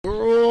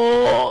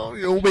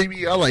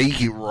baby, I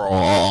like it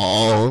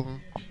raw.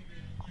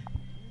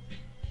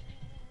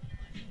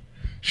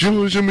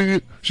 Shimmy,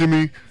 shimmy,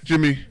 shimmy,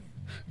 shimmy.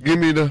 Give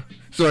me the,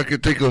 so I can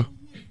take a.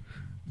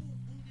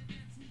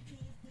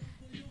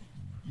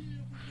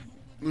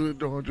 The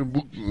Dodger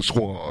Booking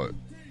Squad.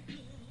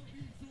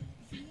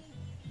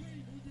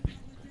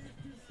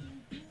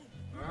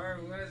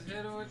 Alright, let's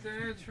hit it with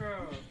the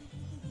intro.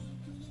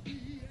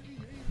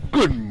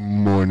 Good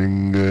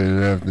morning,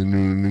 good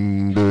afternoon,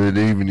 and good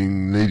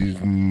evening, ladies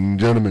and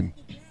gentlemen.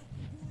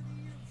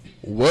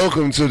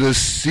 Welcome to the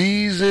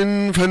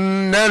season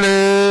finale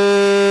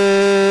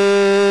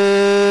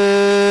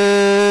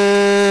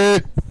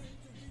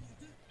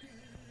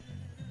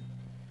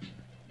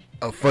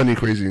of Funny,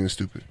 Crazy, and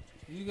Stupid.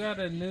 You got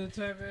a new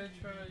type of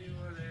intro you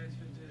want to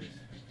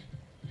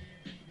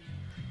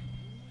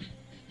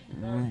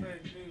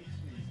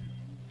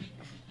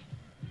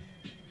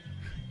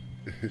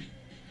introduce?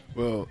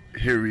 Well,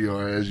 here we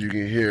are. As you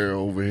can hear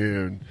over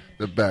here in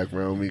the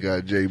background, we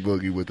got Jay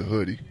Boogie with the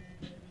hoodie,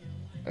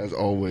 as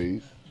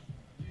always.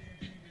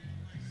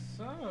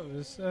 So,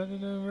 it's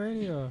Saturday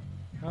Radio.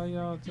 How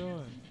y'all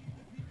doing?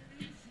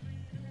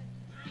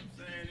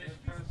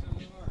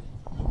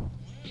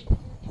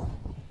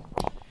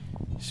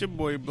 It's your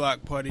boy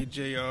Block Party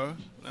JR, know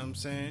what I'm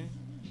saying?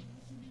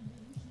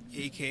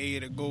 AKA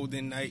the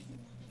Golden Knight,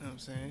 know what I'm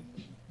saying?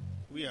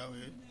 We out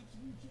here.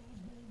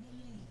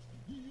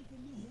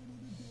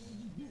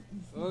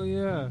 Oh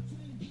yeah,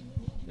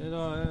 it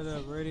all had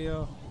up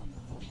radio.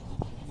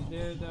 You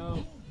there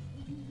though?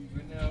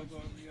 We're now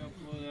going to be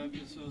uploading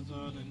episodes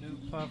on the new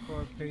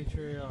platform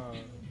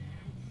Patreon.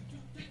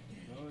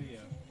 Oh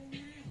yeah.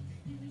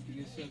 You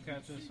can still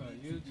catch us on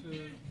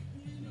YouTube,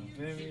 on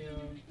Vimeo,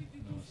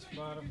 on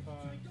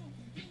Spotify.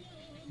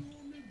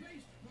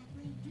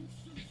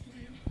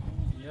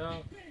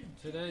 Yup.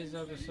 Today's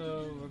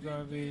episode we're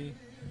going to be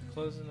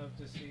closing up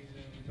the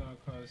season. We're going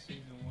to call it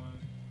season 1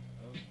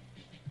 of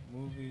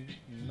Movie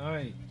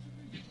Night.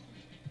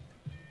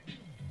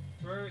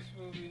 First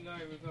movie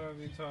night we're going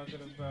to be talking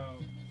about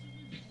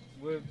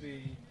would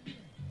be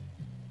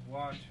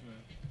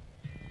Watchmen.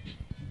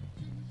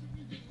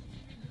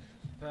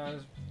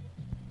 Past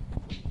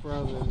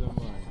brothers of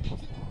mine.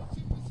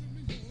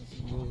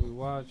 Movie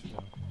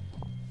Watchmen.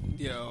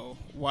 Yo,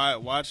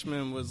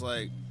 Watchmen was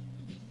like,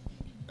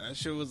 that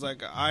shit was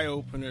like an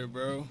eye-opener,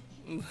 bro.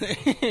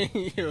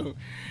 Yo,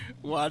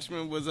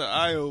 Watchmen was an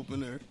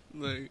eye-opener.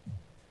 Like,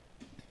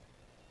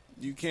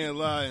 you can't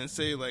lie and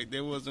say like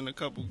there wasn't a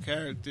couple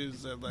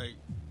characters that like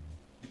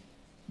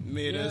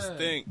made us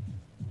think.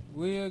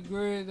 We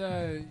agreed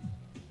that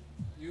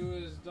you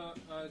was the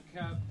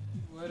Cap,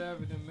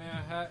 whatever the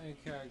Manhattan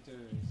character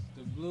is,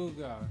 the blue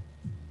guy.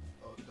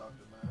 Oh,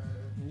 Dr.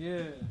 Manhattan?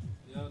 Yeah,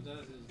 yo,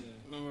 that's his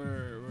name.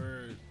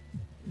 Word.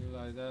 You're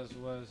like, that's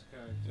Wes'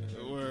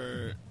 character.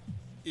 Word.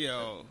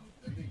 Yo.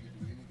 That nigga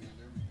do anything and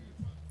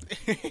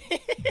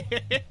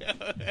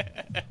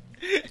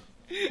everything.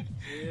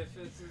 See if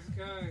it's his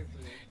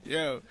character.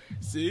 Yo,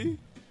 see,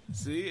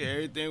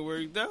 everything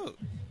worked out.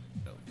 You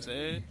know what I'm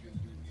saying? He can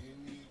do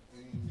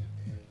anything and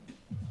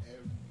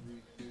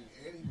everything.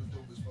 And he was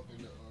dope as fucking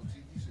the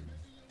TV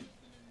series.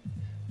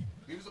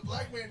 He was a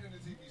black man in the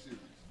TV series.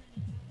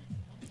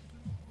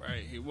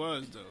 Right, he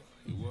was though.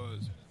 He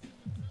was.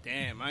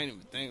 Damn, I didn't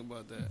even think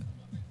about that.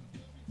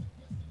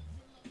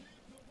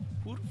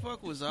 Who the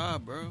fuck was I,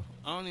 bro?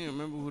 I don't even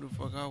remember who the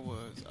fuck I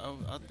was.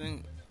 I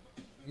think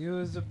You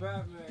was the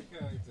Batman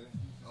character.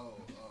 Oh,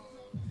 it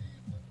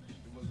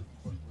wasn't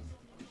what was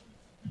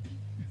it?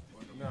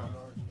 No.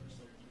 Monarch or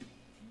something?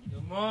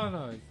 The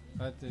Monarch.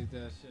 I think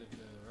that shit did,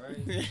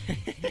 right?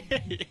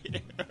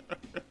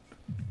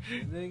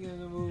 The nigga in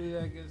the movie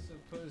that gets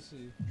some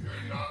pussy.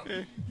 You're not.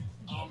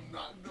 I'm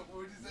not.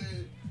 What he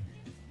said?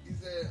 He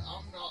said,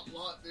 "I'm not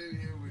locked in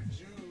here with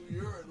you.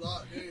 You're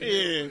locked in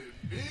here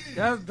with me."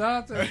 That's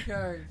Dante's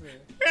character.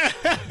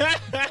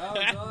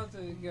 That was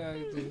Dante's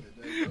character.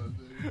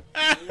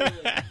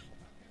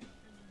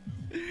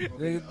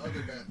 The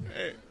other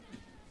Batman.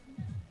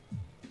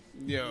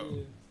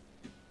 yo.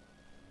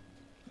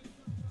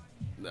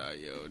 Nah,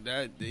 yo,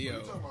 that You yo.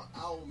 talking about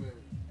Owlman?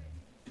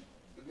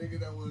 The nigga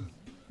that was.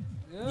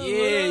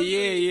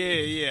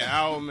 Yeah,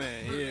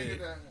 Owlman, The yeah. nigga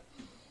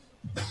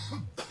that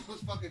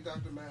was fucking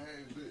Dr.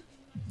 Manhattan's bitch.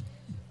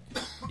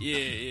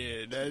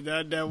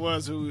 Yeah, that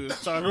was who we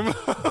was talking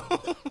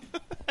about.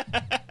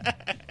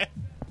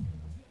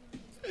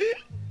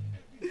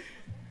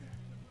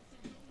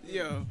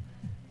 Yo,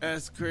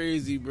 that's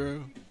crazy,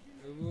 bro.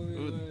 The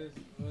movie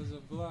was a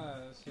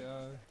blast,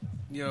 y'all.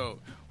 Yo,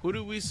 who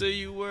did we say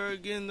you were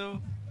again,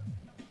 though?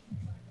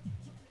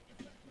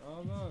 I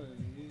don't know.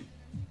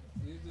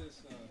 You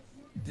just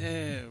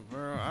Damn,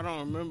 bro, I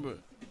don't remember,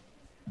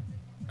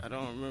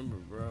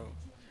 bro.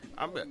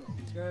 I bet.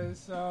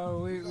 Cause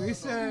we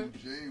said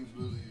James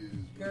really is.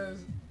 cause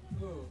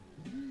who?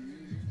 The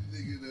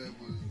nigga that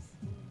was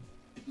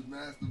the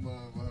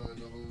mastermind behind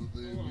the whole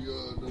thing. We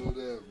all know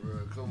that, bro.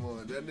 Come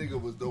on, that nigga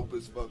was dope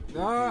as fuck.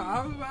 No,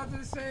 I was about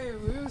to say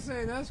we were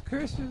saying that's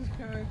Christian's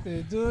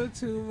character doing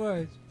too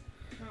much.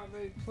 Trying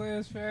make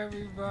plans for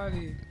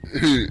everybody.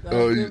 You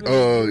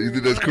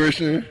think that's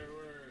Christian?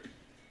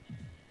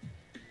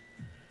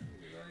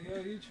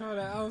 Yo, you trying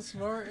to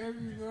outsmart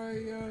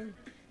everybody, yo?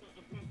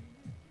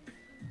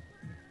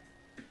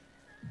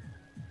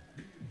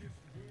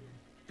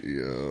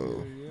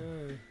 Yo.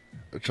 Yeah.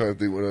 I'm trying to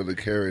think what other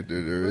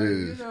character there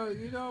is.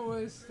 You know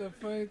what's the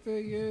funny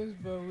thing is,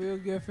 but we'll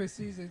get for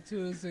season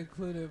 2 is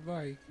included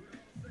Mike.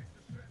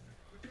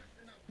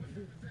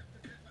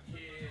 Yeah,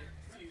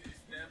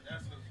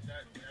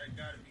 that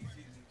gotta be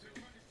season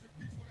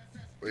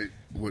 2. Wait,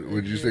 what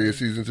did you say in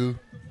season 2?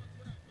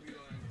 We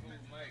gonna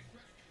include Mike.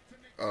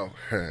 Oh,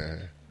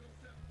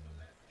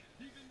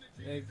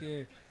 Heck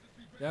yeah.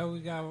 Now we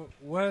got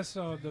Wes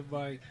on the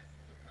mic.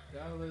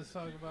 Now let's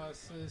talk about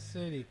Sin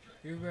City.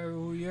 You remember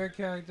who your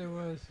character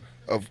was?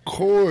 of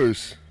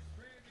course.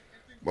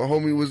 My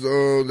homie was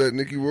that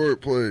Nicky Rourke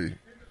played.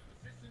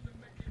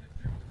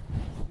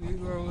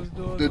 Negro was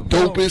doing The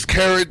dopest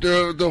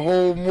character of the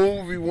whole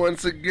movie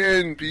once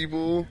again,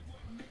 people.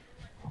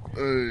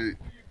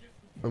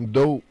 I'm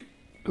dope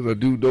because I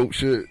do dope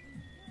shit.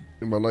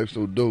 And my life's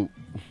so dope.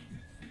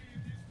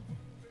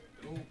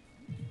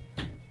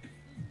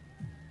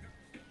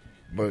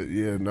 But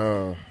yeah,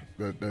 nah.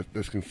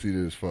 That's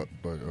conceited as fuck.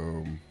 But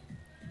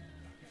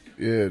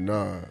yeah,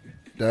 nah.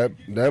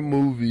 That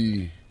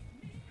movie,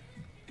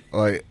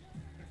 like,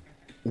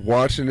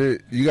 watching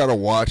it, you gotta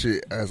watch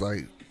it as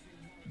like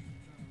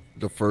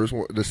the first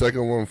one, the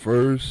second one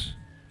first,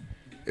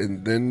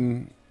 and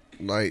then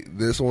like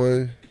this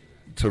one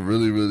to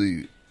really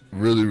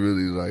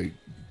like.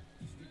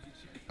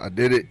 I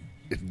did it.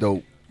 It's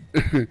dope.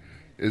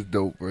 It's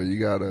dope, bro. You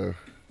gotta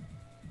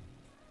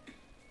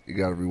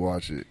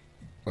rewatch it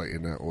like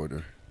in that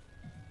order.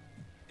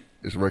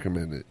 It's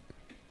recommended.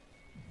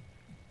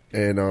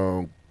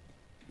 And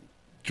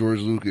George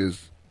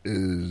Lucas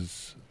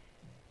is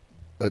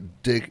a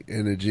dick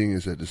and a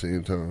genius at the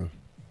same time.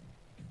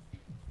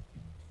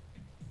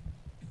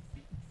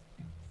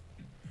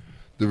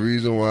 The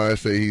reason why I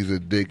say he's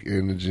a dick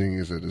and a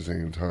genius at the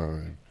same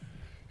time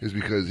is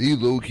because he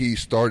low-key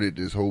started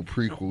this whole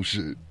prequel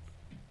shit.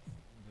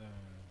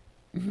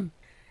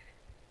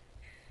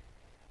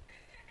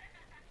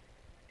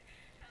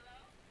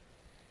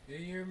 Do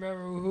you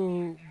remember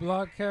who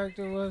Block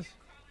character was?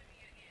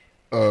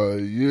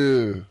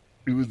 Yeah.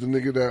 He was the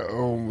nigga that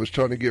was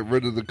trying to get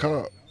rid of the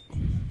cop.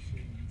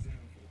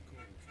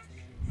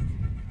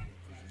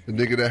 The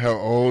nigga that had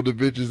all the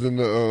bitches in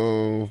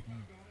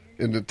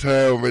the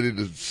town ready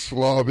to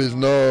slob his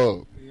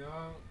knob.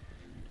 Yeah.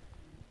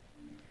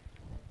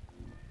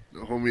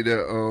 The homie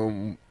that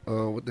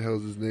what the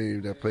hell's his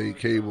name that played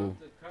Cable?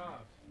 The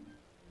cops.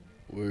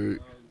 Where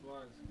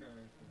Block's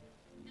character.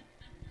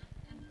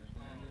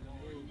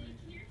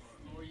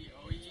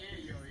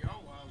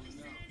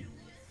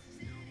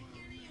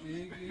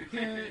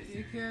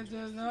 You can't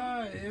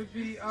deny it. It'd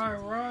be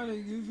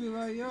ironic. You'd be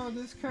like, yo,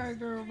 this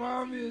character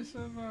remind me of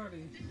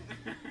somebody.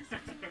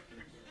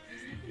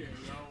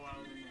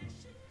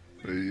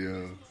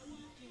 yeah.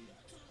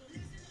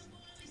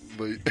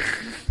 But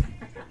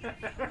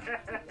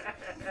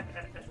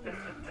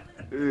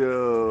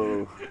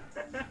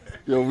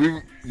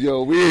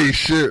we ain't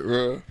shit,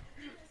 bro.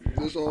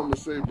 That's all I'm gonna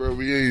say, bro.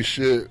 We ain't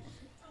shit.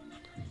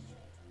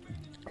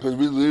 Cause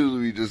we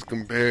literally just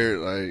compared,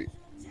 like,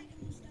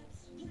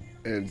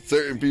 and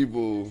certain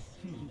people,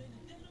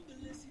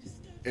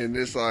 and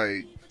it's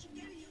like,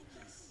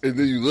 and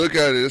then you look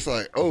at it, it's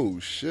like, oh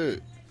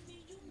shit,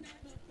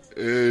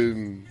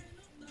 and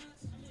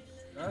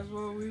that's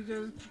what we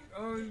just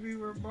always be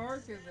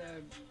remarking,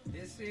 that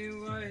it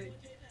seems like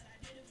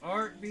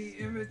art be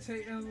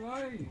imitating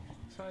life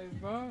type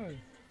vibe.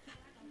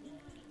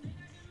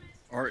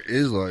 art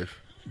is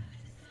life.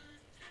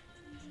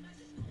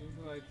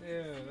 It's like,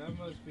 yeah, that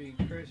must be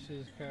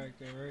Christian's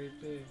character right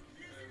there.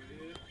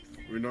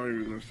 We're not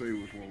even gonna say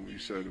which one we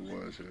said it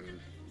was.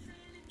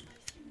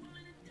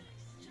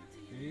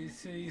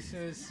 He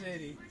says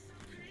City.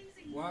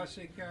 Watch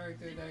the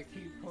character that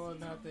keep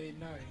pulling out their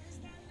knife.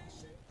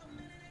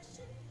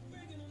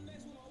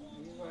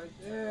 He's like,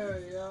 yeah,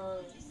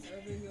 y'all,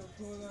 that nigga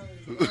pulled out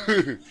his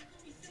knife.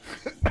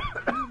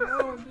 You know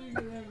a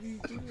nigga that be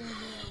doing that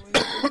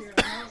when he get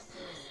hot.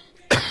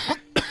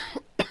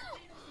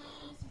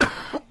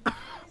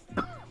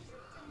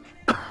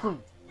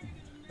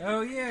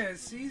 Oh yeah,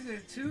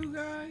 season 2,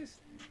 guys.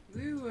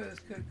 We was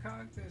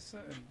concocting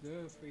something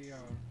good for y'all.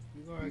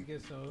 We gonna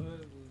get some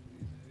hood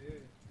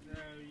movies.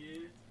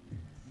 Yeah.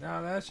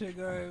 Now that shit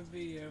gonna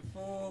be in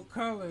full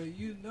color.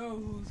 You know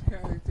whose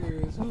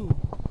character is who.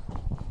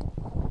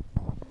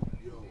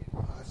 Yo,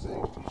 I say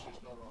we should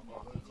start off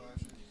our hood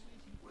classes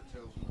with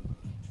Tales from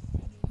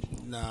the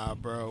Hood. Nah,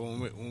 bro.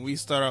 When we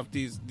start off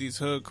these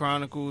hood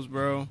chronicles,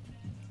 bro,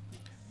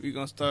 we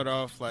gonna start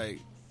off with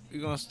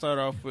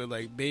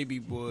like Baby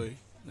Boy.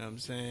 You know what I'm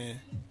saying?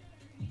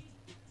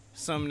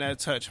 Something that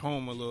touch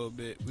home a little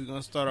bit. We're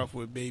gonna start off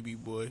with Baby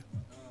Boy.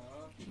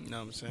 You know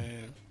what I'm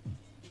saying?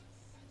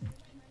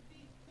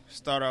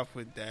 Start off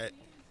with that.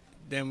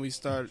 Then we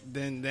start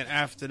then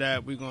after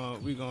that we're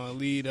gonna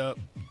lead up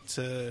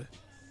to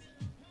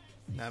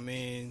I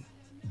mean,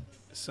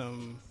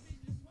 some.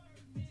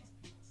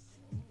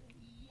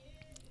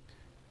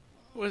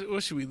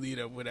 What should we lead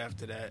up with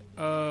after that?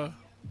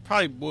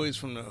 Probably Boys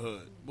from the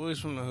Hood. Boys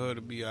from the Hood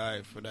would be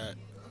alright for that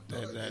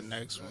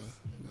next one.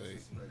 Like,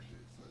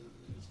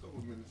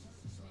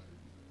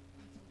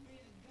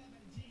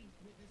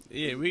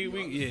 yeah,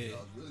 yeah.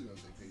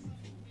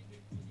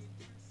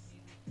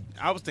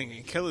 I was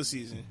thinking Killer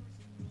Season.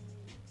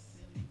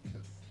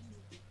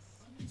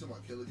 You talking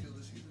about Killer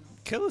Season?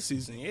 Killer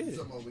Season, yeah. You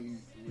talking about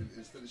when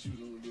instead of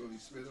shooting on the girl, he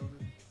spit on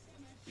it?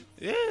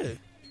 Yeah.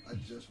 I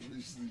just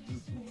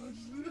recently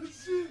watched that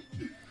shit.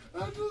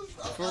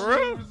 For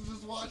real?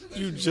 Just watching that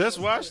you shit. just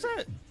watched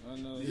that? I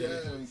know.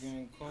 Yes.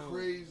 Getting cold.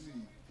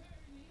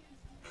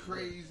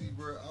 Crazy,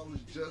 bro. I was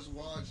just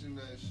watching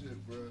that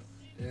shit, bro.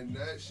 And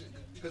that shit,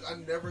 because I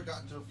never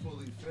got to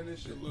fully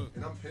finish it. Look.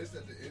 And I'm pissed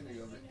at the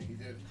ending of it. And he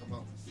didn't come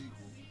out with a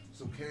sequel.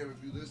 So, Cam,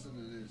 if you listen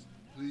to this,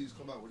 please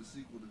come out with a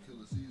sequel to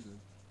Killer Season.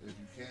 If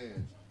you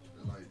can.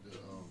 And, like, the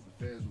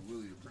fans would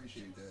really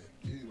appreciate that.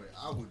 Anyway,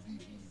 I would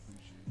deeply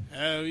appreciate it.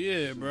 Hell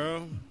yeah,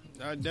 bro.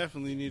 I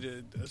definitely need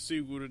a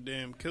sequel to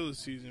damn Killer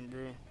Season,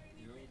 bro.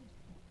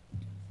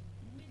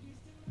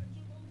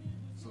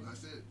 So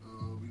that's it.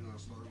 We're going to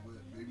start with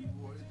Baby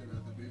Boy, then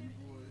after Baby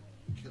Boy,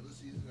 Killer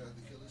Season,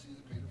 after Killer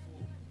Season, Paid in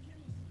Full.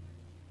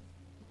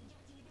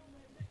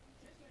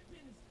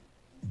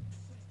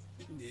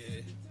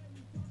 Yeah.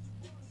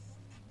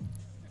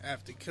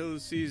 After Killer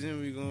Season,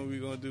 we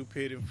gonna do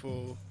Paid in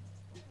Full.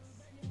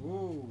 Ooh.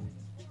 Know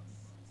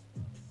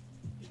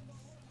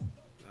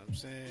what I'm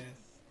saying?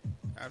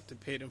 After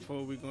Paid in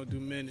Full, we gonna do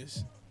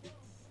Menace.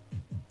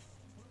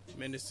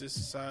 Menace to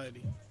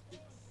Society.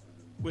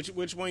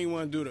 Which one you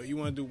want to do though? You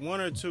want to do 1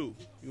 or 2?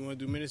 You want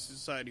to do Menace to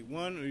Society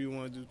 1 or you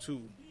want to do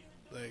 2?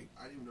 Like,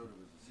 I didn't even know there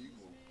was a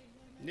sequel.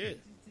 yeah.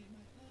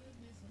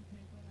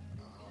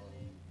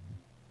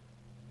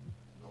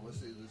 I would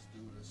say let's do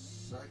the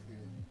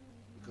second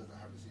because I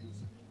haven't seen the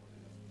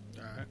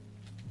second one. All right.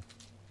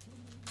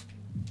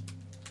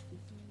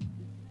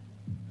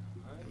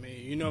 I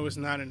mean, you know, it's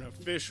not an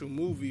official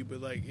movie, but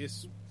like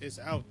it's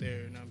out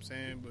there. You know what I'm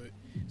saying? But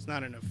it's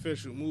not an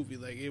official movie.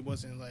 Like it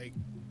wasn't like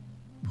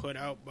put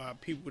out by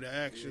people that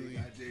actually.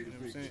 Yeah, You know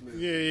what I'm saying? Smith.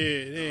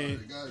 Yeah.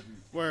 Alright, got you.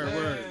 Word.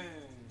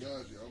 Got you. I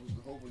was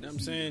hoping. You know what to I'm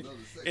see saying? another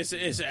It's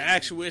second.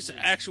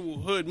 an actual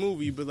hood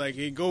movie, but like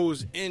it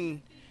goes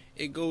in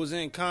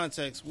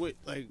context with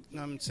like, you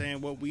know what I'm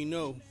saying, what we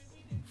know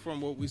from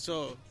what we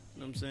saw. You know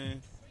what I'm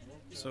saying?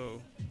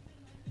 So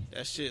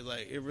that shit,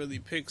 like, it really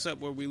picks up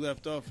where we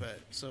left off at.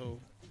 So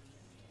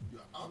Yo,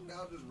 I'm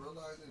now just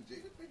realizing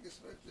Jada Pinkett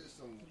Smith did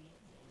some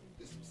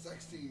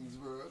sex scenes,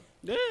 bro.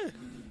 yeah,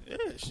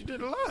 she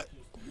did a lot.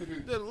 She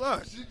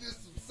did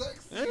some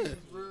sex Yeah. scenes,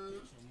 bro.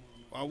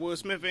 Why Will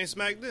Smith ain't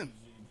smacked them?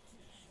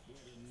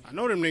 I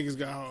know them niggas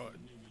got hard.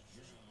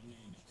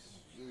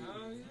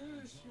 Oh, yeah,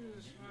 she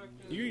was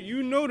fucking.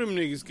 You know them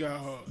niggas got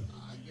hard.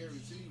 I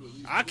guarantee you at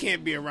least. I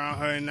can't be around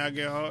her and not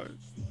get hard.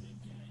 You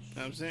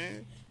know what I'm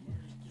saying?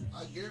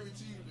 I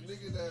guarantee you the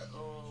nigga that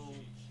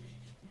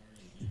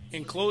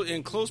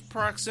In close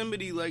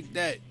proximity like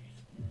that,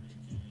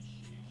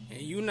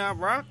 and you not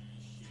rock,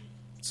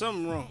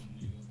 something wrong.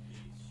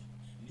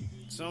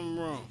 Something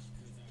wrong.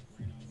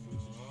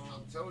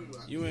 I'm telling you,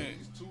 I You think ain't- at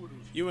least two of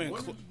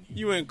them.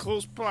 You in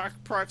close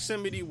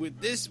proximity with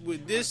this I think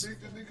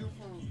the nigga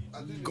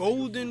from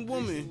golden Face the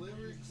woman.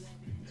 Lyrics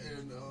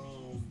and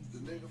the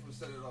nigga from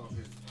Set It Off.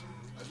 Hit.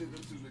 I think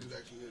them two niggas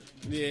actually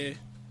hit.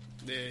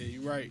 Yeah,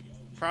 you right.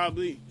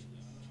 Probably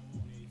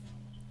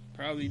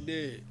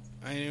did.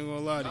 I ain't even gonna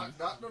lie to you.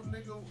 Not them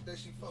nigga that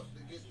she fucked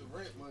to get the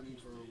rent money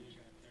from,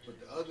 but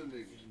the other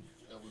nigga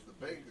that was the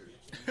banker.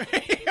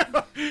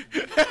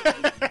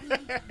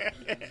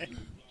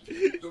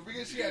 Don't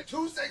forget she had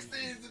 2 sex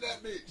scenes in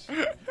that bitch.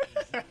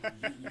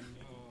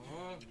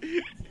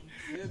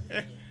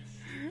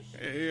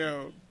 Hey,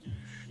 yo,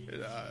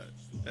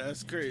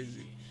 that's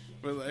crazy.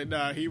 But like,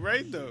 nah, he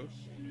right though.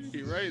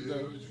 He right Yeah,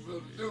 though. what you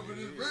supposed to do for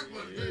this rent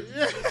money, baby?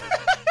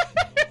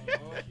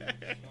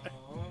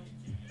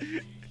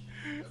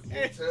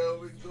 That hotel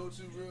we can go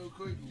to real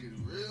quick and get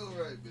real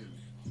right, baby.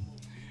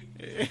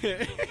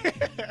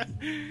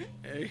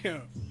 Hey,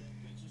 yo.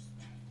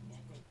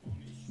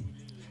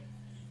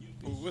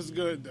 But what's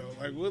good though?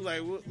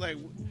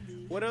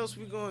 What else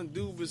we gonna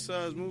do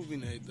besides movie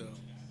night though?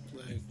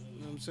 Like, you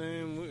know what I'm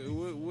saying?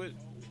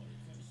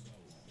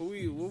 What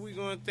we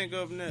gonna think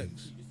of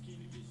next?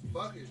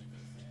 Fuck it.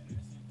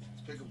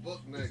 Let's pick a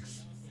book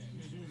next.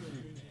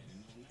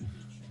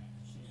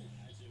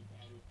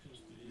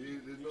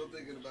 There's no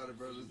thinking about it,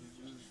 bro. Let's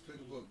pick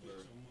a book, bro.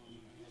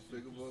 Let's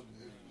pick a book.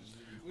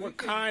 What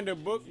kind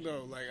of book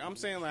though? Like, I'm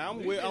saying, like,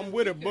 I'm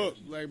with a book.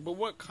 Like, but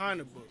what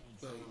kind of book?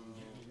 Like,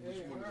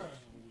 Hey, bro.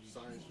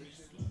 Science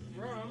fiction.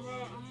 Bro,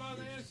 I'm about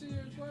to answer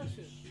your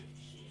question.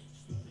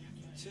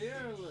 Tier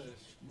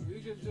list. We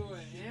could do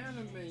an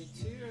anime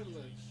tier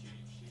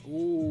list.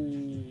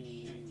 ooh,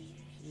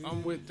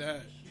 I'm with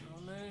that. You know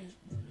what I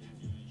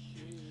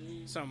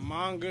mean? some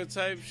manga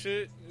type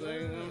shit.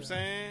 Like, you know what I'm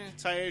saying?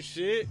 Type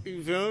shit,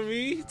 you feel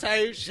me?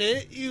 Type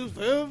shit, you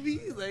feel me?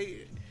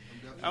 Like,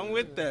 I'm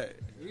with that.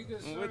 We can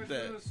start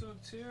doing some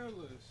tier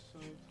lists.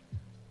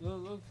 So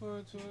look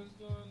forward to us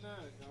doing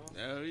that,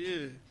 y'all. Hell yeah.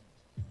 You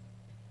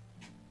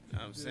know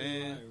what I'm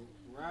saying? Like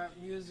rap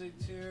music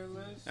tier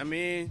list. I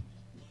mean,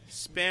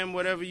 spam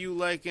whatever you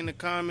like in the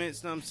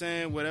comments, know what I'm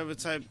saying? Whatever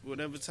type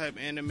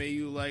anime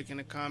you like in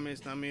the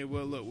comments, know what I mean,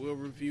 we'll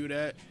review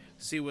that,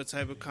 see what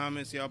type of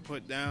comments y'all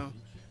put down.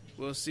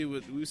 We'll see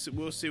what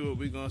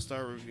we're gonna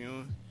start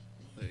reviewing.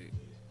 Like,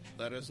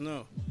 let us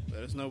know.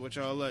 Let us know what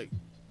y'all like.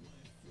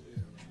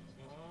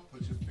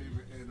 Put your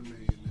favorite anime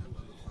in that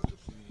motherfucker,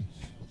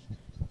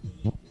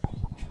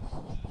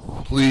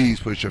 please. Please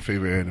put your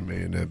favorite anime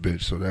in that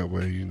bitch so that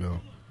way, you know,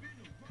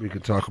 we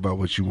can talk about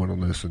what you want to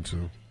listen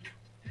to.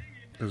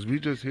 Because we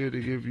just here to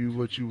give you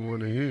what you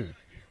want to hear.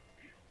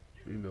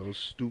 You know,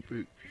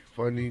 stupid,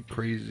 funny,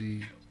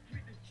 crazy,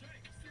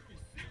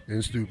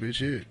 and stupid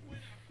shit.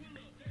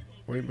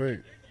 Point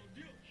blank.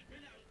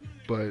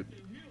 But,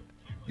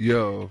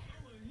 yo,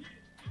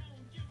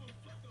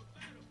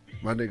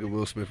 my nigga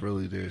Will Smith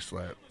really did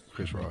slap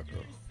Chris Rock,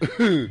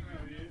 though.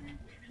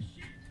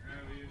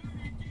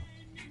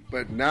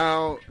 But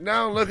now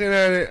looking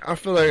at it, I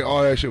feel like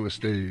all that shit was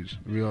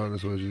staged, to be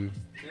honest with you.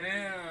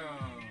 Damn.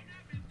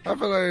 I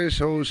feel like this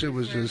whole shit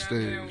was just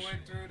staged.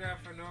 Went through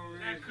that for no reason.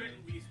 That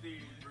couldn't be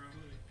staged,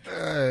 bro.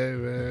 Hey,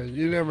 man,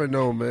 you never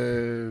know,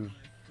 man.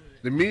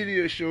 The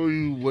media show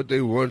you what they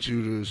want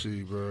you to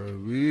see, bro.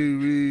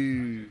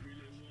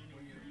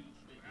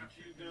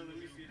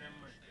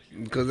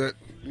 Because that,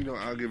 you know,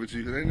 I'll give it to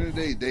you. Because at the end of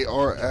the day, they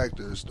are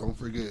actors. Don't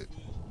forget.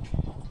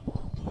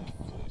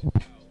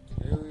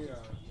 Here we are.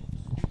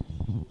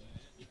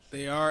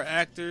 They are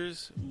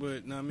actors,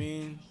 but I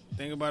mean,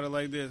 think about it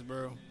like this,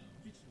 bro.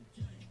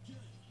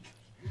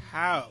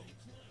 How?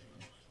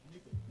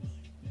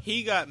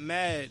 He got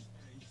mad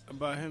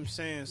about him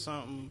saying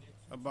something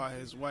about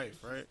his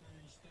wife, right?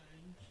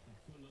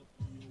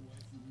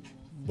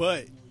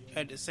 But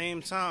at the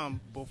same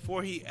time,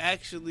 before he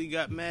actually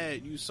got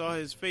mad, you saw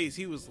his face.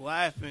 He was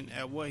laughing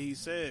at what he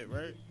said,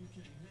 right?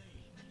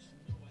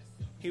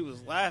 He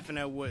was laughing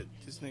at what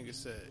this nigga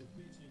said.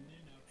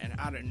 And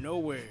out of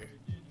nowhere,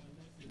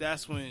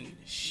 that's when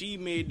she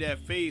made that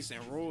face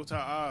and rolled her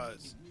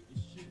eyes.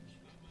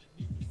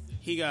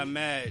 He got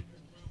mad.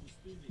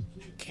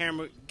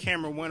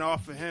 Camera went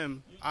off of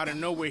him. Out of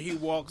nowhere, he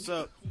walks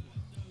up,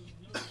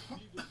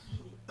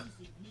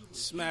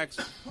 smacks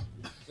her.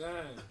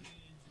 Dang.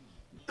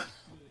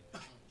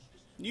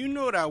 You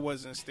know that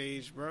wasn't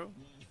staged, bro.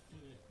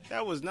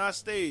 That was not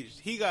staged.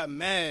 He got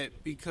mad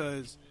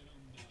because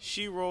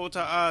she rolled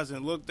her eyes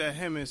and looked at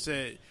him and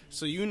said,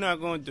 "So you not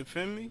going to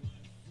defend me?"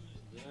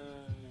 Dang.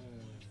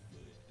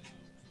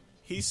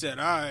 He said,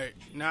 "All right,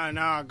 now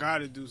I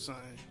gotta do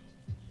something."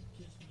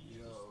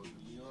 Yo, to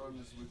be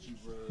honest with you,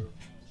 bro.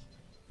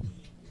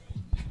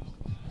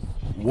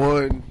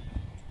 One,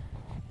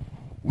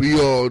 we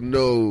all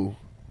know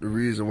the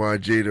reason why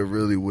Jada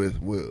really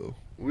with Will.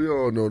 We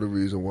all know the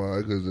reason why,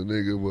 because the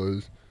nigga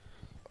was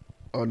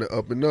on the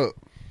up and up.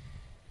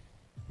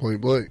 Point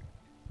blank.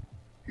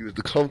 He was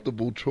the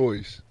comfortable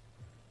choice.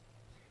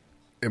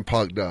 And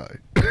Pac died.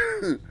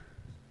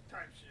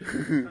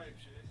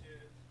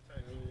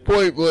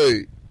 Point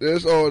blank.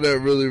 That's all that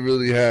really,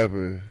 really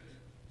happened.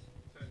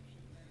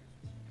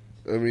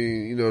 I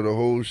mean, you know, the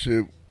whole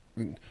shit.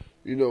 You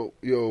know,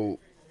 yo,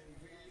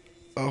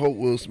 I hope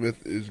Will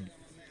Smith is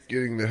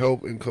getting the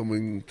help and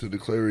coming to the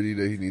clarity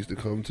that he needs to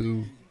come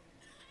to.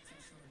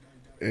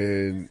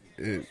 And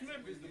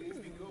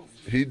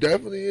he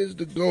definitely is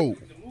the GOAT.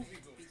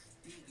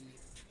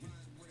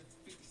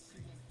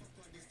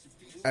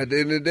 At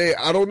the end of the day,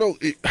 I don't know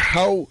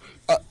how.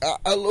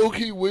 I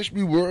low-key wish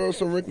we were on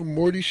some Rick and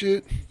Morty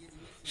shit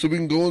so we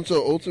can go into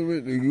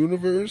Ultimate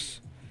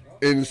Universe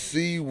and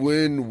see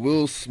when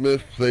Will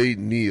Smith played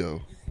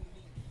Neo.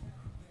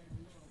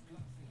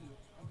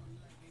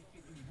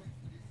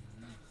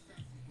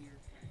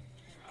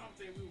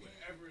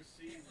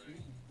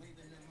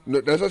 No,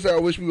 that's why I said I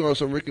wish we were on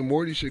some Rick and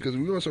Morty shit, because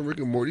we were on some Rick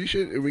and Morty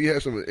shit and we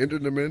had some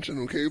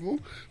interdimensional cable.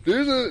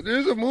 There's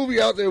a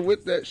movie out there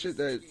with that shit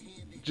that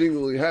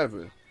genuinely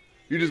happened.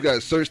 You just gotta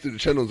search through the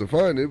channels to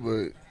find it,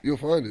 but you'll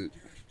find it.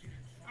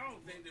 I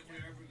don't think that we're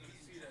ever gonna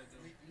see that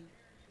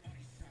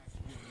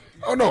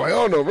though. Oh no,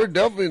 hell no, we're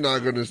definitely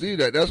not gonna see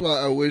that. That's why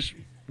I wish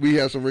we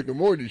had some Rick and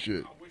Morty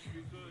shit. I wish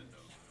we could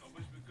though. I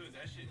wish we could.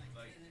 That shit,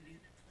 like,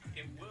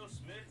 if Will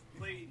Smith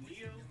played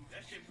Neo,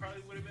 that shit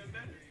probably would have been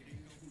better.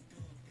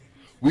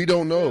 We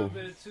don't know.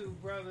 Been two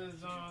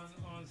brothers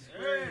on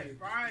screen.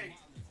 Right.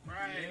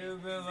 It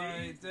would been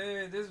like,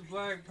 damn, this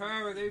Black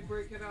Power, they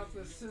breaking out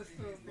the system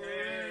for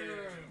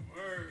real.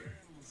 Word.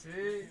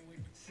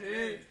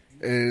 See?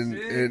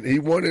 And he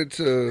wanted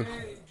to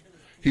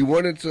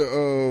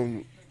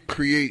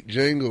create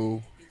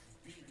Django.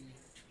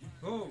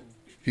 Who?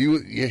 He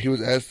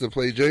was asked to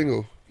play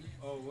Django.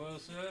 Oh, Will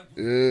Smith?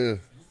 Yeah.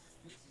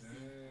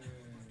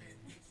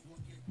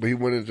 but he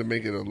wanted to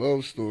make it a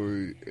love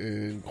story,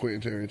 and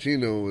Quentin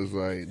Tarantino was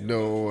like,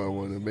 "No, I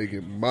want to make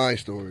it my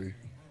story." It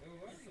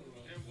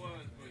was,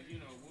 but you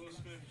know, Will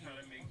Smith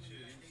tried to make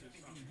shit into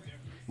something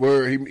different.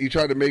 Where he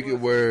tried to make it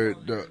where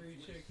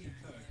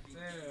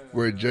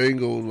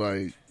Django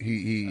like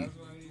he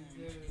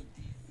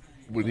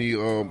when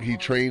he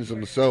trains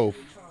himself,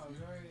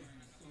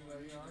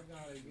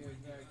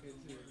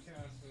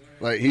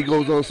 like he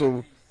goes on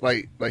some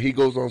like he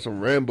goes on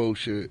some Rambo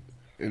shit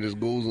and just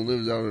goes and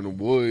lives out in the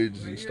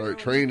woods and start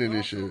training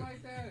and shit.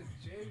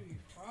 Jamie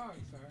Foxx,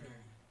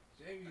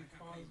 Jamie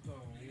Foxx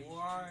going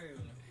wild.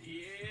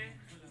 Yeah,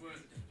 but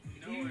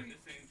no, at the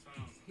same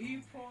time. He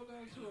pulled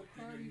up to a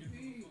Cardi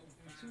B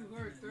to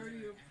her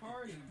 30th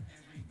party.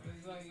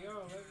 It's like,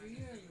 yo, let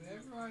me in.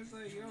 Everybody's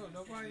like, yo,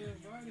 nobody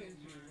invited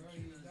you, bro.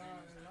 You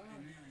not in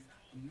line.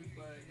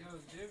 But, yo,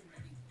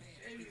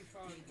 Jamie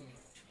Foxx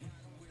going,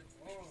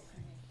 oh,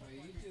 like,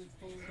 he just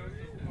pulled up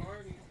to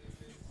parties.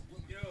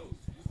 Yo,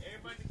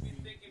 everybody be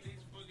thinking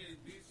these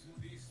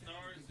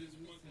stars is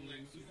fucking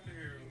like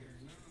superheroes.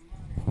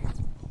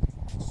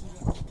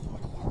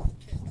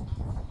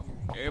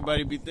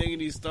 Everybody be thinking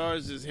these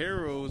stars is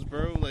heroes,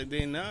 bro. Like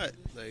they not.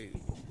 Like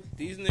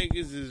these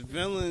niggas is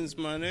villains,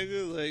 my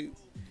nigga. Like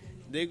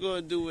they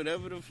gonna do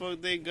whatever the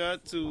fuck they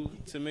got to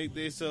make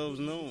themselves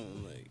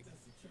known. Like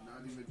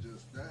Not even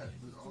just that,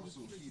 but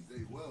also keep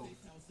they wealth.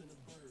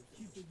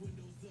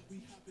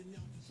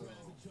 So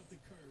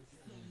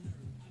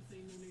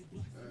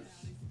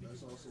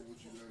that's also what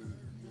you gotta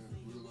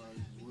realize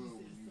as well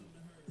when you.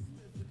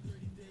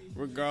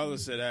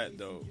 regardless of that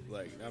though,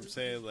 like I'm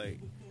saying, like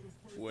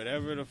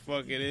whatever the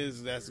fuck it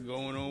is that's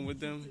going on with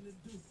them,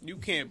 you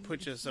can't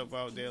put yourself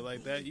out there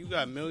like that. You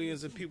got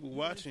millions of people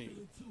watching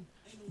you.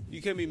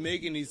 You can't be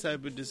making these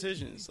type of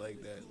decisions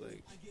like that.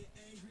 Like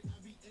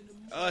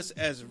us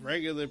as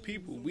regular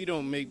people, we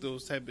don't make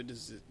those type of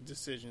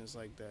decisions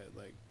like that.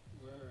 Like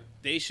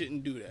they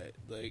shouldn't do that.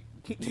 Like,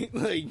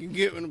 like you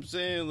get what I'm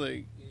saying?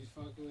 Like He's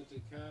fucking with the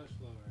cash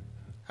flow right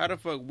now. how the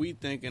fuck we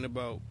thinking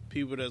about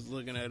people that's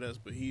looking at us,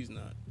 but he's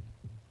not?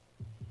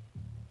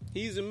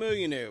 He's a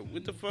millionaire.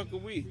 What the fuck are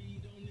we?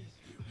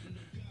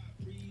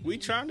 We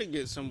trying to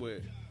get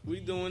somewhere.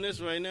 We doing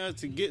this right now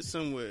to get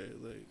somewhere.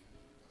 Like,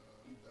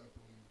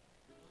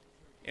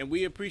 and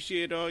we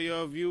appreciate all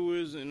y'all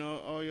viewers and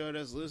all y'all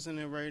that's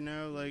listening right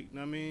now. Like,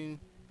 I mean,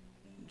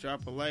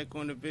 drop a like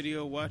on the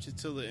video, watch it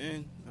till the end.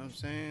 You know what I'm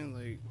saying?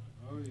 Like,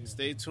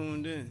 stay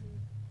tuned in.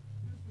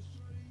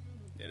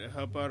 It'll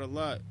help out a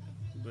lot.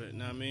 But,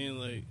 I mean,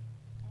 like,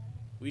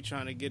 we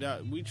trying to get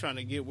out. We trying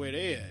to get where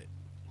they at.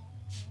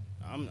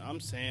 I'm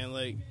saying,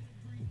 like,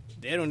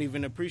 they don't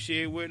even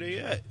appreciate where they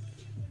at.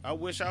 I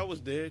wish I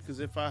was there, because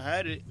if I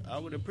had it, I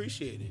would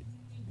appreciate it.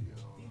 Yo,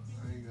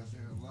 I ain't gonna say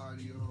a lie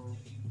to y'all.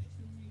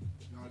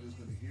 Y'all just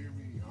gonna hear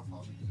me. I'm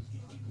probably just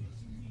not gonna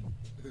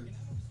see.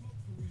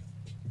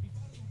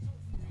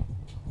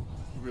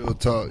 Real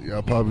talk,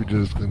 y'all probably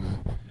just gonna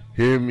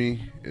hear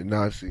me and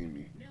not see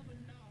me.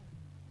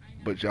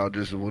 But y'all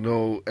just will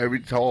know every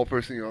tall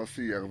person y'all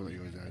see, y'all gonna be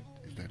like, yo,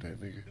 is that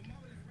nigga?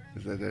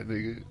 Is that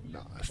nigga?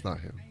 Nah, it's not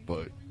him.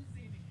 But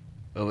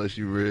unless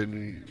you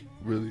really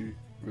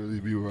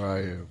be where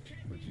I am,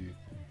 but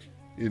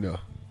you know,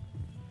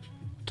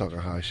 talking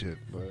high shit.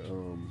 But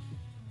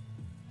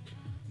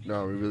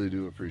no, we really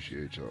do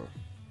appreciate y'all.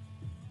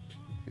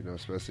 You know,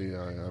 especially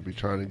I be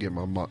trying to get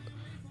my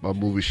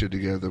movie shit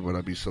together, but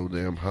I be so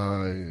damn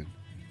high and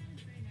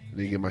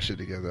didn't get my shit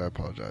together. I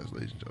apologize,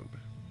 ladies and gentlemen.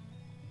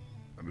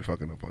 I be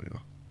fucking up on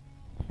y'all.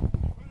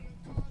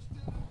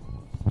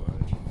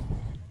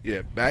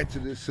 Yeah, back to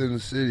this Sin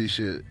City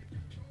shit.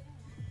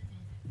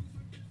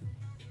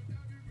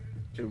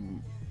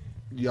 And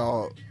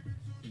y'all,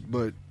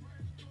 but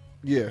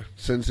yeah,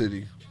 Sin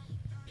City.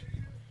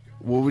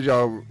 What was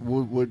y'all?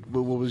 What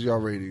was y'all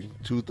rating?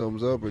 2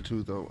 thumbs up or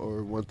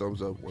 1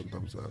 thumbs up, 1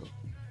 thumbs down?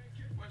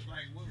 What's the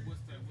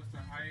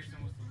highest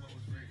and what's the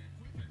lowest rating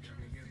that y'all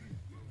been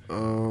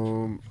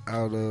giving?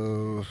 Out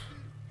of,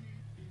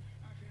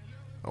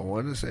 I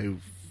want to say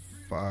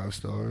 5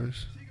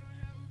 stars.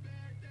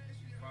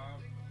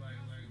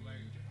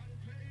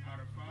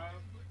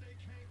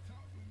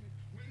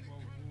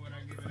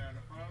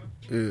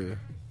 Yeah. I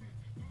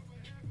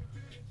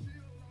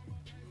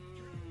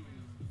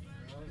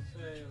would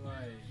say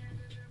like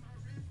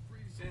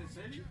Sin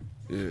City?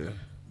 Yeah.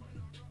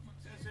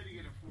 Sin City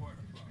get a 4 out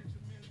of 5.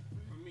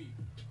 For me,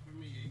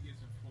 it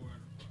gets a 4 out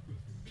of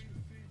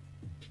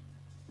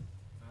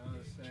 5. I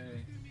would say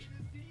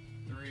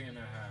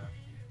 3.5.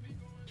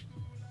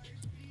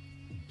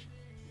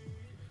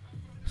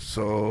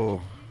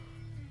 So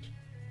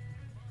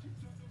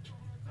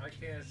I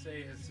can't say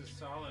it's a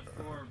solid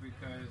 4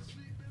 because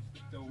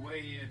the way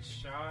it's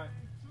shot,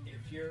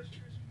 if you're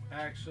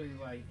actually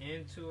like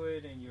into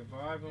it and you're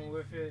vibing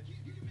with it,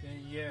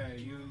 then yeah,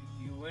 you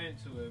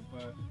into it.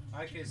 But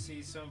I can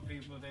see some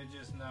people, they're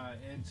just not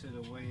into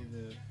the way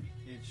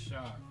it's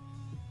shot.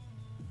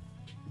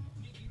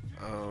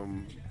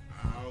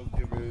 I'll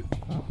give it.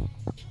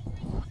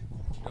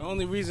 The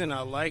only reason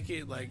I like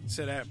it, like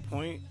to that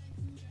point,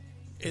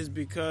 is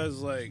because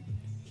like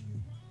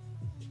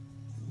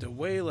the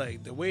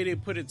way they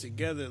put it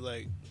together,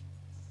 like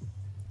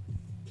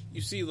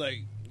you see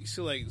like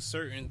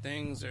certain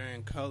things are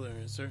in color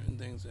and certain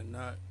things are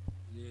not.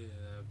 Yeah,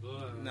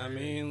 blood. You know what I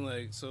mean?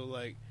 Like, so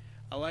like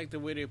I like the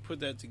way they put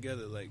that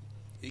together. Like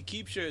it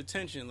keeps your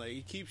attention. Like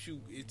it keeps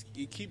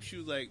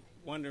you like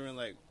wondering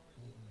like,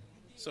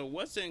 so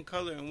what's in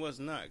color and what's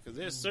not? Because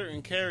there's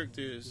certain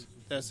characters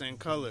that's in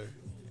color,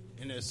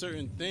 and there's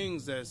certain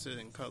things that's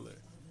in color.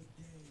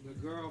 The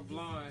girl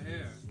blonde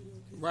hair.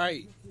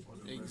 Right.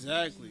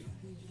 Exactly.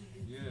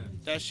 Yeah.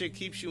 That shit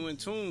keeps you in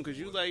tune because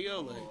you like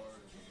yo,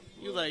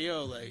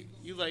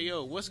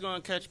 what's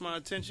gonna catch my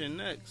attention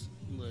next?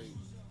 Like,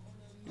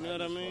 you know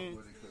what I mean?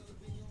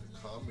 The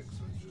comics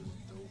are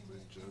just dope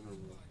in general.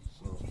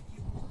 So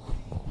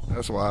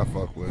that's why I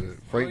fuck with it.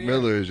 Frank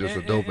Miller is just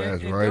a dope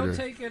ass writer. Don't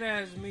take it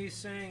as me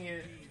saying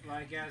it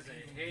like as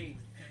a hate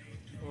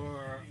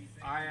or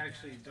I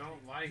actually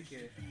don't like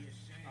it.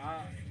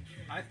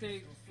 I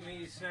think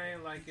me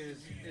saying like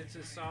it's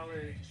a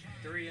solid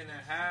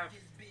 3.5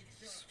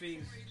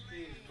 speaks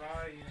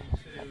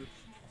volume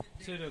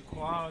to the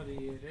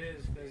quality it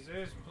is, because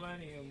there's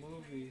plenty of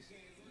movies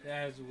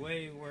that's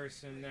way worse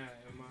than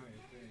that in my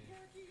opinion.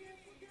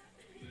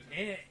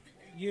 And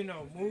you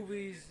know,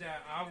 movies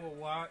that I will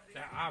watch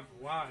that I've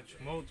watched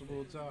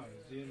multiple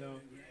times. You know,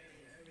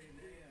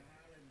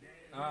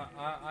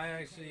 I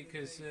actually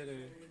consider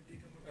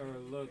or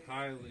look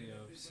highly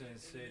of Sin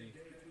City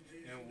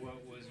and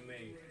what was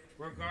made,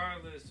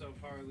 regardless of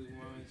Harvey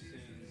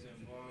Weinstein's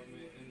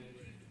involvement in it.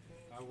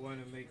 I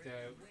want to make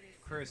that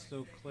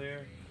crystal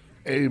clear.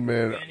 Hey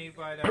man,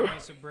 Anybody that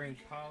wants to bring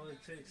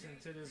politics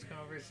into this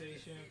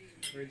conversation,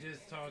 we're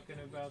just talking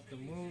about the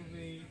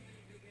movie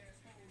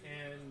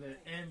and the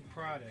end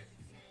product.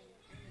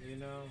 You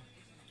know.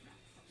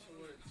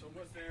 So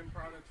what's the end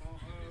product on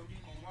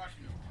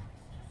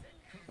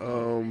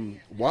Watchmen?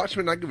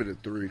 Watchmen, I give it a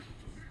 3.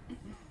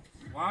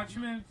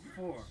 Watchmen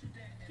 4.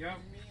 Yep,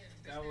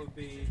 that would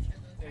be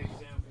the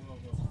example of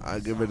I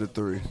give it a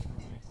 3.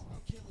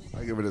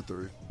 I give it a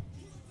 3.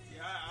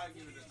 Yeah, I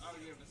give it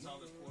a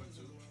solid 4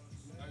 too.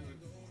 I give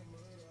it a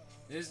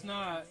 4. It's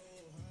not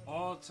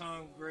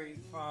all-time great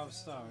 5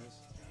 stars.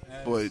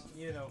 As, But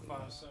you know,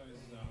 5 stars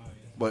is the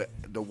highest. But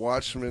The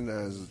Watchmen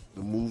as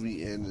the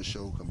movie and the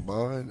show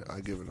combined,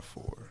 I give it a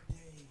 4.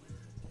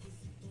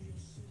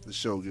 The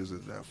show gives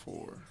it that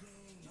 4.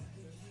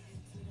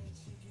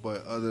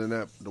 But other than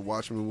that, the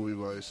Watchmen movie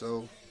by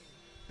itself,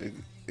 it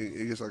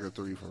gets like a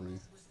 3 for me.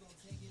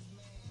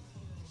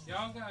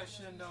 Y'all guys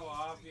should know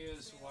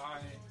obvious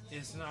why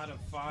it's not a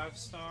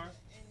 5-star.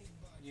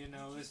 You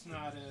know, it's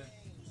not a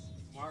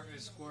Martin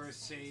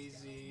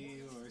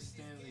Scorsese or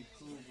Stanley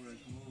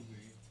Kubrick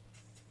movie.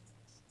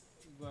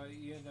 But,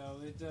 you know,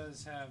 it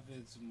does have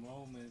its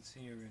moments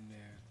here and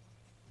there.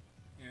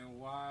 And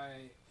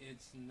why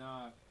it's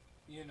not,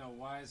 you know,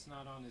 why it's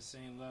not on the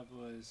same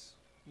level as,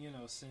 you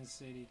know, Sin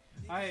City.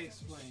 I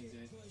explained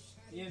it.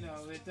 You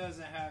know, it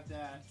doesn't have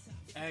that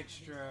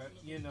extra,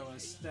 you know,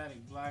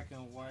 aesthetic black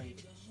and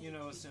white. You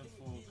know, it's in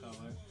full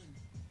color.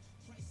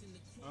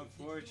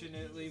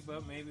 Unfortunately,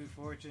 but maybe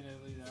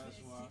fortunately, that's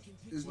why.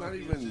 It's not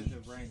gives even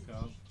it the rank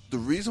up. the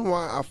reason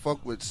why I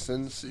fuck with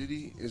Sin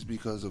City is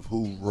because of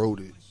who wrote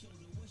it.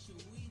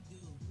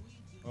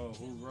 Oh,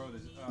 who wrote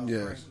it?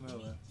 Yes. Frank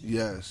Miller.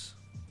 Yes.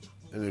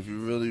 And if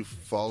you really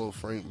follow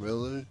Frank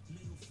Miller,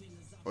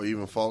 or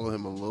even follow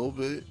him a little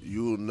bit,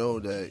 you'll know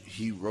that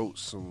he wrote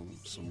some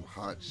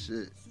hot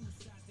shit.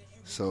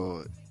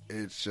 So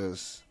it's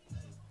just,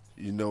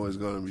 you know, it's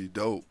gonna be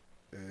dope.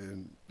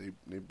 And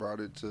they brought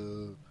it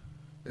to.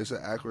 It's an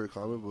accurate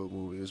comic book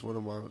movie. It's one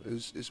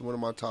of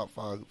my top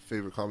 5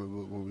 favorite comic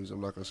book movies.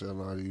 I'm not gonna say a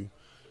lie to you.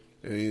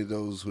 Any of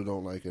those who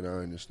don't like it,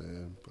 I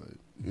understand. But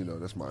you know,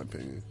 that's my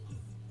opinion.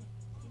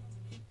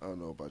 I don't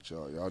know about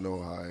y'all. Y'all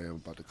know how I am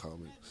about the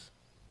comics.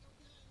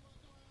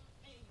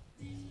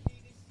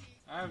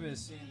 I haven't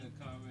seen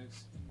the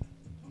comics.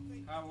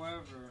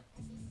 However,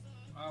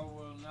 I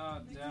will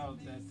not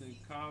doubt that the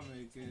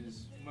comic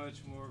is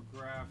much more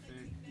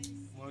graphic,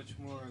 much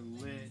more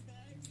lit,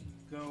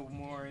 go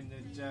more in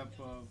the depth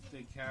of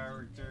the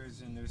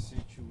characters and their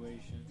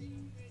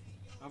situation.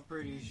 I'm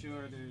pretty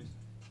sure there's,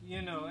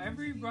 you know,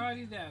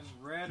 everybody that's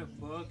read a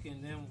book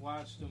and then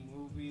watched the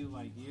movie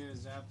like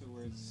years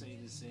afterwards say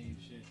the same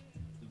shit.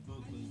 The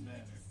book was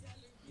better.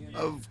 You know?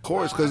 Of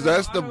course, because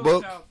that's the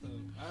book.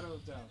 I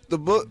don't doubt. The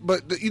book,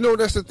 but you know,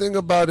 that's the thing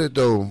about it,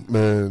 though,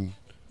 man.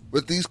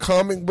 With these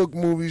comic book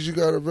movies, you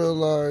gotta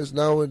realize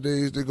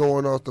nowadays they're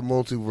going off the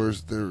multiverse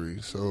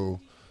theory, so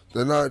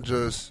they're not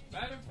just.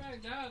 Matter of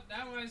fact, now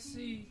I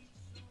see,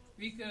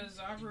 because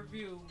I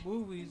review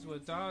movies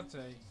with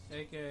Dante,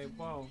 aka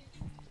Bo,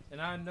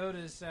 and I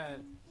noticed that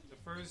the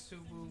first 2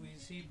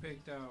 movies he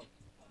picked out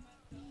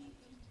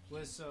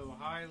was some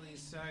highly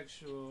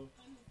sexual,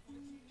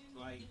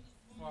 like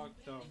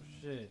fucked up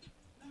shit.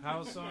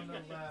 House on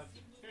the left,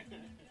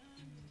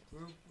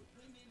 group,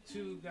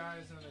 2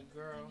 guys and a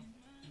girl,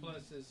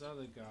 plus this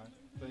other guy,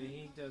 but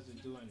he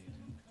doesn't do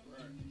anything.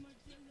 Right.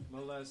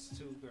 Molests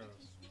 2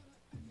 girls.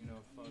 You know,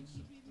 fucks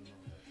them and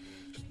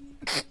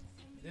all that.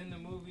 Then the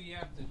movie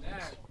after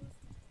that,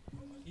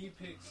 he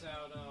picks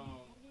out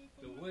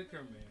the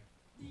Wicker Man.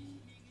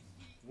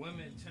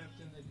 Women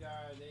tempting the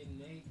guy, they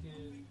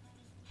naked.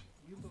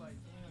 You be like,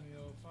 damn,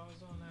 yo, if I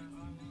was on that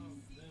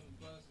island, them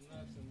bust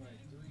nuts and like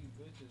 3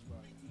 bitches by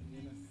now,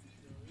 you know?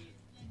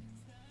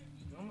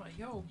 I'm like,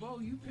 yo, Bo,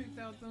 you picked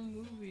out them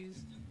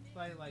movies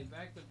like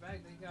back to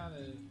back. They got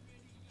a,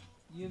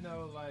 you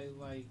know,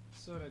 like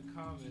sort of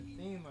common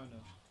theme on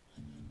them.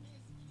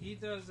 He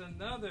does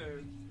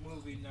another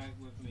movie night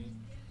with me.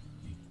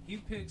 He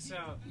picks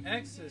out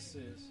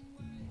Exorcist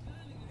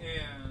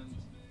and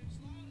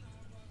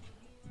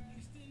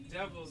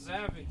Devil's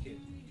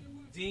Advocate,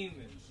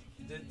 Demon,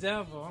 the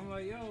Devil. I'm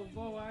like, yo,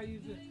 Bo, how you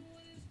do?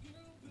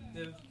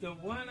 The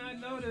one I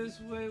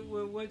noticed with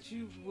what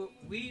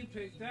we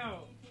picked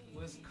out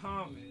was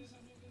comics.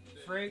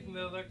 Frank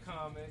Miller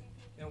comic,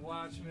 and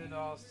Watchmen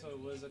also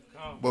was a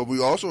comic. But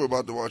we also were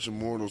about to watch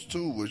Immortals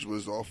 2, which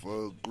was off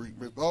of Greek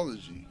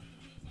mythology.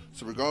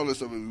 So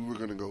regardless of it, we were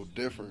going to go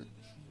different.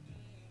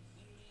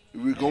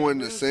 We were going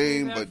the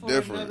same, but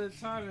different. Another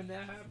time, and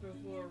that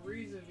happened for a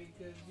reason,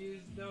 because you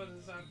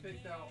notice I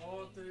picked out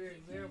all 3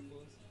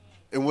 examples.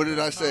 And what did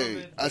I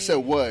say? I said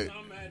what?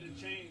 Something had to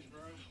change,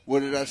 bro.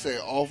 What did I say?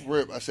 Off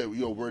rip, I said,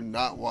 yo, we're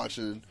not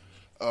watching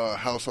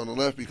House on the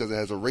Left because it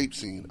has a rape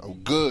scene. Oh,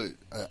 good.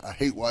 I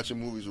hate watching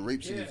movies with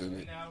rape scenes in it.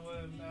 And that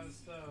was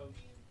messed up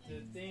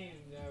the theme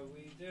that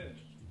we did.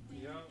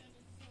 Yup.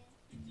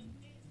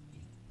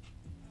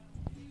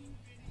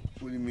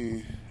 What do you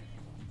mean?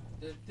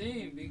 The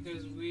theme,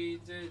 because we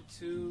did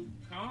 2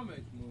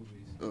 comic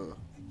movies.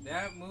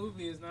 That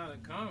movie is not a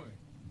comic.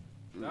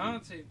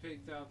 Dante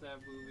picked out that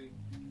movie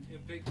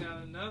and picked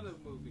out another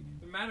movie.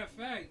 As a matter of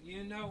fact,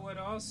 you know what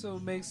also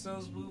makes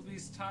those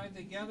movies tied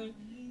together?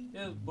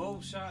 They was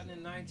both shot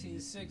in the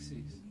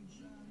 1960s.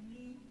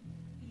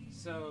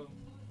 So,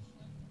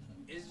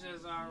 it's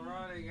just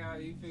ironic how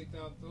he picked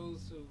out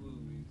those 2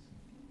 movies.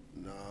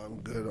 Nah, I'm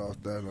good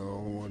off that. I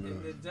don't want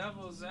And The to.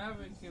 Devil's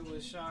Advocate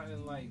was shot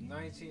in like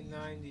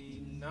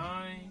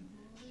 1999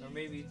 or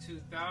maybe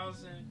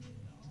 2000.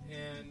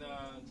 And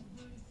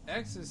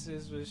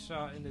Exorcist was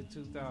shot in the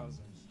 2000s.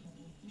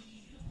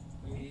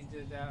 And he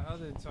did that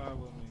other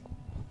time with me.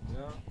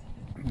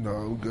 Yeah. No,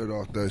 I'm good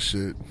off that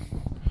shit.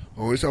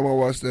 Only time I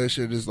watch that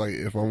shit is like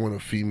if I want a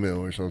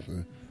female or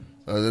something.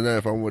 Other than that,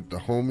 if I'm with the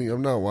homie,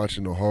 I'm not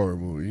watching no horror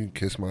movie. You can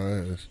kiss my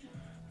ass.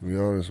 To be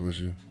honest with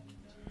you.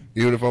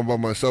 Even if I'm by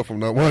myself, I'm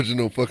not watching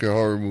no fucking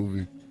horror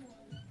movie.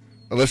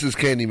 Unless it's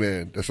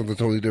Candyman. That's something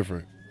totally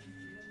different.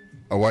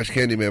 I watch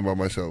Candyman by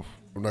myself.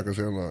 I'm not going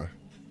to say a lie.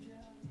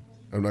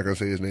 I'm not going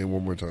to say his name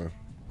one more time.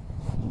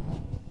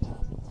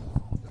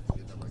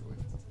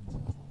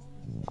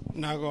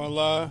 Not gonna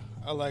lie,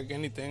 I like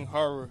anything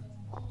horror.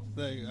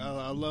 Like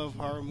I love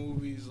horror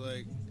movies.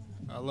 Like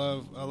I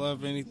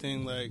love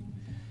anything like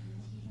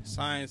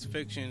science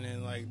fiction,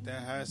 and like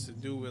that has to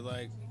do with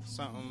like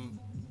something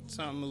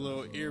a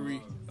little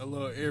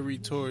eerie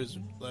towards,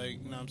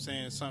 like, you know what I'm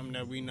saying, something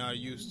that we not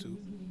used to.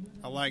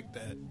 I like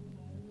that.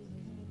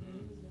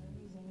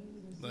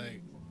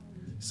 Like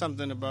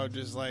something about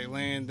just like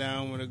laying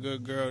down with a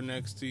good girl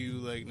next to you,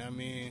 like, I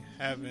mean,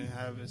 having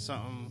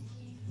something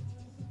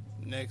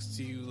next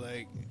to you,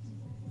 like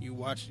you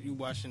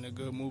watching a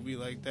good movie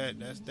like that.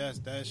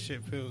 That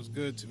shit feels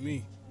good to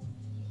me.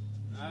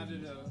 Out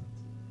of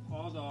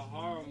all the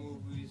horror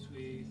movies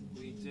we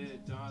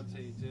did,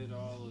 Dante did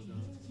all of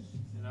them.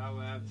 And I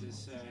would have to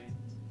say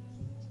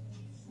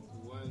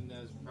the one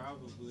that's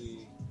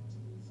probably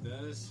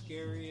the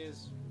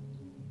scariest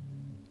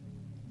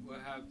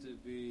would have to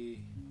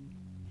be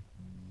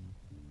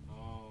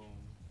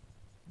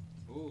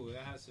it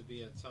has to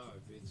be a tie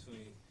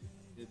between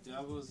The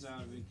Devil's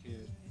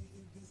Advocate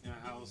and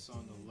House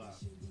on the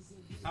Left.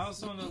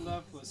 House on the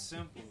Left was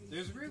simple.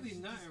 There's really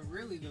nothing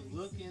really to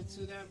look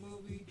into that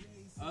movie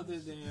other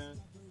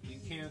than you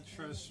can't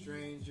trust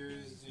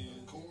strangers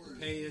and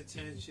pay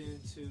attention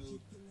to,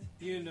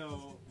 you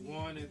know,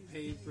 wanted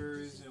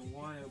papers and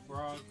wanted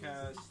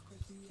broadcasts,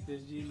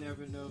 because you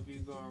never know if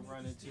you're going to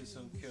run into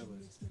some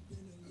killers.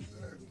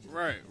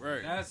 Right.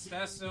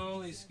 That's the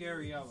only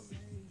scary element.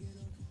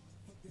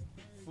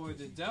 For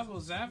The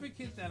Devil's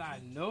Advocate that I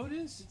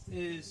noticed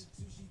is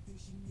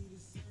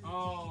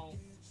Al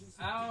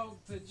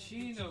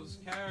Pacino's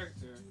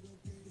character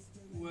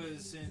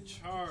was in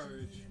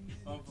charge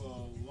of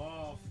a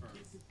law firm.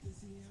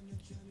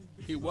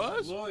 He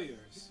was?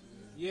 Lawyers.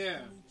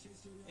 Yeah.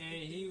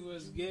 And he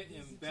was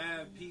getting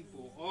bad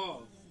people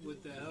off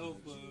with the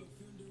help of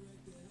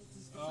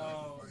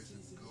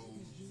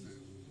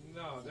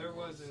no, there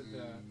wasn't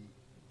that.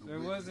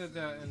 There wasn't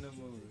that in the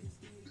movie.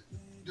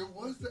 There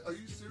was that? Are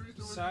you serious?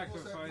 There was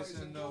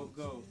Sacrificing no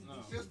goat.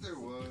 No. Yes, there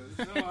was.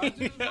 No, I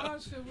just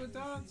watched it with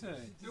Dante.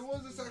 There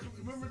was a sacrifice.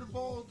 Remember the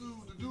bald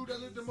dude? The dude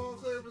that lived in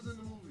Montclair was in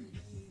the movie.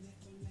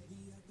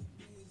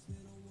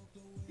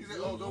 He said,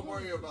 "Oh, don't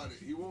worry about it.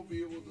 He won't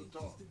be able to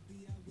talk."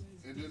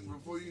 And then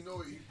before you know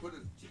it, he put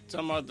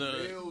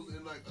nails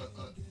in like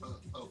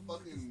a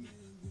fucking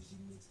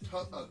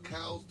a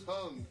cow's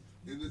tongue,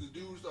 and then the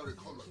dude started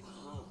calling like,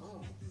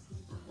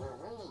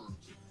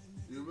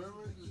 You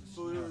remember?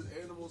 So there was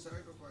animal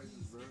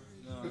sacrifices, bro.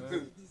 No,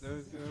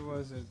 there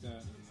wasn't that in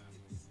that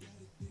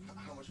movie.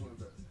 How much was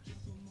that?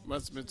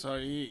 Must have been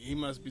talking. He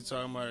must be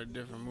talking about a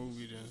different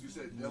movie then. You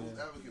said Devil's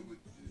Advocate with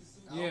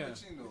Al Yeah.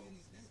 Pacino,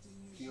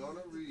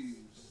 Keanu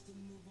Reeves,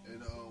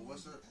 and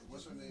what's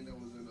her name that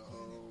was in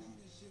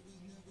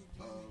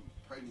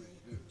Pregnant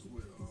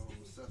with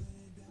Seth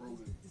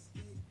Rogen.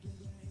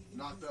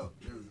 Knocked Up.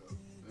 There we go.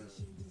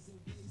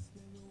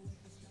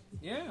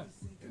 Yeah.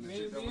 And the Me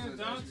chick that was and in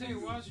Dante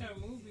SVU. watched that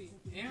movie,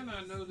 and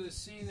I know the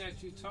scene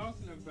that you're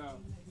talking about.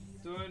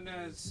 During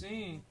that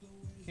scene,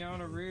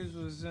 Keanu Reeves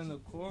was in the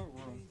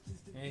courtroom,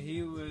 and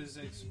he was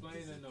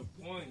explaining a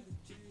point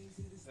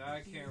that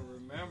I can't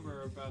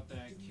remember about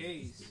that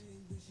case.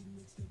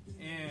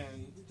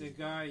 And the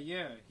guy,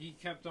 he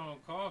kept on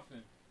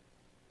coughing.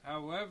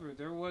 However,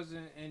 there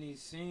wasn't any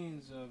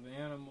scenes of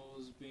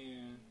animals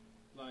being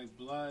like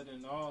blood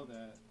and all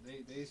that.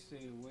 They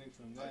stayed away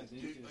from that.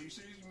 Are you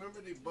serious?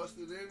 Remember they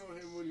busted in on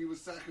him when he was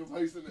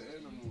sacrificing the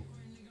animal?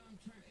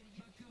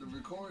 The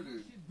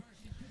recording.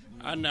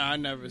 I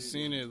never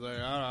seen it. Like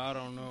I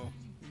don't know,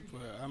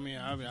 but I mean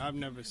I've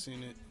never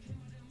seen it.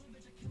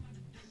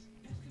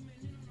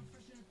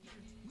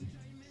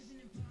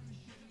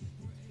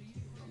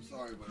 I'm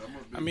sorry, but I'm a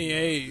big I mean,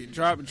 hey,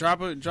 drop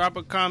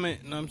a comment.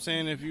 You know what I'm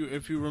saying, if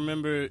you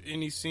remember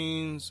any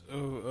scenes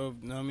of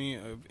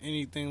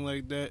anything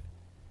like that.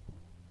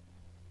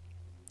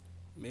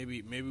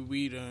 Maybe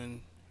we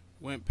done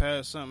went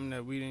past something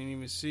that we didn't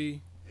even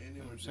see. You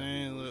know what I'm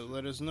saying,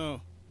 let us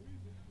know.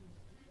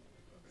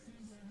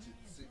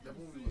 That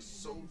movie was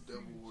so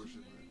devil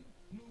worshiping.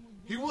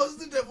 He was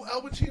the devil.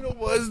 Al Pacino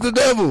was the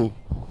devil.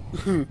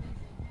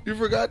 You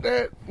forgot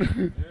that?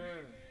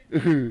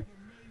 Yeah.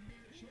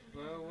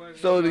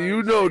 So do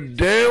you know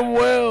damn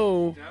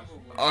well?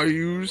 Are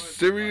you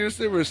serious?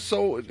 They were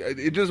so.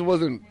 It just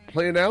wasn't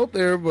playing out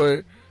there, but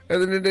at the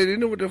end of the day, they didn't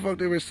know what the fuck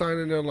they were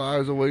signing their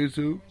lives away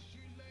to.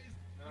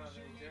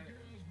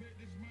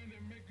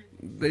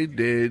 They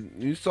did.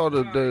 You saw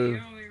the. He only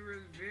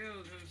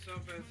revealed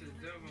himself as the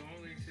devil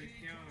only to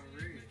Keanu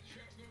Reeves.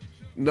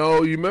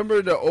 No, you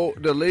remember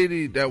the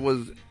lady that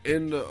was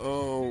in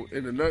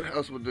the nut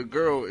house with the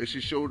girl, and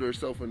she showed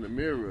herself in the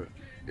mirror,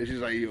 and she's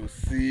like, "Yo,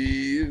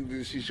 see," and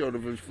then she showed a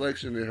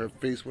reflection, and her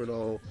face went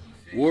all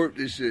warped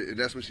and shit, and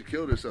that's when she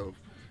killed herself.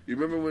 You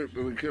remember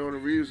when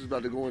Keanu Reeves was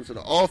about to go into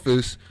the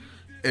office,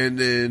 and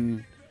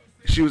then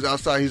she was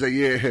outside. He's like,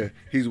 "Yeah,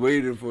 he's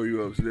waiting for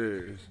you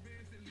upstairs."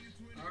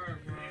 All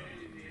right, bro.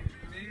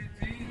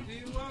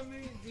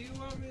 Do you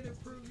want me to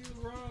prove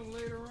you wrong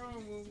later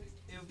on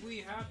if we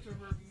have to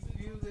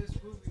review this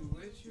movie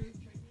with you?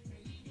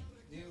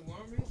 Do you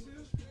want me to?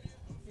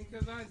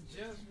 Because I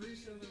just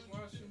recently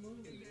watched the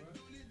movie, bro.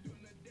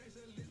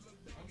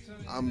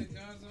 I'm telling you the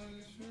guys on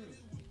the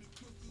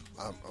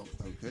show.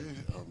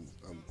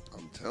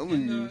 I'm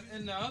telling you.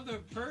 And the other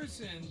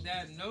person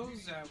that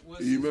knows that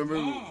was You his remember-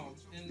 mom,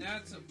 and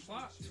that's a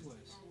plot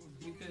twist.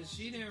 Because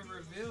she didn't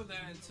reveal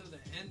that until the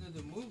end of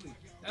the movie.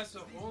 That's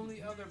the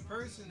only other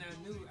person that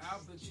knew Al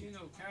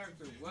Pacino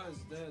character was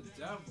the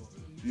devil.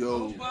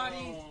 Yo,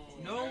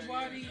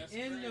 Nobody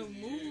in the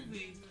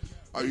movie.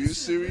 are you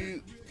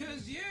serious?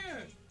 Because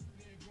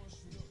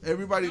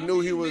Everybody knew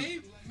he was.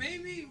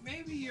 Maybe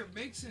you're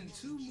mixing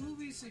two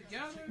movies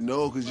together.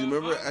 No, because you But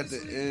remember at the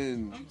honestly,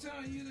 end. I'm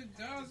telling you, the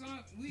guys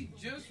we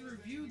just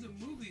reviewed the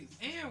movie,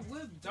 and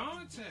with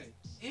Dante,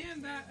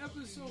 and that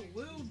episode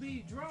will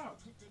be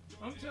dropped.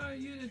 I'm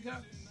telling you, the guy.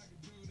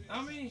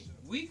 I mean,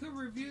 we could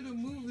review the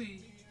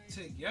movie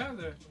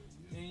together,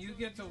 and you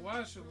get to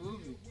watch the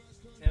movie,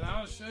 and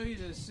I'll show you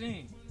the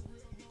scene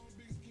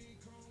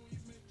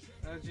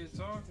that you're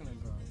talking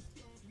about.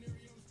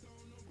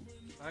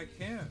 I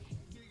can't.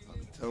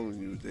 I'm telling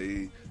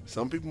you,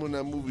 some people in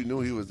that movie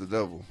knew he was the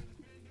devil.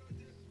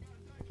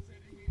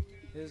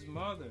 His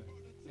mother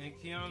and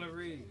Keanu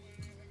Reeves.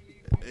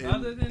 And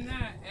Other than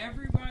that,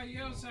 everybody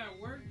else that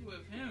worked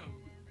with him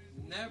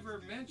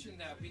never mentioned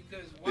that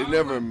because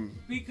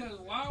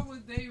why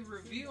would they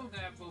reveal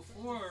that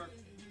before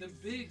the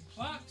big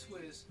plot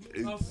twist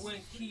of when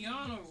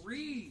Keanu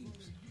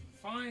Reeves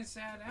finds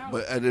that out?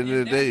 But at the end And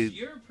of the day, that's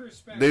your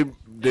perspective.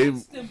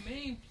 That's the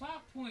main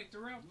plot point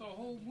throughout the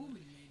whole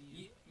movie.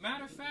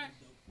 Matter of fact,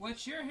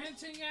 what you're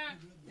hinting at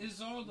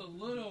is all the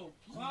little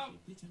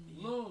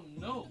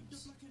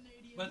notes,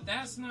 but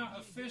that's not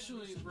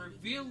officially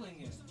revealing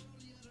it.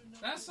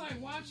 That's like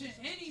watching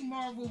any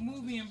Marvel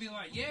movie and be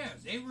like, yeah,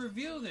 they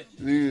revealed it.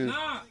 Yeah.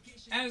 Nah,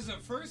 as a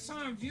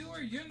first-time viewer,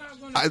 you're not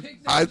going I to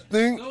pick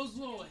those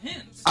little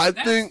hints.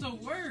 That's the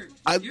word.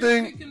 I You're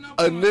think picking up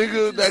a on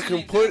nigga hints that and can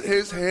saying, put that's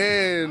his the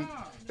hand, word.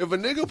 if a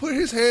nigga put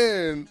his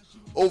hand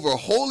over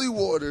holy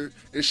water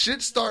and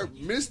shit start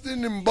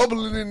misting and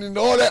bubbling and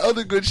all that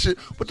other good shit,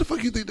 what the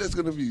fuck you think that's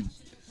gonna be?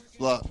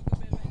 Blah.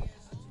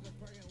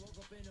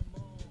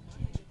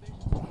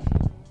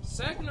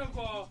 Second of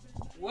all,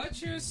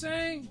 what you're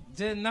saying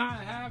did not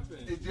happen.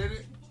 It did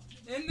it.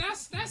 And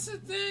that's the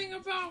thing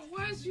about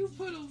Wes. You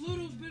put a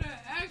little bit of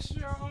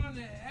extra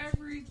on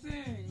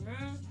everything,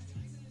 man.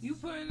 You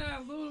putting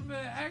that little bit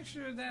bit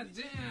extra that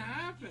didn't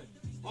happen.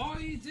 All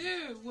he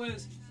did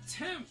was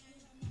tempt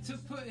to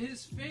put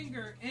his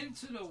finger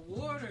into the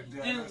water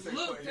and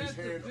looked at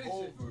the picture.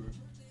 Over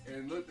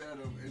and looked at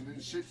him, and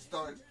then shit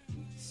started.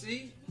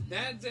 See,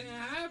 that didn't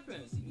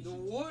happen. The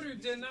water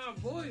did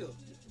not boil.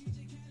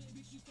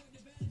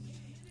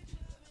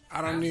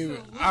 I don't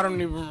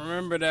even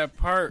remember that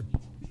part.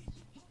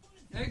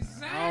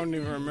 Exactly. I don't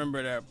even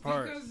remember that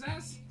part. Because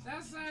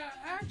that's an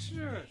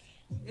extra.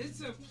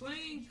 It's a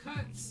plain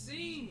cut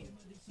scene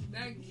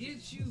that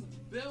gets you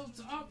built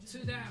up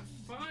to that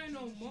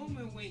final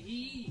moment when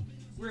he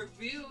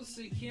reveals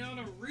to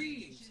Keanu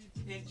Reeves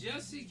and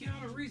just to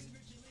Keanu Reeves.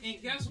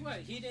 And guess what?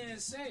 He didn't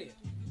say it.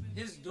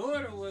 His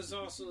daughter was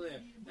also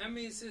there. That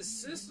means his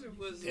sister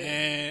was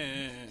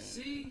there. Damn.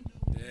 See?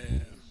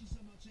 Damn.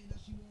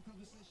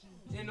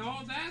 And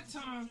all that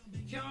time,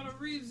 Keanu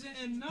Reeves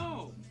didn't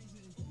know.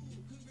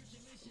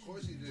 Of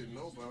course he didn't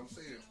know, but I'm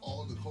saying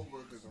all the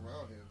co-workers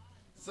around him,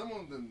 some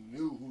of them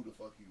knew who the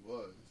fuck he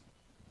was.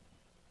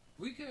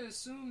 We could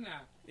assume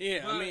that.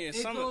 Yeah, but I mean,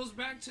 it goes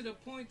back to the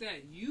point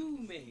that you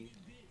made.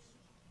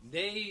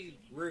 They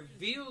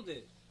revealed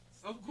it.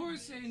 Of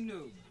course they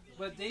knew,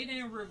 but they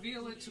didn't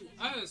reveal it to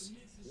us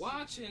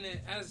watching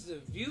it as the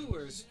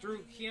viewers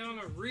through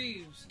Keanu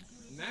Reeves'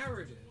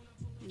 narrative.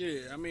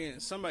 Yeah, I mean,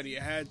 somebody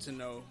had to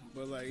know,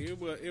 but like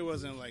it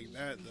wasn't like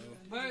that though.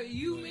 But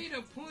you made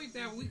a point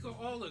that we could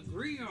all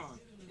agree on,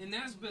 and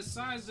that's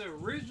besides the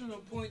original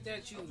point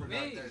that you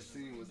made. That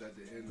scene was at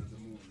the end of the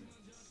movie.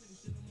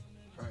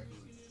 Practically.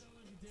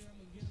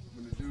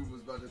 When the dude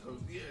was about to go,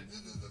 yeah,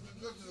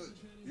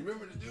 you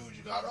remember the dude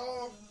you got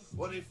off?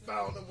 Well, they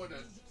found him with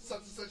a such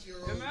and such year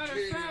old As a matter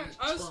kid of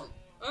fact, in his trunk.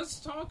 us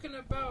talking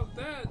about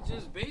that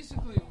just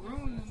basically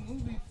ruined the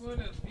movie for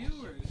the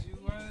viewers. You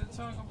wanted to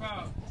talk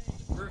about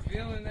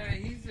revealing that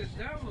he's the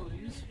devil.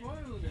 You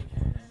spoiled it.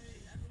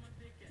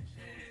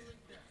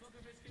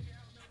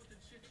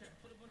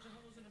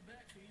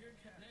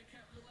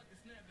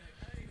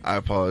 I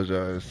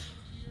apologize.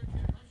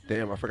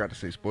 Damn, I forgot to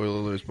say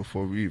spoiler alerts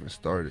before we even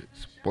started.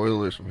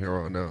 Spoilers from here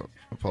on out.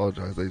 I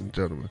apologize, ladies and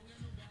gentlemen.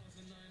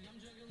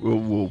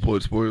 We'll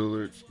put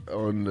spoiler alerts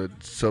on the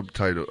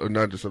subtitle, or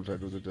not the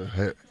subtitles,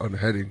 on the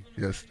heading.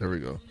 Yes, there we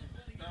go.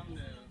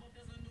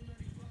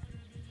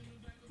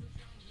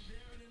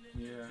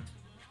 Yeah.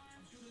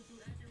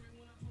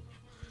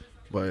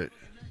 But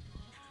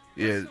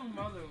yeah, There's some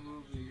other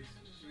movies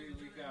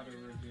we gotta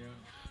review.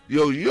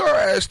 yo, your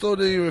ass still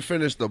didn't even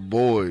finish The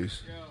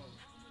Boys. Yo,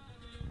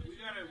 we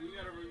gotta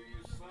review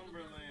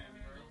Slumberland,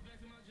 bro.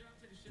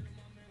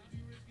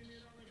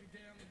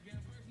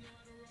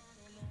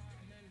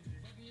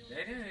 They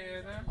didn't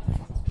hear that.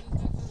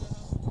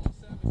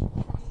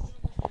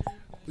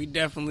 We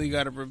definitely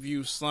got to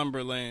review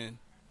Slumberland.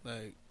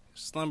 Like,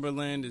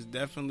 Slumberland is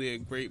definitely a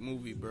great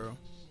movie, bro.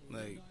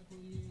 Like,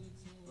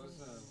 What's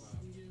that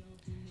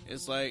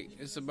about?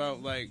 it's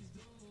about like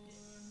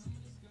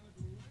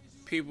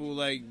people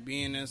like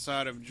being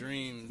inside of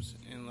dreams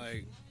and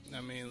like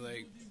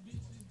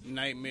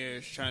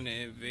nightmares trying to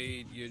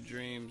invade your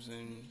dreams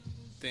and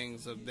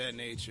things of that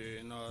nature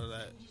and all of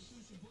that.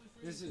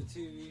 This is a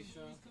TV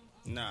show.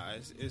 Nah,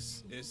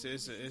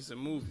 it's a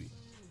movie.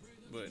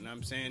 But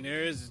I'm saying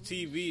there is a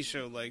TV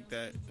show like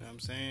that. I'm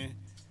saying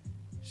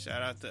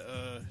shout out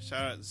to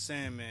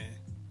Sandman.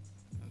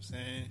 I'm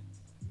saying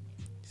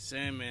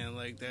Sandman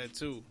like that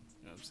too.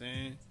 You know what I'm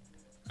saying?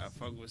 I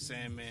fuck with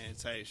Sandman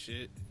type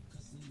shit.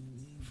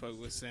 Fuck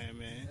with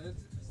Sandman.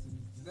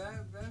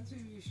 That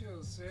TV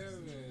show,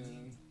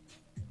 Sandman.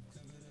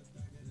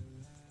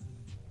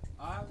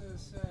 I have to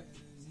say,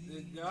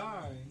 the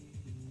guy,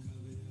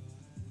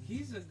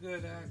 he's a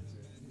good actor.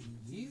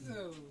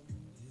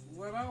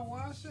 When I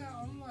watch that,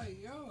 I'm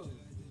like, yo,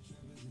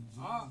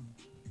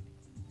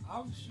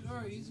 I'm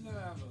sure he's gonna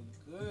have a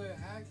good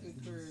acting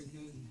career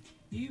because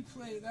he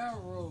played that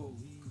role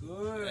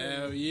good.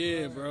 Hell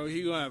yeah, bro.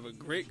 He gonna have a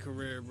great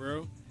career,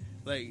 bro.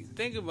 Like,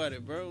 think about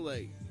it, bro.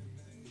 Like,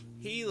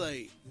 he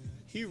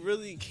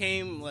really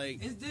came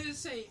like. It didn't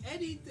say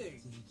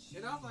anything,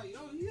 and I'm like,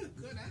 yo, he a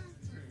good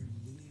actor.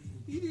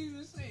 He didn't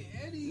even say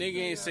anything. Nigga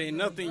ain't say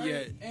nothing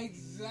yet.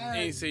 Exactly.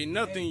 Ain't say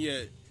nothing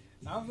yet.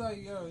 I'm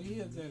like, yo, he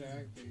a good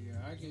actor. Yo.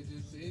 I can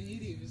just. He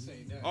didn't even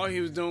say that. All he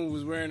was doing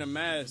was wearing a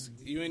mask.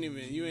 You ain't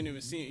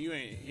even see him. You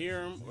ain't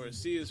hear him or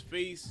see his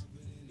face.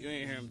 You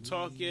ain't hear him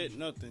talk yet.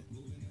 Nothing.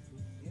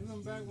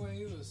 Even back when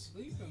he was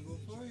sleeping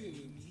before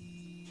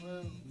he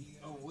was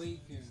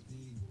awakened.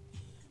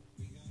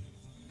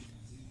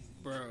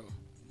 Bro,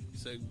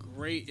 it's a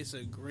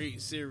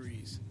great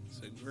series. It's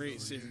a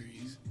great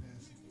series.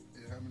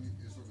 How many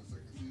is on the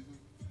second season?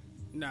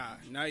 Nah,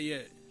 not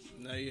yet.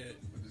 But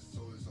it's a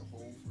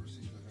whole first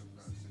season of him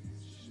not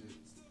saying shit.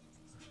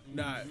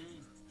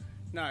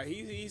 Nah.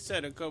 He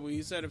said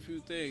a few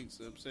things.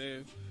 You know what I'm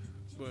saying,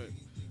 but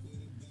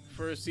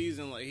first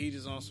season, like he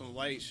just on some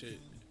light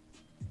shit.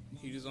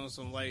 Like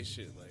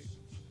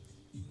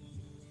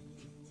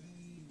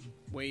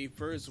when he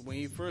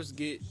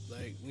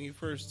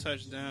first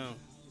touched down,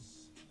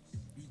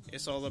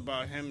 it's all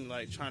about him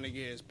like trying to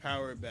get his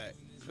power back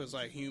because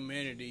like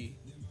humanity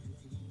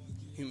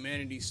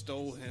humanity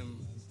stole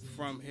him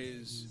from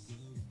his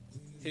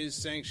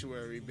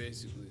sanctuary,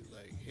 basically,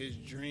 like his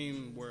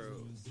dream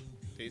world.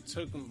 They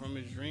took him from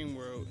his dream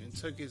world and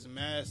took his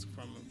mask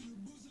from him,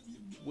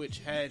 which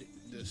had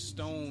the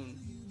stone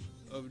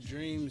of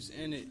dreams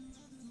in it,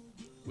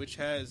 which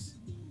has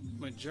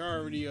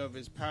majority of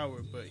his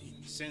power. But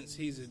since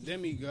he's a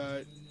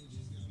demigod,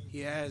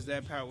 he has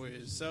that power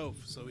himself,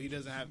 so he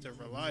doesn't have to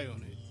rely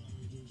on it.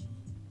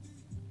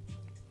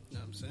 You know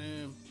what I'm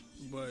saying?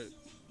 But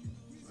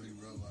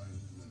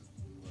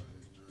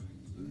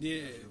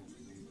yeah,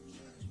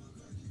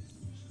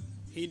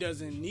 he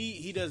doesn't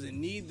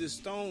need the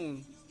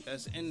stone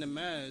that's in the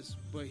mask,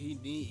 but he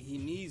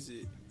needs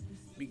it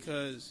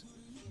because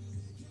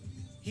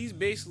he's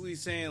basically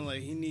saying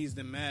like he needs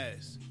the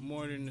mask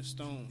more than the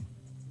stone,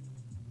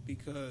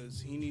 because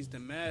he needs the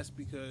mask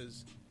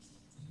because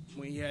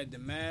when he had the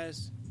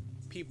mask,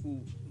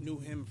 people knew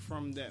him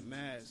from that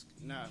mask,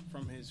 not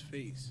from his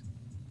face,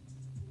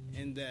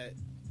 and that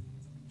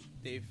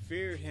they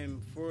feared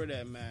him for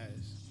that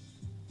mask,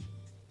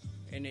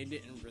 and they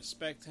didn't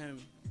respect him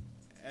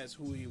as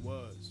who he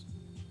was.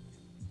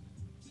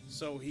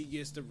 So he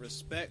gets the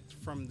respect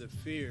from the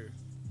fear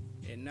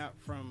and not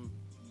from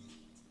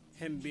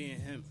him being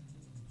him.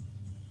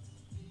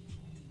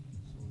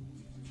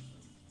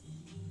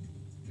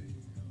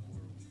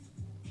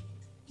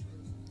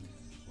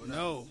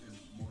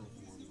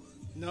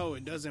 No,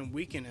 it doesn't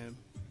weaken him.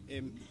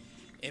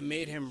 It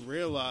made him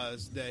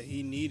realize that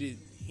he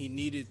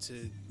needed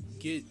to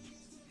get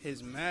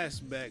his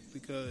mask back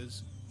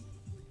because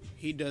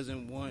he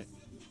doesn't want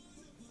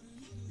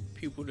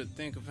people to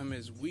think of him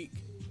as weak.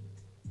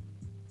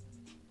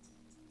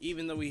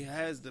 Even though he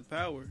has the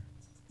power,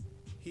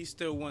 he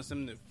still wants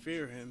them to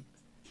fear him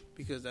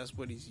because that's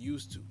what he's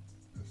used to.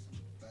 That's some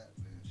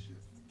Batman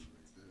shit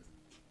right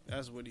there.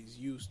 That's what he's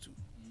used to.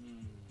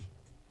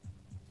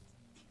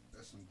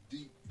 That's some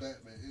deep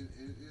Batman.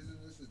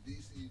 Isn't this a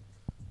DC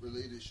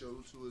related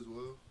show too as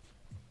well?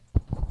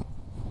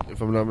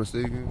 If I'm not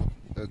mistaken,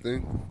 I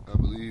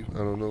believe. I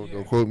don't know. Yeah.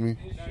 Don't quote me.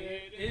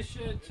 It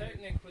should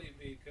technically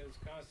be because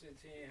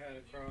Constantine had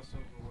a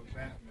crossover with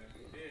Batman.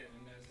 Yeah,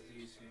 and that's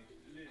DC.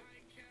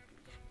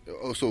 Yeah.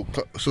 Oh,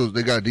 so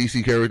they got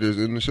DC characters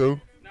in the show?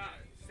 Nah,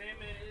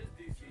 Sandman is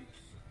DC.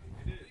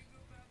 It is.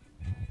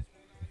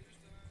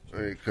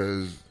 Right,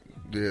 because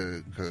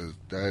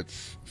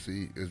that's,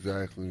 see,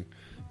 exactly.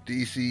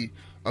 DC,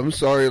 I'm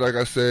sorry, like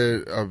I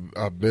said,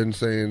 I've been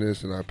saying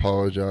this, and I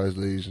apologize,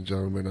 ladies and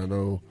gentlemen. I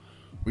know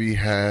we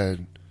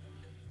had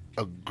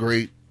a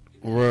great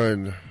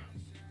run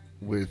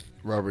with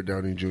Robert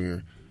Downey Jr.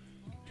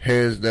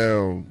 Hands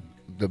down,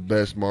 the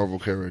best Marvel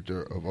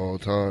character of all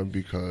time,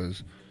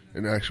 because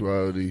in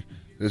actuality,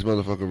 this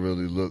motherfucker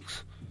really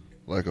looks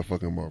like a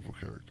fucking Marvel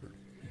character.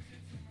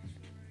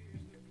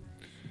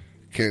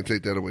 Can't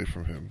take that away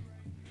from him.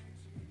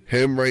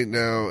 Him right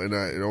now, and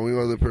the only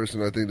other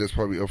person I think that's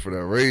probably up for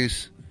that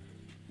race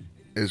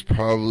is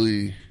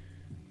probably...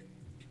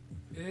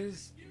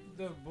 Is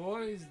The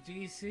Boys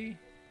DC?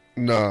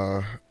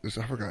 Nah, I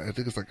forgot. I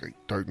think it's like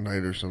Dark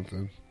Knight or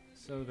something.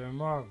 So they're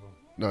Marvel.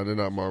 No, they're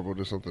not Marvel.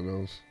 They're something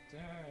else.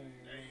 Dang.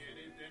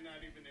 They're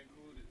not even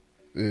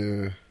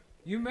included. Yeah.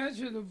 You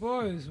mentioned The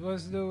Boys.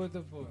 What's new with The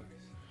Boys?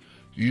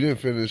 You didn't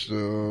finish the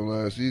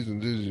last season,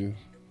 did you?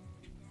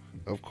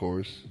 Of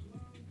course.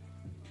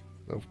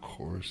 Of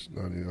course.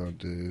 None of y'all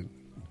did.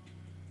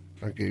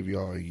 I gave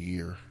y'all a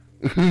year.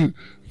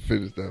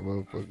 Finish that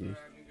motherfucker.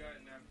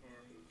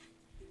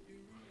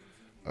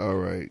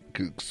 Alright.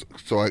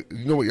 So,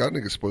 you know what? Y'all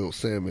niggas spoiled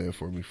Sandman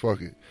for me.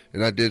 Fuck it.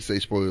 And I did say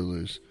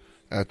spoilers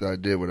after I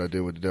did what I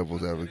did with the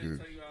Devil's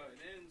Advocate.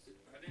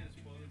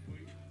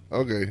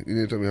 Okay, you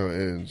didn't tell me how it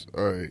ends.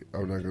 Alright,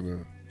 I'm not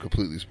gonna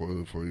completely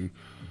spoil it for you.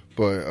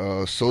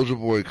 But Soldier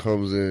Boy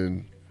comes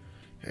in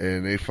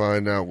and they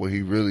find out what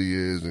he really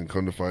is, and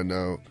come to find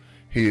out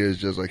he is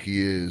just like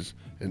he is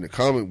in the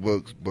comic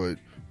books, but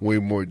way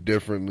more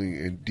differently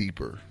and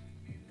deeper.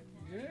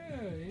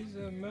 Yeah, he's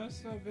a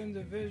messed up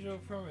individual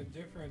from a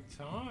different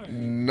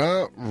time.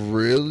 Not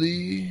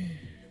really.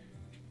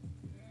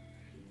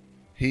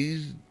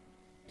 He's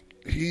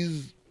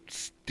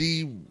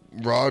Steve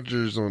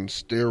Rogers on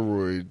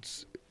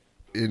steroids,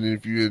 and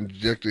if you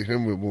injected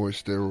him with more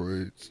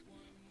steroids,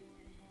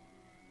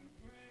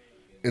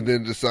 and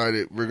then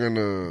decided we're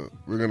gonna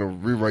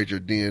rewrite your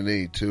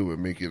DNA too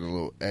and make it a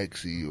little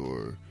Xy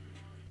or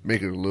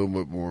make it a little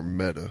bit more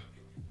meta.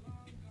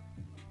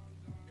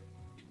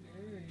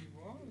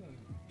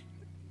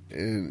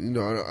 And, you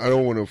know, I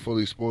don't want to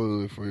fully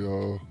spoil it for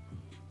y'all,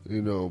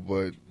 you know,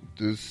 but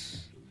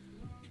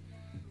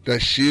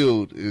that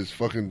shield is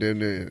fucking damn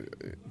near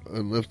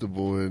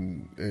unliftable,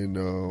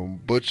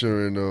 and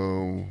Butcher and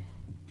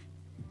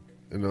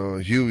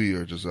Huey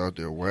are just out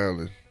there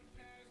wilding.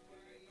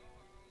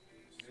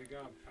 They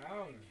got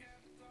power.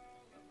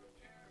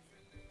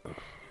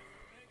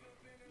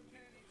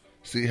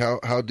 See,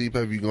 how deep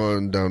have you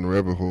gone down the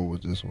rabbit hole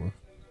with this one?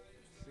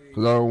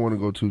 Because I don't want to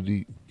go too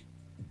deep.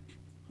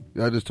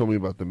 Y'all just told me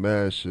about the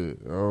mad shit.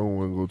 I don't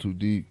want to go too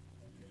deep.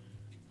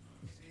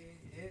 See,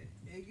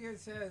 it gets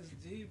it's as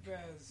deep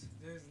as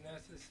there's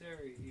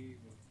necessary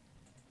evil.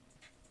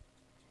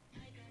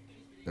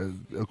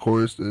 Of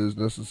course, there's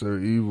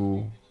necessary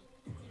evil,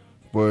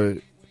 but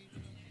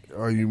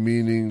are you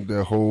meaning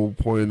the whole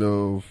point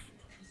of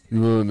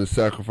you willing to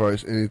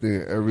sacrifice anything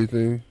and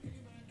everything?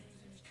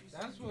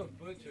 That's what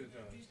Butcher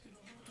does.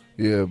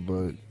 Yeah,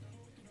 but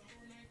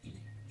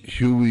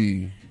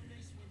Huey.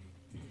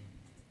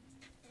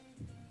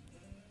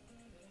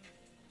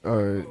 All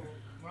right. Oh,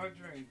 my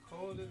drink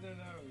colder than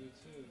ever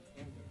too.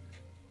 Okay.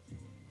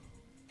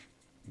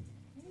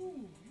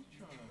 Ooh, you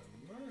trying to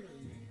murder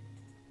me?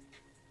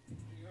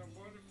 You got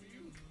water for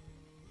you?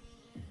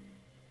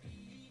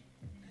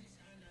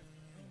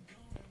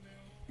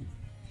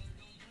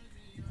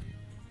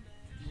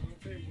 You gonna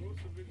take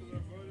most of it because I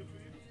brought it for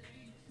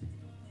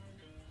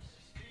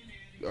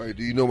you? All right.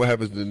 Do you know what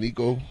happens to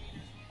Nico?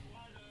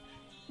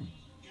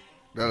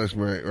 That lets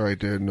me right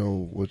there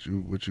know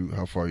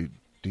how far you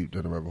deep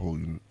down the rabbit hole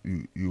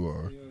you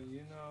are. Yo,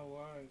 you know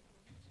what?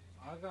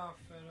 I got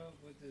fed up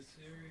with the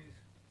series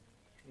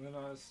when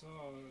I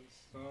saw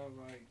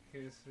like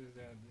kisses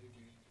that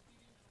nigga.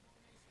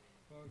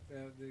 Fuck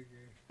that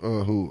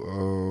nigga.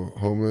 Who?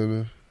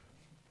 Homelander.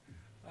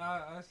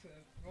 I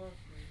said fuck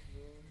this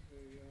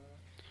bullshit, y'all.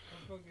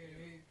 I fucking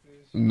hate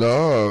this shit.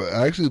 No,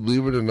 actually,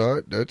 believe it or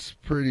not, that's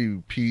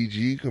pretty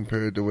PG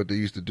compared to what they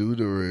used to do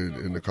to her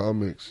in the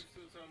comics.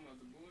 Still talking about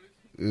the boys?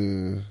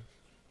 Yeah.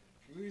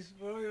 We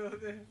spoiled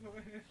it for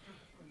him.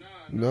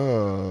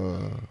 Nah.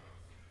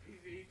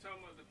 He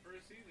talking about the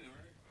first season,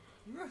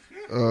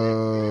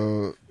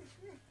 right?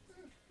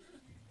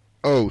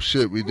 Oh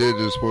shit, we did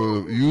just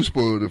spoil it. You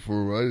spoiled it for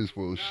him. I didn't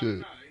spoil shit.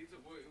 Nah, he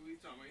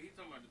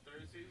talking about the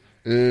third season?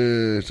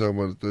 Yeah, talking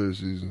about the third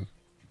season.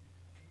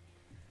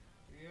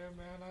 Yeah,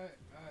 man, I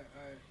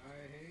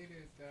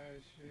hated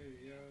that shit,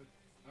 yo.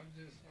 I'm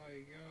just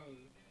like, yo,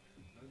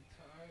 I'm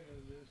tired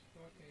of this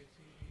fucking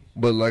TV show.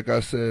 But like I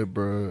said,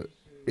 bruh,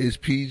 it's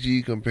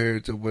PG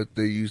compared to what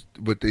they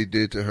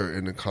did to her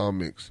in the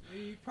comics.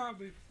 He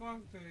probably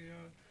fucked her,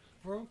 yo.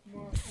 Broke my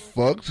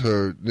Fucked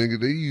her, nigga.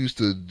 They used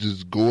to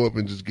just go up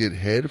and just get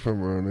head from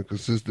her on a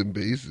consistent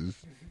basis.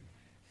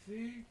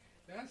 See,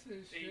 that's a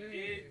shame. They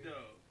did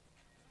though.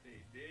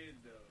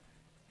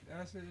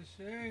 That's a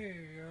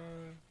shame,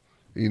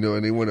 yo. You know,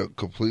 and they went a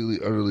completely,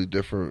 utterly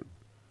different.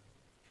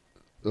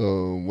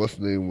 What's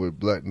the name with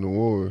Black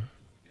Noir?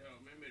 Yo,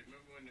 remember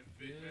when the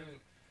fish? Yeah.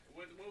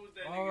 What was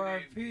that nigga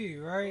R.I.P.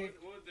 name? right?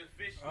 What was the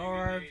fish nigga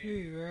R.I.P.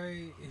 name?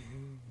 right?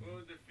 What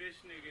was the fish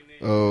nigga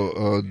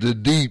name? The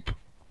Deep.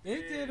 They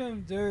did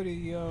him dirty,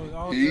 yo.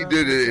 all He throughout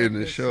did it in the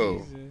second show.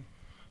 season.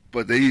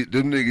 But them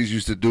niggas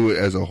used to do it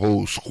as a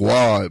whole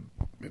squad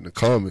in the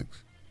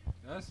comics.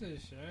 That's a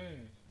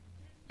shame.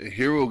 And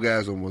Hero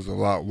Gasm was a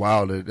lot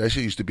wilder. That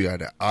shit used to be on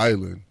the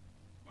island.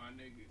 My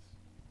niggas.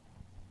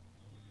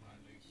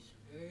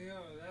 Hey,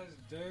 yo, that's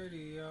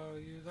dirty, yo.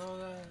 You know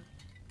that?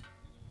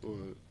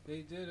 What?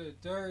 They did it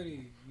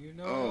dirty. You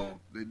know Oh,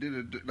 they did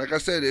it. Like I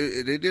said,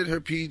 they did her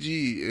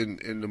PG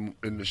in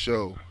the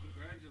show,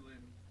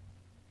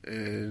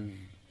 and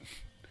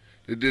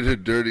they did her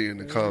dirty in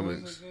the that?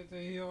 comics. It's a good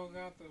thing he don't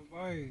got the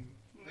bite.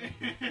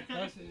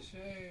 That's a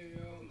shame,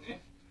 yo.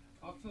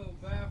 I feel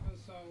bad for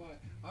someone.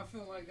 I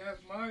feel like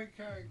that's my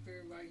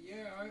character. Like,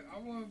 yeah, I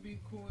want to be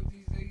cool with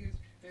these niggas.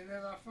 And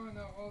then I find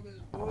out all this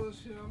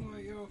bullshit. I'm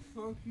like, yo,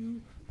 fuck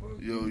you.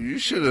 Yo, you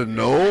should have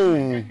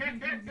known.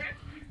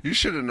 You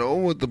should have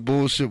known what the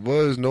bullshit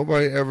was.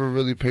 Nobody ever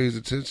really pays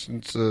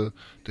attention to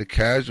the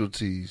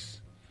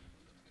casualties.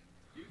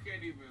 You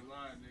can't even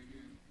lie,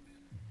 nigga.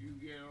 You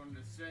get on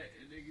the set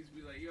and niggas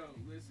be like, yo,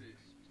 listen,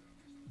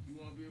 you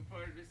want to be a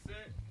part of the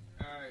set?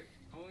 Alright,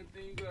 only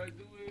thing you gotta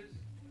do is,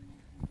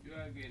 you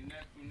gotta get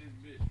napped from this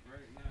bitch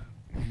right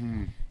now.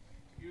 Mm-hmm.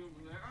 You'll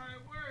be like,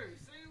 alright, word,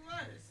 say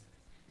less.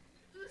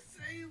 Just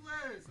say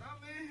less.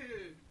 I'm in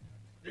here.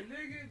 The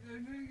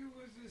nigga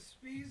was a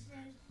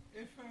speedster.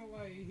 It felt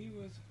like he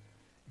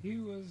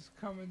was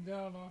coming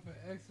down off of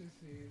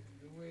ecstasy.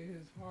 The way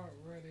his heart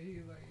running,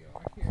 he like, yo,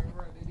 I can't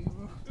run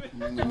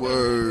anymore.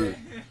 Word.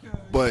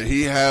 But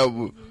he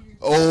had.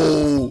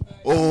 Oh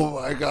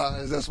my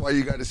God! That's why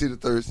you got to see the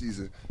third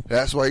season.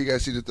 That's why you got to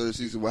see the third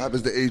season. What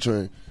happens to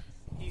A-Train?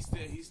 He's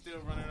still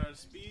running out of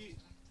speed.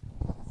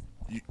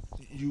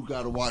 You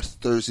got to watch the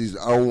third season.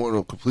 I don't want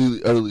to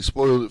completely, utterly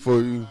spoil it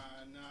for you.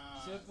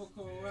 Nah.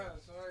 Typical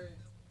West, right?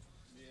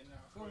 Yeah,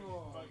 nah. Come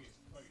on.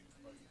 Fuck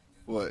it.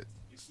 What?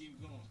 Just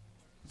keep going.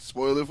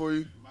 Spoil it for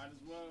you? Might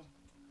as well.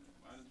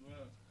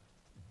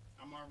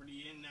 I'm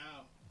already in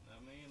now. I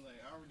mean,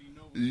 like, I already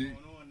know what's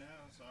going on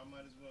now, so I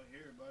might as well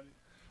hear about it.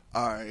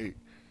 All right.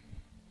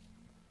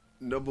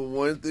 Number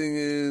one thing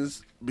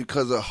is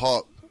because of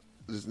Hawk,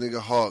 this nigga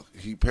Hawk,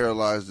 he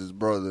paralyzed his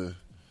brother.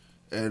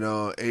 And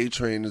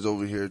A-Train is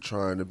over here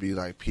trying to be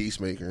like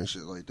peacemaker and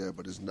shit like that,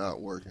 but it's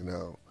not working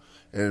out.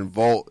 And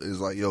Vault is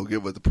like, yo,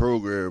 get with the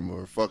program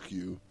or fuck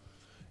you.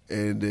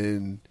 And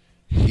then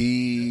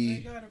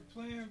They got a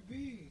plan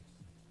B,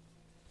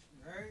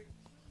 right?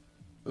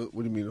 What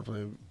do you mean a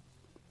plan?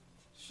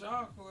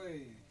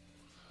 Shockwave.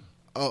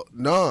 Oh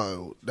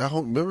no,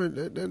 remember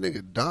that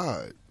nigga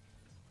died.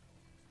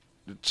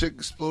 The chick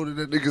exploded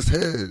that nigga's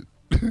head.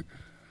 Oh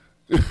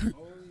yeah.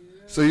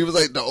 So he was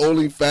like the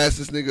only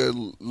fastest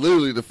nigga,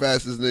 literally the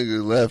fastest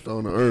nigga left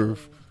on the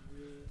earth.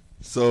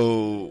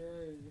 So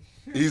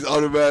he's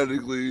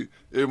automatically.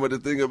 But the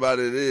thing about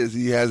it is,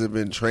 he hasn't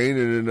been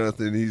training or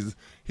nothing. He's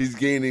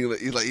gaining.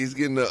 He's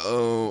getting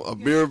a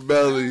beer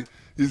belly.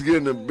 He's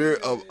getting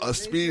a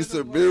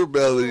speedster beer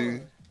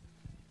belly.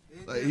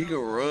 Like he can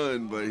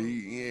run, but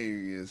he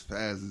ain't as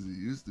fast as he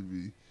used to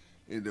be.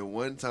 And then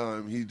one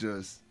time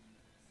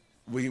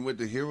when he went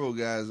to Hero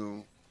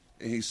Gasm,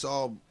 and he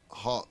saw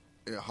Hawk,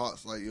 and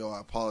Hawk's like, "Yo, I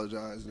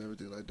apologize" and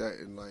everything like that.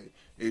 And like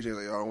AJ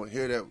like, "Yo, I don't want to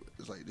hear that."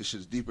 It's like this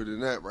shit's deeper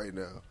than that right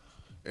now.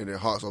 And then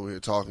Hawk's over here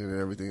talking and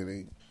everything, and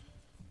they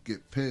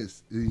get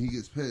pissed. And he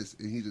gets pissed,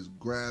 and he just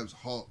grabs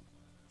Hawk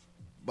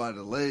by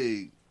the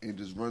leg and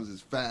just runs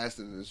as fast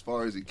and as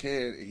far as he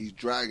can, and he's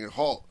dragging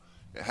Hawk.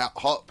 And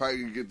Hawk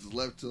probably gets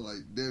left to like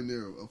damn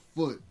near a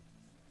foot,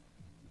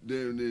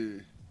 damn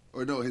near,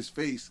 or no, his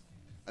face.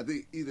 I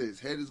think either his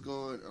head is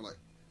gone or like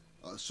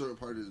a certain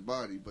part of his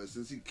body. But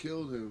since he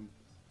killed him,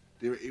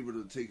 they were able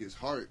to take his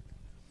heart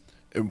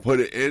and put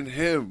it in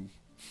him.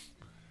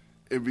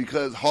 And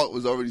because Hawk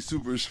was already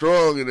super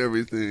strong and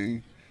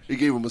everything, it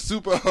gave him a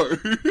super heart.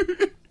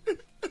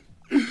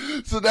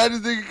 So now this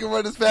nigga can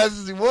run as fast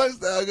as he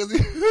wants now because he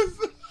has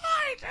a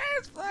heart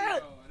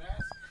transplant. Yo,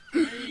 that's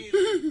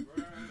crazy,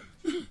 bro.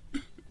 That's crazy.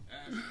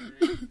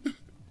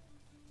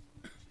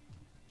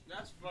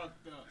 That's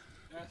fucked up.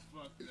 That's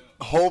fucked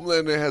up.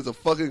 Homelander has a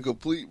fucking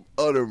complete,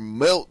 utter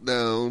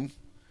meltdown.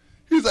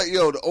 He's like,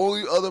 yo, the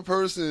only other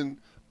person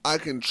I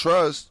can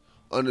trust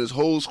on this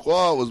whole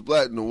squad was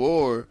Black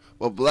Noir,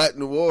 but Black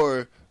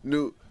Noir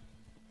knew.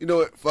 You know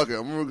what? Fuck it.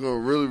 I'm going to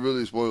really,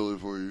 really spoil it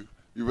for you.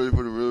 You ready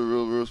for the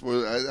real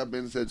spoiler? I've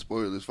been said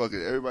spoilers. Fuck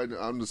it. Everybody,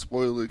 I'm the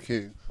spoiler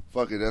king.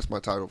 Fuck it. That's my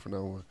title from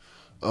now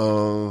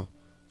on.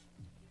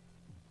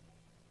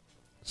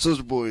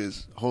 Soulja Boy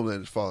is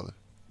Homelander's father.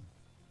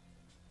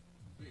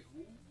 Wait,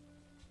 who?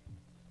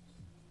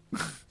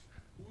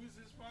 Who is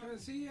his father?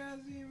 Because he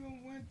hasn't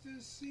even went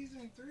to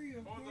season 3.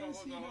 Of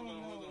course he don't know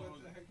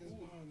what the heck is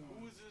going on.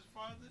 Who is his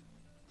father?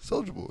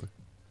 Soulja Boy.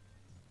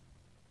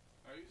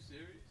 Are you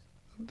serious?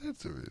 I'm dead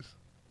serious.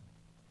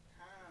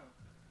 How?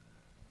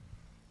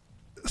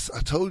 I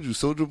told you,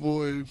 Soulja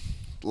Boy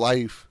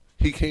life.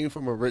 He came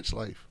from a rich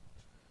life.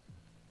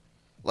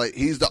 Like,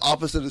 he's the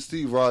opposite of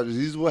Steve Rogers.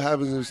 He's what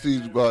happens in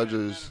Steve Rogers.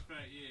 Matter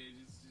of fact,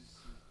 yeah,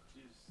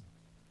 just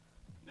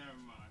never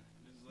mind.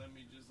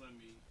 Just let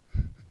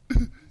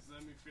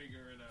me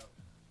figure it out.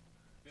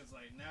 Cause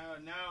like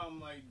now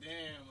I'm like,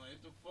 damn, like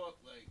what the fuck,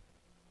 like,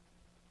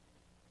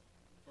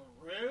 for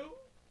real?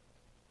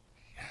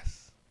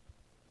 Yes.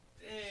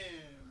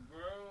 Damn,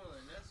 bro,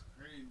 like that's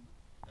crazy.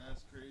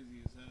 That's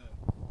crazy as hell.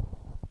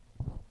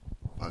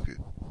 Fuck it.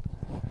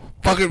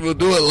 Fuck it, we'll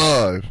do it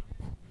live.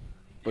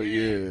 But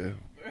yeah.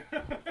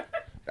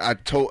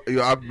 I've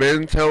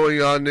been telling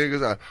y'all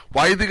niggas.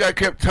 Why you think I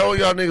kept telling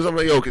y'all niggas? I'm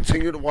like, yo,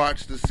 continue to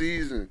watch the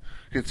season.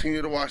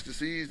 Continue to watch the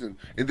season.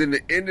 And then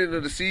the ending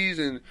of the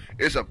season,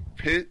 it's a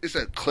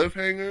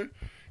cliffhanger.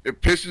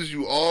 It pisses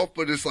you off,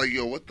 but it's like,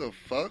 yo, what the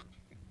fuck?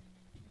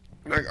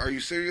 Like, are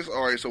you serious?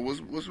 All right, so what's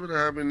gonna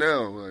happen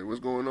now? Like, what's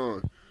going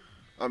on?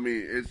 I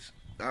mean,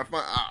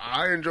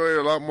 I enjoy it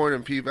a lot more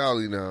than P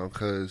Valley now,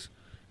 because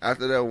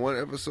after that one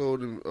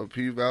episode of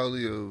P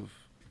Valley of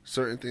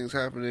certain things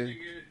happening.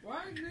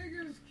 Why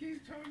niggas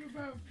keep talking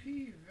about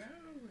P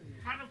Valley?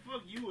 How the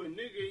fuck you a nigga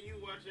and you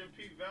watching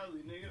P Valley,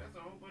 nigga? That's a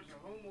whole bunch of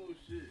homo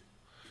shit.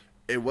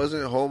 It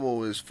wasn't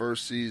homo his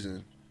first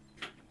season.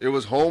 It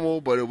was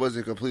homo, but it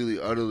wasn't completely,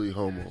 utterly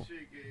homo. That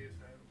shit gay as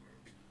hell,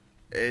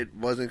 bro. It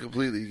wasn't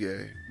completely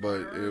gay,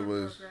 but it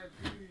was.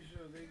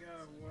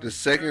 The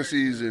second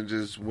season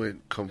just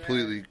went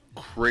completely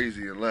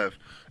crazy and left.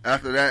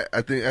 After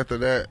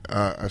that,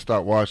 I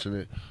stopped watching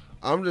it.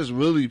 I'm just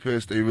really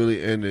pissed they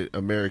really ended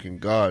American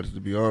Gods, to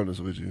be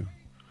honest with you.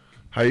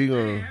 How you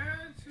gonna... They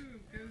had to,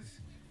 because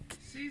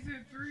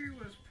season 3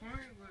 was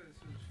pointless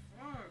as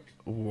fuck.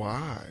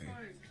 Why?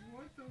 Like,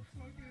 what the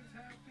fuck is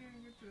happening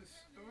with the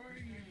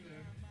story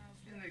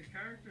and the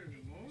characters'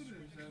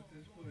 motives at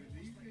this point?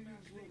 These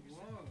niggas look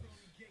lost.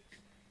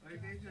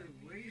 Like, they just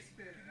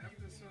wasted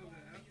episode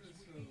to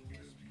episode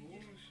with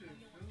bullshit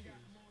fillers.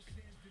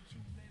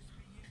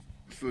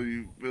 So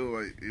you feel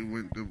like it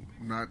went to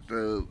not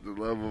the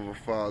love of a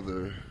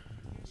father,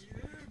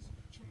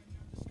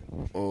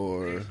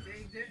 or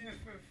They didn't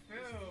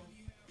fulfill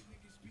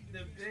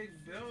the big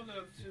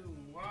build-up to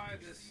why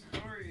the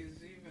story is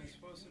even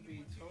supposed to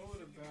be told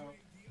about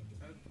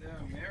the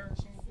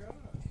American God.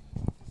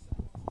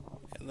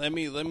 Let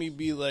me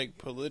be like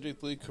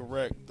politically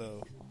correct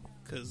though,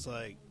 cause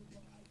like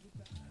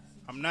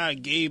I'm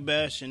not gay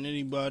bashing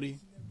anybody.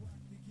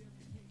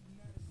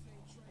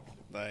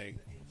 Like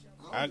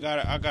I got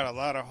a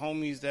lot of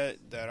homies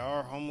that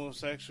are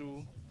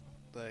homosexual.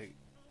 Like,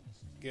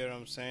 get what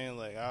I'm saying?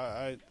 Like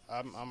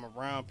I'm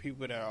around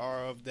people that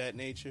are of that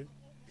nature.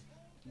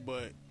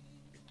 But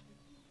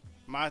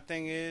my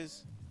thing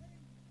is,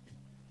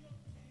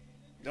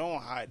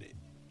 Don't hide it.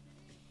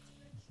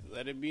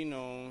 Let it be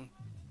known.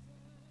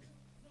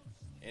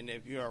 And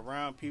if you're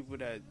around people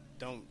that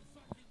don't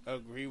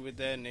agree with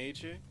that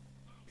nature,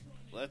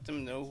 let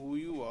them know who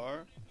you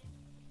are,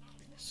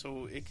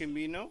 so it can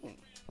be known.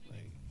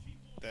 Like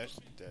that's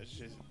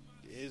just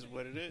is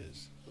what it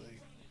is.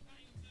 Like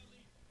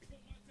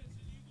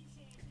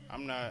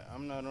I'm not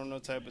on no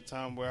type of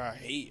time where I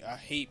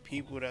hate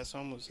people that's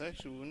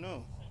homosexual.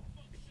 No,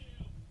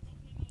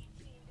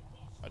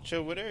 I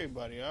chill with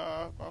everybody.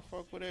 I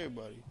fuck with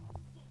everybody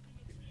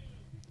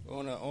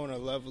on a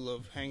level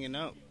of hanging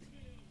out.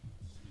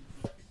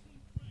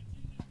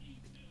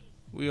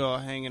 We all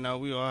hanging out.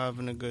 We all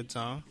having a good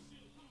time.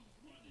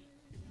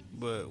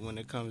 But when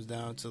it comes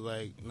down to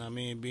like, I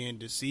mean, being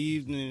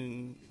deceived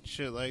and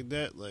shit like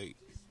that, like,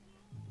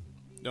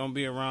 don't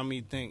be around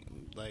me.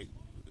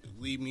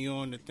 Lead me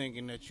on to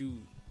thinking that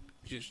you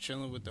just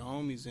chilling with the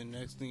homies, and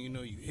next thing you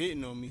know, you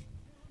hitting on me.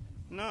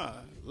 Nah,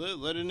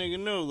 let a nigga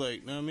know,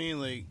 like, know what I mean,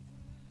 like,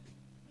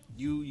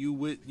 you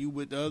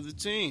with the other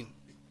team. You know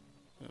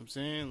what I'm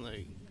saying,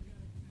 like,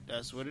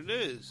 that's what it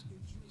is.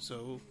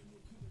 So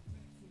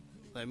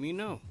let me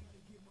know.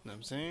 You know what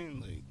I'm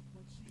saying, like.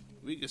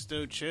 We can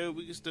still chill.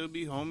 We can still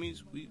be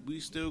homies. We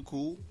still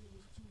cool. You know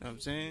what I'm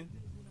saying?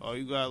 All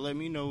you gotta let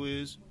me know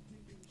is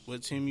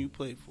what team you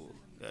play for.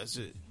 That's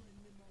it.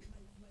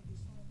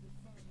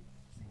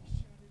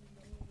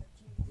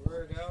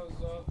 Word, that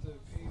was off the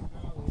P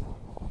Valley.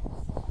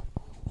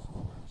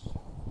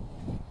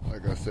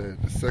 Like I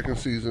said, the second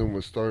season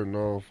was starting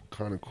off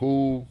kind of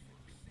cool,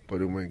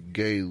 but it went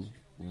gay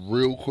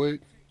real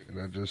quick, and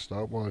I just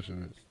stopped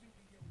watching it.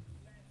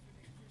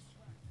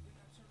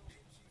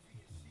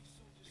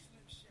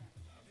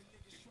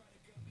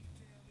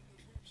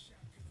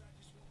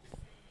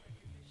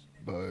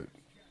 But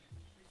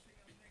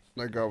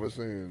like I was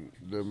saying,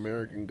 the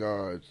American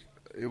Gods,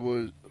 it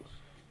was.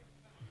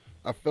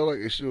 I felt like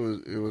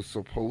it was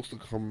supposed to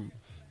come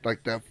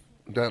like that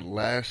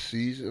last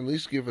season. At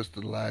least give us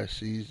the last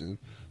season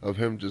of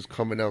him just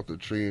coming out the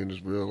tree and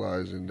just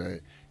realizing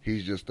that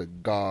he's just a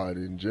god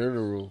in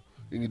general.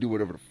 He can do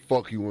whatever the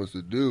fuck he wants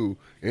to do,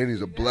 and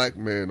he's a black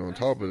man on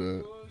top of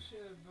that.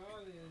 Bullshit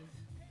about it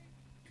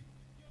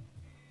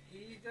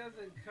is he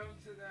doesn't come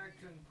to that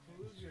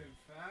conclusion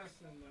fast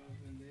enough,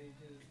 and they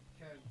just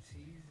kept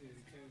teasing,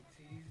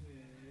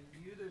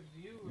 and you the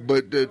viewer.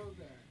 But know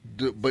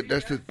but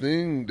that's the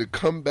thing, to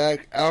come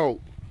back out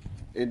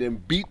and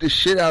then beat the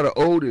shit out of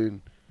Odin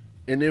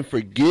and then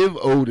forgive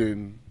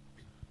Odin,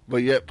 but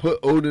yet put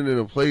Odin in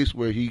a place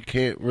where he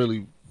can't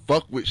really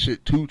fuck with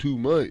shit too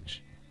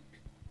much.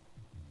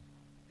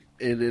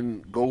 And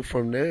then go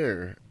from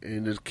there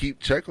and just keep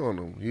check on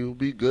him. He'll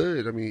be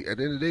good. I mean, at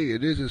the end of the day,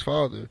 it is his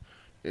father.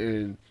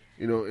 And,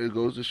 you know, it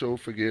goes to show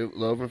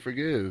love and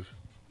forgive.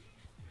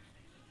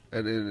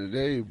 At the end of the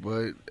day,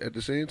 but at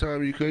the same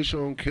time, you could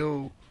show him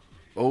kill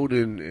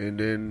Odin, and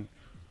then,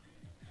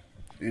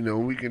 you know,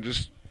 we can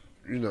just,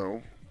 you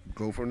know,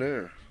 go from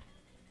there.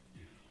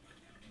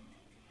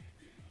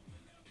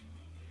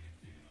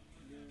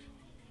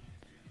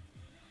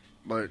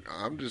 But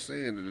I'm just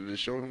saying that to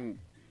show him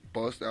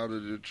bust out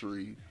of the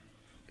tree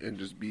and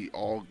just be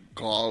all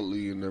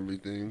godly and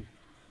everything,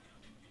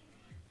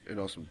 and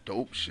on some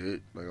dope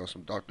shit, like on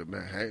some Dr.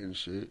 Manhattan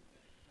shit,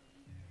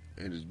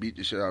 and just beat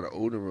the shit out of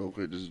Odin real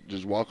quick.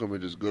 Just walk him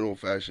and just good old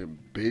fashioned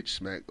bitch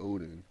smack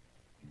Odin.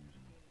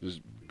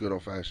 Just good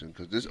old fashioned,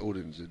 because this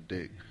Odin's a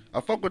dick.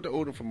 I fuck with the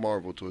Odin from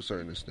Marvel to a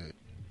certain extent.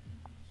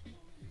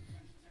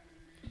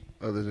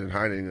 Other than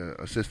hiding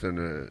a sister,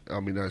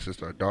 not a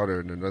sister, a daughter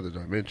in another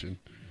dimension.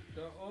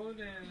 The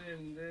Odin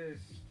in this,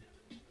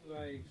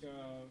 like,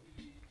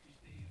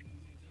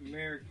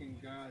 American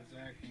Gods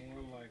act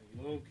more like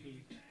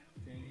Loki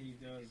than he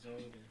does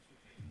Odin.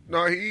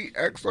 No, he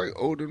acts like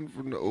Odin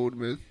from the old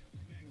myth.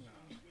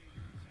 No.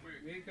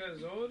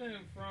 Because Odin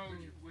from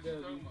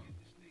the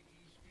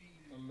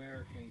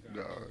American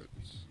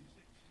Gods.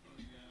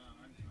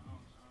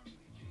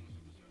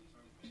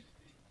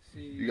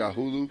 See, You got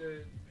Hulu?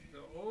 The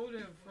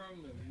Odin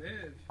from the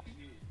myth,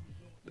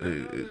 not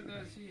only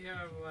does he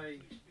have,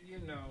 like, you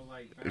know,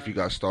 like... If you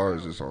got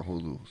stars, it's on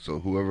Hulu. So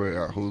whoever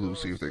got Hulu,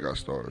 see if they got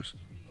stars.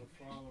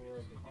 A follower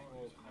of the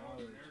occult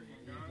knowledge, and he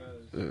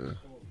does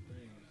occult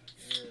things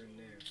here and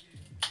there.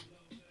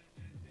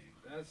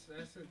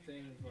 That's the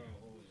thing about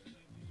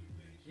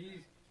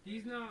Odin.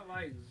 He's not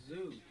like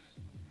Zeus.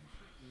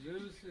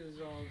 Zeus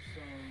is on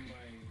some,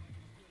 like,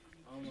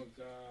 I'm a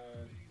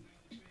god.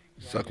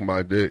 Suck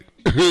my dick.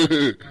 You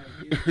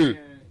can't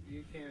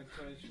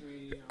touch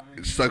me.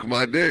 Suck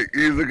my dick.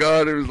 He's a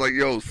god that was like,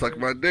 yo, suck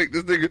my dick.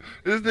 This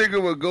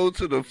nigga would go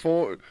to the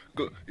phone.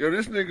 Yo,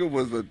 this nigga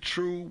was a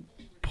true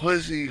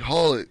pussy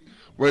holic.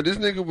 Where this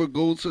nigga would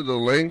go to the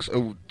lengths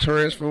of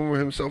transforming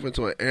himself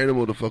into an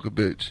animal to fuck a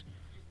bitch.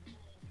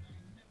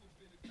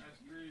 That's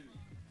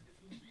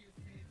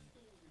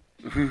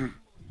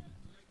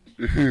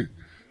crazy.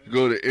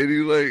 Go to any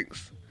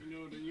lengths. You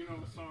know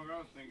the song I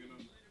was thinking of.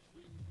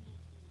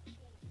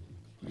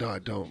 No, I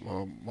don't.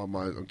 My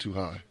mind, I'm too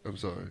high. I'm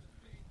sorry.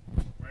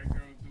 White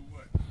girls do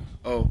what?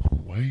 Oh,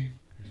 white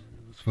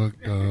girls Fuck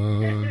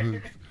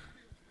dogs.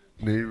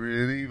 They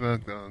really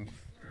fuck dogs.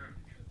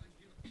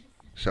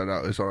 Shout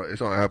out. It's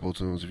on Apple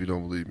Tunes if you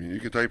don't believe me. You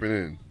can type it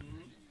in.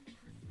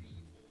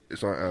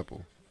 It's on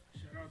Apple.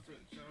 Shout out to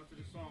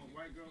the song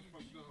White Girls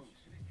Fuck Dogs.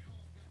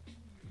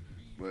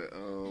 But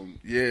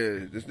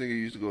yeah, this nigga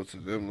used to go to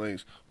them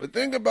links. But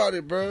think about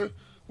it, bro.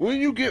 When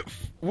you get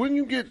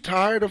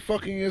tired of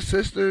fucking your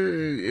sister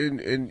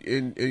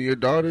and your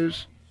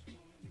daughters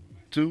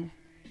too.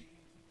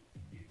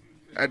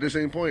 At the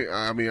same point,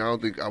 I mean, I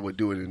don't think I would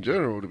do it in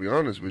general. To be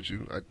honest with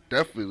you, I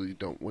definitely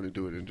don't want to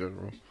do it in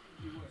general.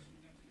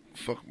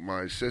 Fuck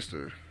my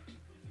sister.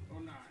 Oh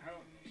nah,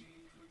 hell,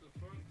 what the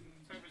fuck?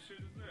 What type of shit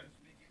is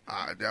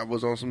that? That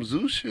was on some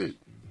Zeus shit.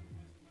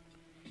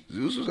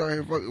 Zeus was out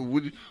here fucking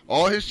with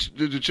all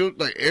the children,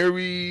 like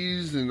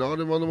Ares and all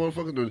them other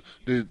motherfuckers,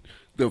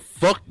 the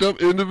fucked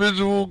up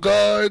individual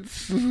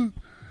gods,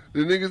 the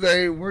niggas that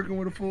ain't working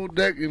with a full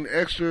deck and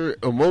extra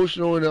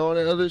emotional and all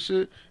that other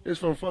shit. It's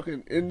from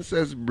fucking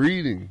incest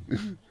breeding.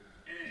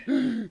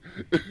 Explains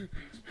a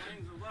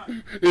lot.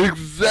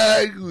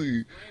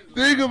 Exactly.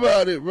 Think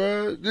about it,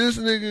 bro. This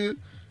nigga,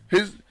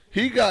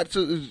 he got to.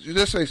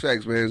 Let's say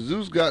facts, man.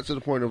 Zeus got to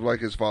the point of like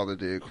his father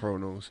did,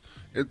 Kronos,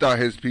 and thought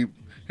his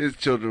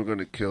children were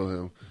gonna kill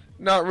him,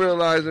 not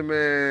realizing,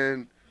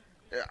 man,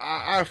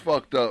 I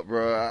fucked up,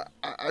 bro.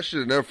 I should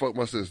have never fucked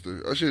my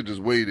sister. I should have just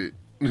waited.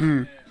 Yeah,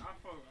 I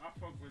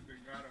fuck with the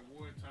God of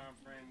War time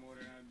frame more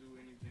than I do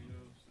anything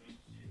else. So. You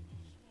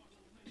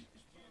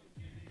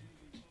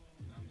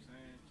know what I'm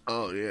saying?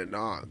 Oh yeah,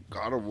 nah.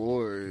 God of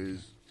War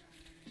is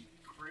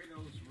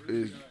Kratos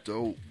really got,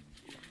 dope.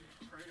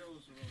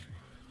 Kratos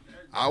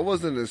really. I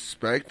wasn't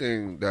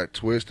expecting that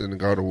twist in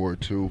God of War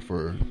 2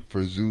 for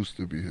Zeus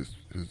to be his.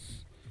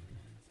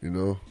 You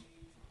know,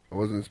 I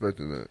wasn't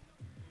expecting that,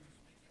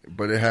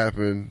 but it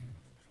happened.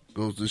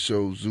 Goes to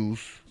show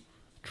Zeus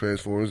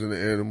transforms into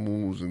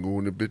animals and go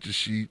into bitches'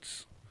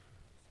 sheets.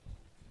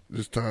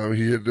 This time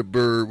he hit the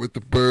bird with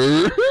the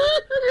bird.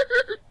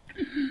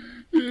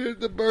 He hit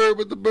the bird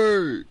with the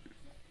bird.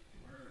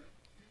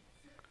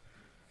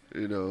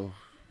 You know,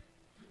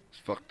 it's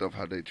fucked up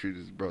how they treat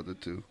his brother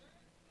too.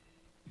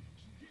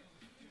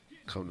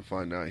 Come to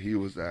find out, he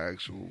was the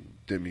actual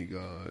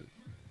demigod.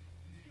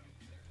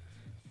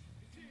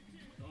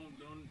 Don't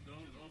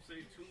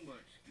say too much,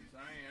 cause I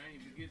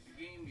ain't even get the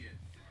game yet.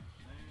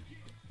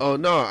 Oh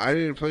no, I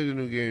didn't play the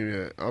new game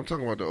yet. I'm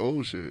talking about the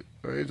old shit.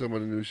 I ain't talking about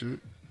the new shit.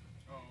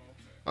 Oh, okay.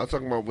 I'm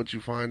talking about what you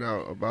find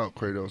out about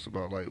Kratos,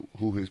 about like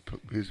who his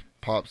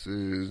pops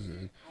is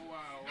and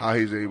how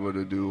he's able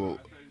to do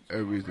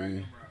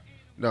everything.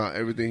 Nah,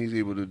 everything he's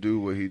able to do,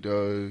 what he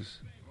does,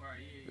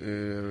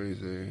 and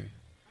everything.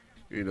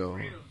 You know.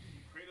 Kratos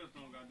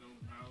don't got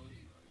those powers. He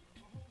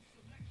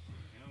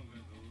don't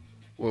got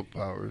those. What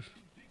powers?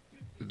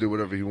 To do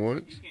whatever he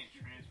wants? He can't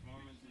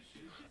transform into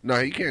shit. Nah,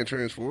 he can't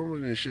transform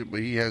into shit,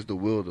 but he has the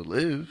will to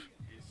live.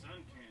 His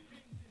son can.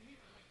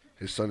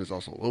 His son is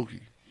also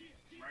Loki.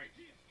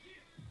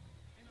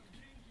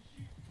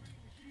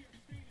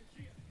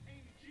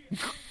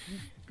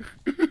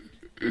 Right.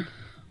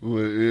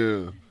 Well,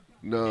 yeah.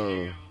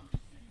 No.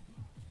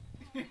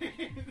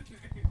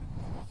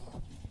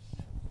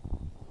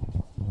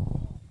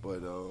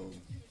 But,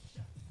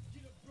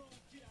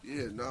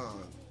 yeah, nah.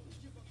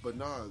 But,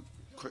 nah,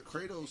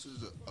 Kratos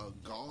is a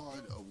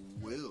god of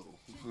will.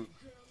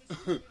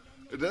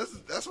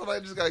 That's what I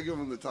just gotta give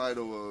him the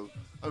title of.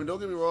 I mean, don't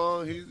get me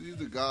wrong, he's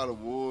the god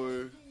of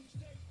war,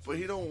 but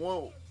he don't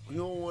want to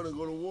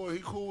go to war. He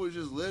cool with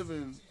just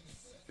living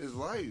his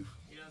life.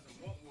 He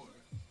doesn't want war.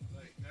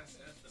 Like that's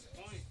the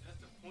point. That's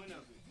the point of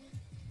it.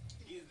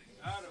 He's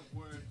the god of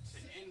war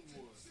to end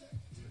war.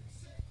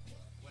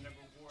 Whenever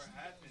war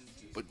happens,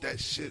 But that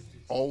shit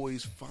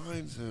always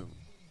finds him.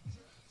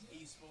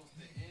 he's supposed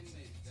to end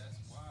it. That's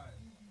why.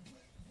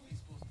 He's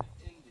supposed to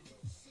end it.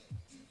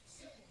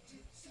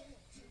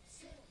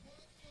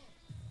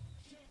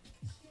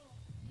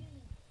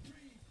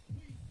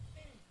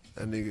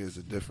 That nigga is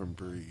a different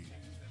breed. He's a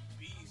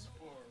beast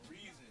for a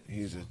reason.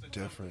 He's a supposed to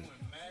come different- through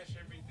and mash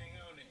everything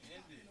out and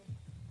end it.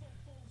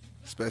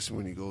 Especially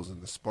when he goes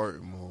into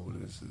Spartan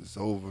mode. It's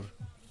over.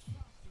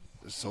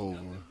 It's over.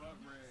 Nothing but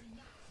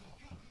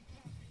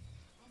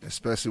red.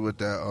 Especially with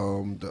that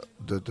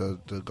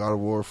the God of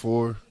War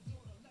 4.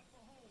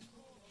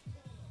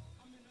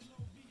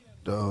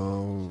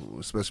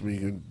 Especially when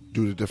you can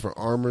do the different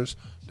armors,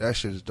 that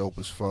shit is dope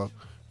as fuck.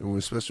 And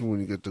especially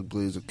when you get the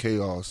Blades of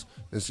Chaos,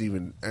 it's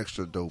even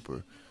extra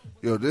doper.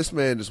 Yo, this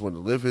man just want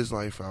to live his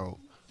life out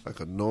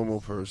like a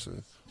normal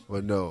person.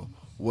 But no,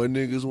 what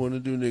niggas want to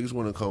do, niggas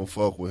want to come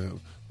fuck with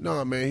him.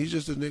 Nah, man, he's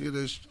just a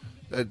nigga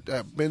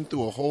that been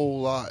through a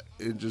whole lot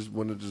and just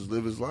want to just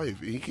live his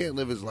life. He can't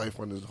live his life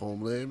on his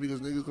homeland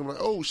because niggas gonna be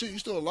like, oh shit, you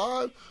still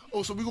alive?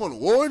 Oh, so we going to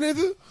war,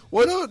 nigga?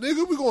 What up,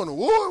 nigga? We going to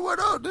war? What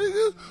up,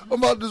 nigga? I'm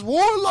about this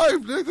war life,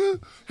 nigga.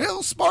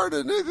 Hell Sparta,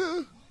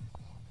 nigga.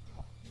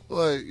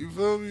 Like, you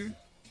feel me?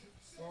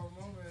 For a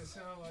moment, it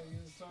sounded like you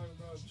was talking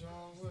about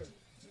John Wick.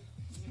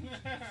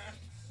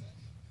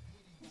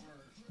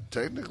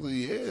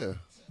 Technically, yeah.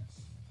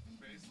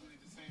 Basically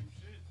the same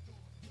shit.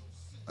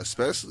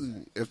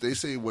 especially if they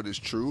say what is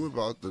true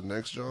about the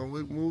next John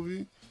Wick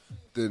movie,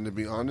 then to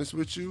be honest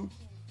with you,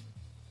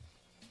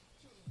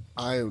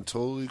 I am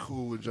totally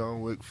cool with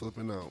John Wick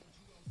flipping out.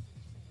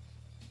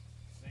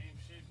 Same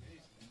shit,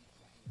 basically.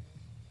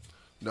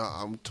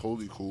 Nah, I'm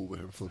totally cool with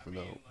him I flipping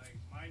mean, out. like,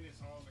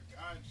 minus all the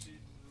God shit.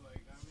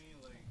 Like, I mean,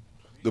 like.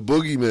 The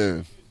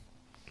boogeyman.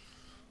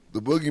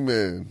 The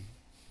boogeyman.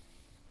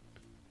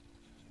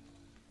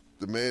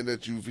 The man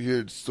that you've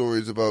heard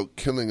stories about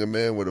killing a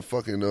man with a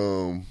fucking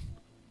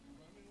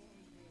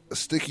a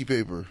sticky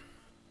paper.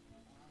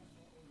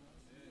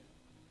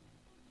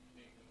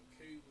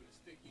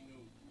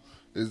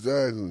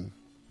 Exactly.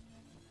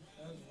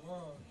 That's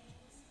wrong.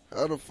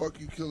 How the fuck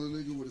you kill a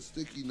nigga with a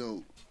sticky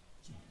note?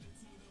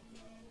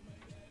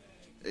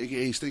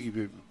 AKA sticky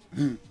paper.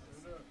 That nigga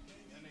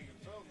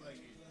felt like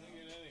it.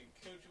 Nigga, that nigga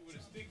killed you with a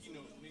sticky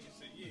note. Nigga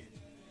said, yeah.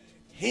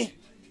 Heh.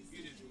 You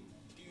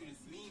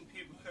just mean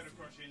paper cut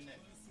across your neck.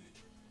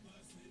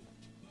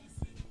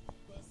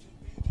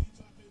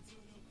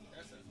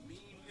 That's a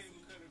mean paper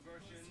cut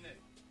across your neck.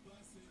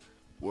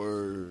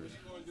 Word. What you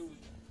gonna do with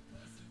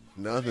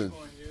that? Nothing. That ain't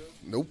gonna heal.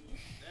 Nope.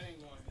 That ain't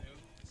gonna heal.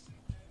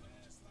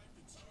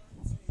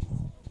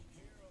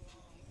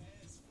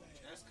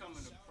 That's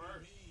coming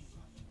apart.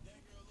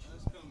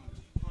 That's coming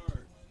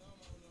apart.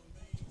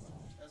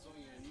 That's on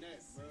your neck,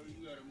 bro.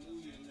 You gotta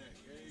move your neck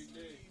every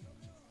day.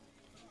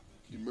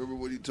 You remember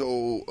what he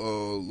told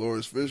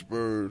Lawrence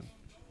Fishburne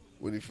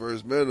when he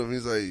first met him?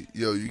 He's like,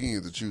 yo, you can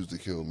either choose to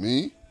kill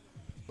me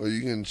or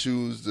you can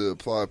choose to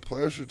apply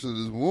pressure to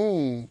this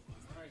wound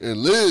and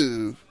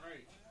live.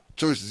 Right,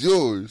 Choice is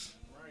yours.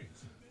 right.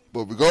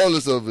 But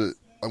regardless of it,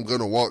 I'm going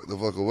to walk the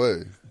fuck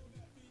away.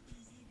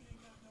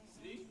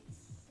 See?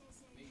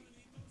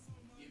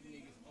 Give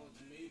niggas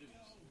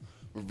ultimatums.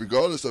 But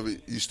regardless of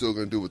it, you still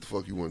going to do what the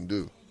fuck you want to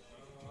do.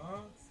 Uh-huh.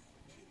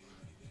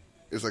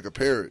 It's like a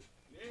parent.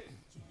 Yeah,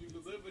 you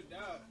can live or die. You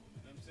know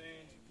what I'm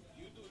saying?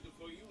 You do what the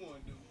fuck you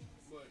want to do.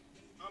 But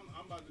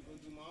I'm about to go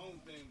do my own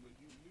thing, but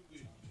you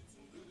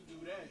could do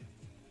that.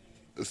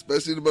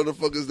 Especially the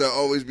motherfuckers that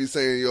always be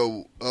saying,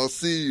 yo, I'll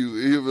see you.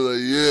 And he'll be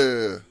like,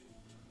 yeah.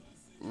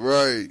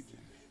 Right.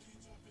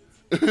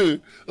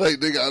 Like,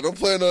 nigga, I don't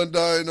plan on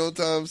dying no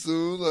time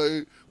soon.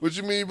 Like, what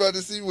you mean by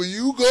to see? Where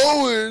you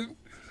going?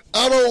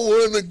 I don't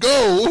want to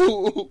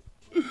go.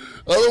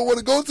 I don't want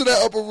to go to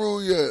that upper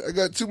room yet. I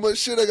got too much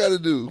shit I got to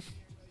do.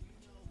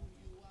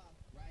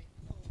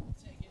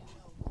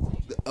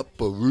 The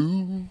upper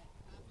room.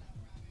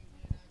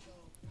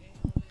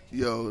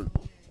 Yo.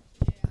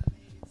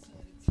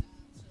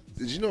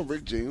 Did you know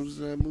Rick James was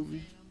in that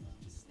movie?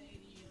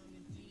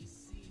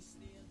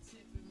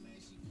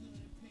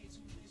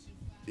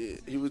 Yeah,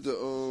 he was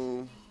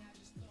the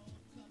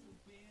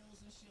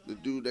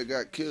dude that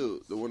got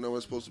killed, the one that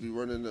was supposed to be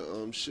running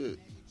the shit.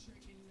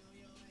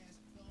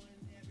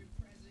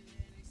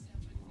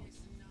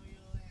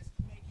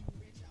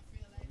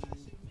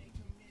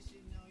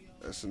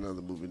 That's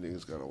another movie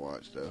niggas gotta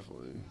watch,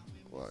 definitely.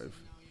 Live.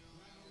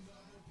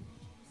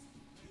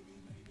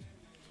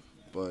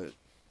 But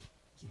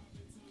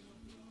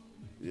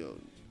yo,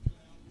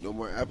 no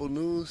more Apple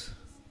News?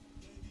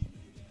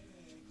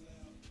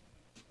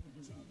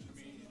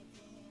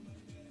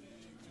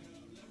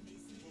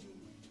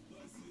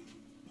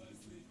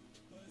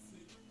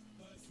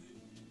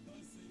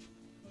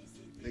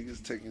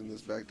 Niggas taking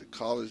us back to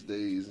college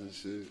days and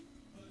shit.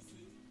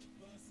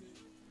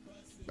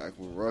 Back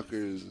when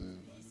Rutgers and,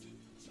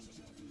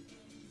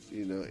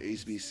 you know,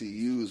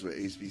 HBCUs were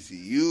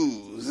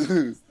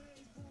HBCUs.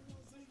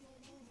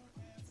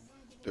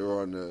 They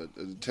were on the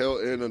tail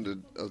end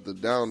of the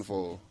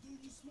downfall.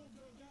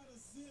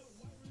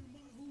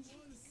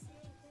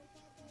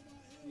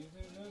 You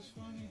think that's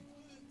funny?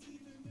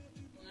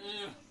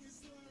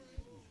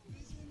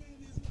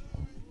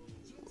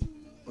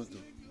 What the?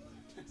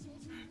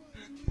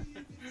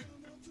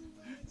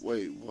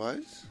 Wait,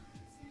 what?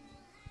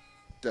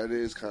 That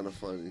is kind of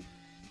funny.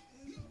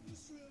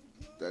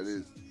 That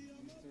is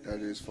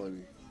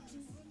funny.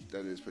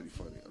 That is pretty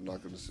funny. I'm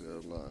not gonna say a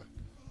lie.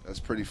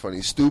 That's pretty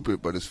funny.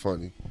 Stupid, but it's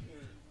funny.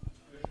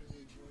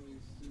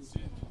 Just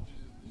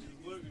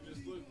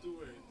look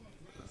through it.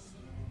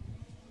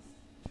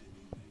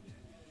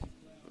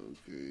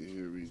 Okay,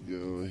 here we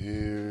go.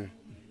 Here.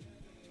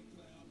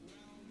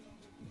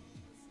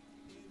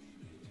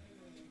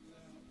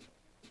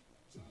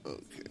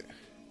 Okay.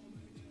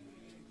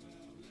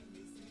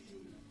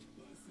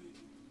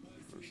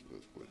 First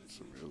look what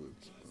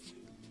surveillance must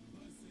be.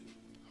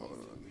 Hold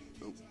on.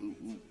 Oop, oop,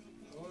 oop.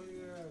 Oh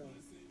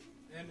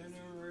yeah.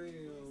 Internet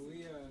radio. We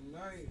at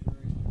night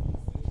right now.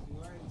 It's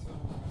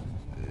nighttime.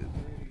 Internet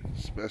radio.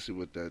 Especially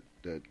with that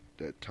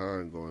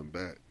time going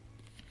back.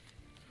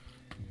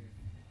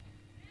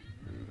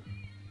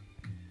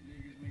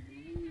 Niggas make a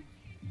move.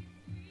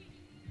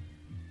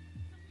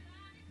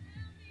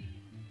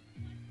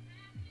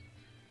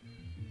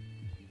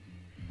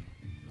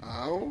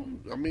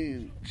 I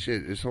mean,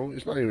 shit. It's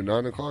not even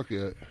 9:00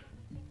 yet.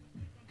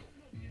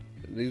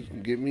 These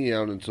can get me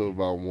out until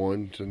about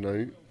 1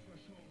 tonight.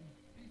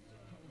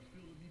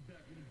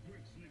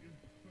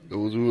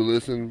 Those who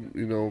listen,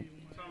 you know, I'm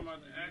talking about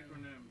the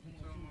acronym. I'm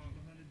talking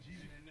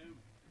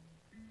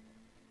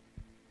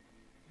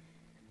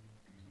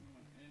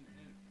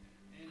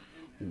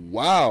about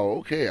wow,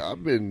 okay,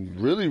 I've been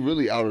really,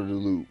 really out of the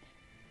loop.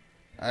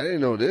 I didn't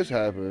know this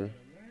happened.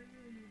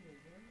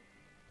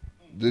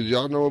 Did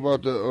y'all know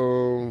about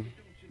the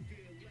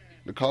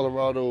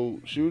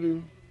Colorado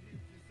shooting?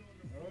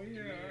 Oh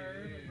yeah, I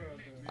heard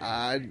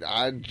about that.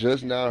 I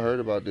just now heard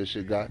about this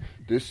shit, guy.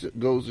 This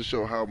goes to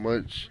show how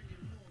much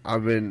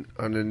I've been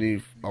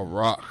underneath a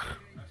rock.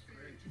 That's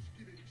crazy.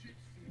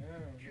 Yeah,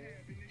 man.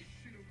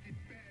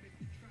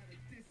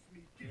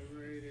 Get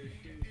ready to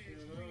shoot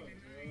shit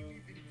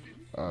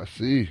up, bro. I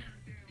see.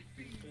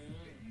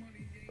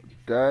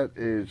 That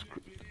is.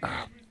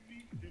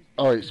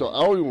 All right, so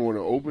I don't even want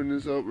to open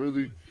this up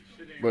really,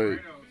 Shit ain't but right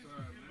outside,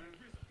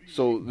 man.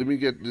 so let me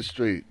get this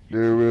straight.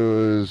 There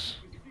was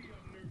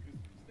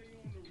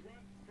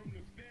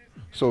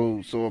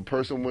so a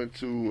person went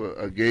to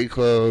a gay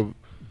club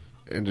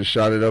and just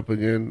shot it up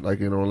again, like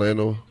in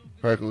Orlando,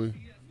 practically.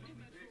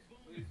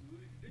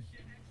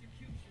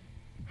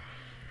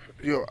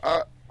 Yo,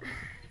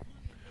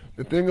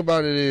 the thing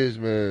about it is,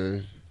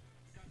 man,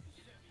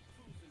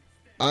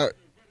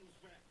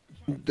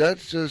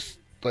 that's just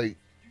like,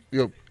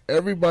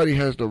 everybody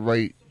has the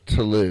right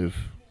to live,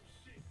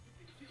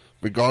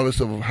 regardless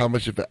of how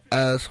much of an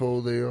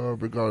asshole they are,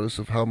 regardless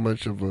of how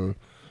much of a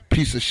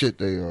piece of shit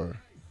they are.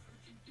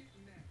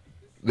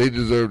 They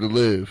deserve to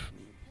live.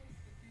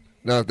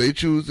 Now, if they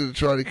choose to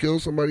try to kill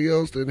somebody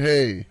else, then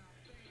hey,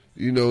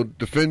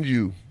 defend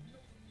you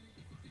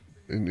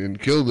and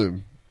kill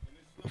them,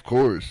 of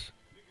course.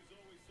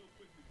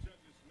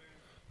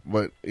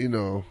 But at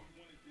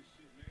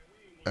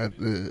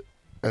the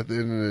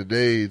end of the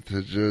day,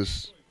 to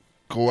just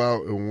go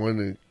out and want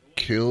to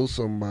kill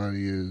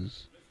somebody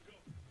is.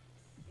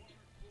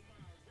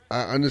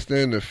 I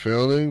understand the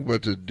feeling,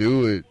 but to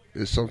do it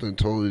is something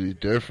totally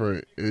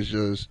different. It's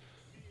just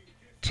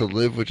to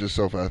live with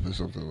yourself after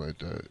something like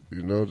that.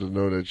 To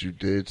know that you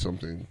did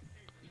something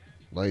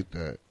like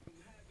that.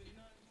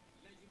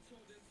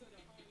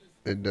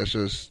 And that's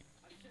just,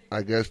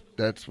 I guess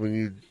that's when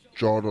you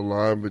draw the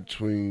line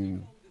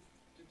between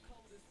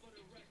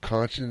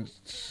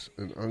conscience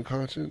and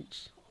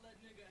unconscious.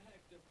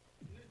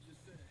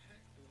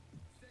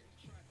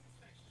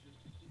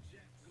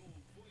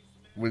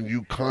 When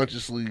you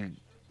consciously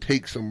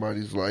take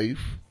somebody's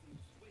life,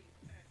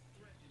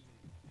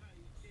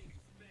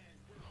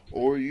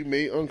 or you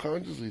may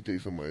unconsciously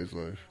take somebody's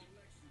life.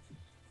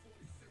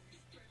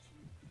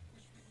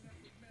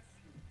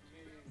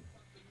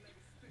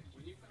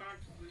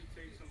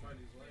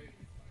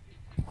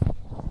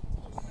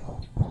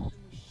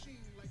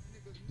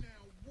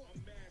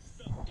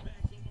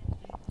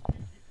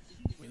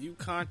 When you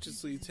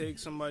consciously take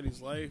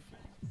somebody's life,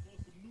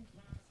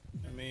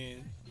 I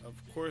mean, of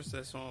course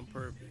that's on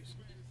purpose.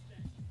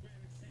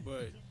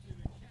 But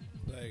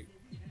like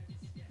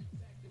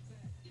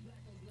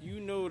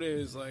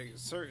there's like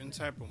certain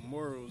type of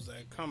morals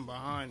that come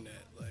behind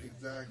that. Like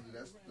Exactly,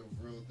 that's the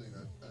real thing.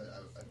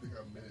 I think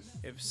I missed.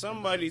 if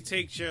somebody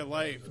takes your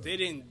life, they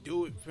didn't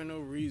do it for no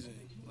reason.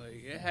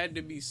 Like it had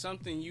to be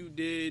something you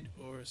did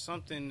or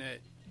something that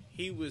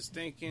he was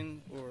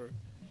thinking or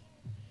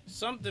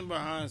something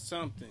behind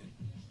something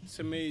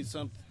to make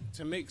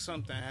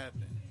something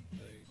happen.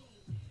 Like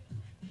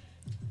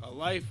a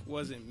life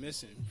wasn't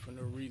missing for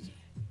no reason.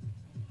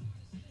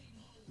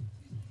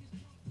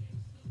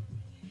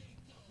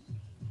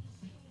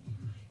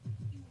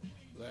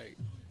 Like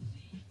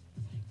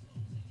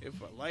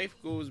if a life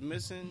goes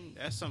missing,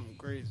 that's something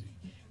crazy.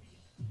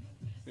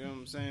 You know what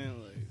I'm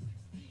saying? Like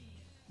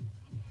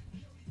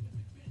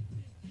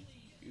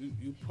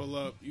you pull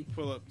up,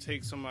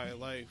 take somebody's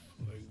life.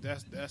 Like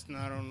that's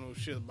not on no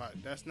shit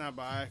about. That's not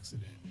by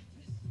accident.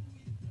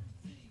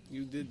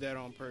 You did that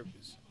on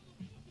purpose.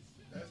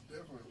 That's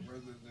different rather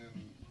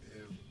than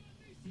if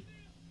you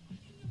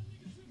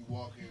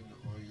walk in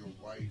on your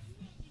wife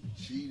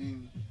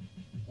cheating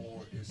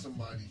or if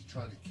somebody's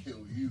trying to kill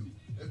you.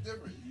 That's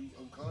different. You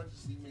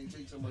unconsciously may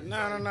take somebody's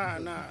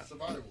life. Nah.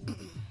 Survival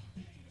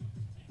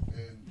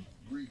and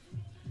grief.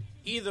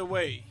 Either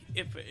way,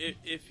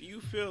 if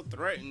you feel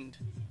threatened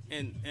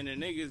and a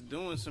nigga's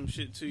doing some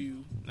shit to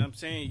you, I'm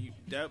saying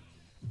that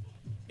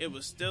it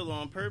was still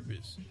on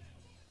purpose.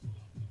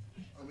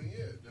 I mean,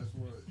 yeah, that's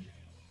what.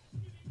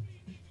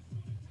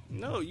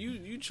 No,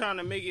 you trying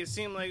to make it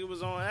seem like it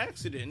was on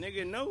accident,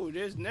 nigga. No,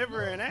 there's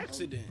never an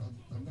accident.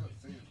 I'm not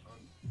saying on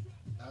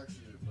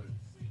accident, but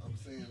I'm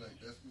saying like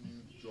that's when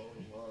you draw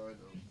the line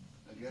of,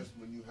 I guess,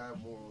 when you have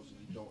morals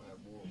and you don't have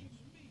morals.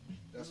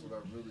 That's what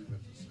I really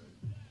meant to say.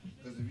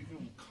 Because if you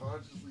can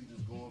consciously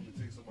just go up and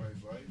take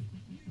somebody's life,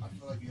 I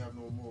feel like you have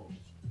no morals.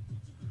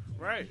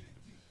 Right.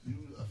 You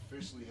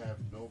officially have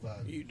no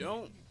value. You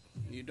don't.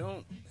 You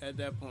don't at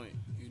that point.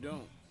 You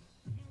don't.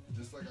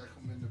 Just like I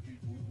commend the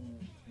people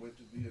who went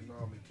to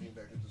Vietnam and came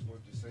back and just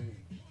weren't the same.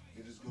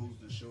 It just goes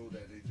to show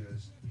that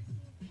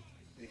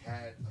they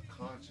had a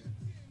conscience.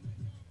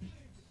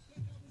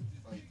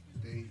 Like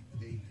they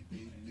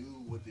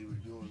knew what they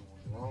were doing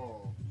was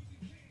wrong,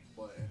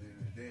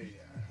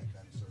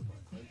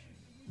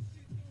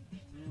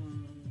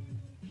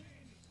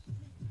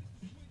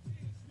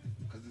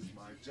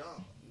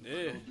 job. Yeah.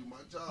 If I don't do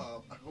my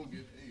job, I don't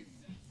get paid.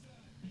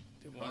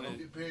 If I don't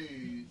get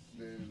paid,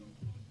 then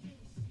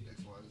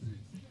X, Y, Z.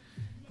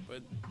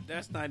 But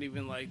that's not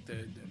even like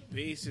the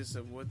basis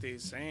of what they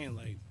saying.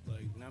 Like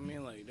I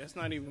mean, like that's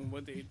not even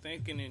what they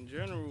thinking in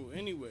general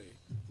anyway.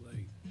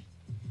 Like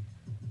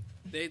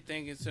they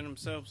thinking to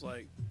themselves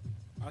like,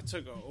 I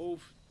took an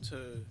oath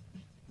to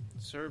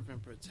serve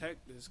and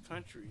protect this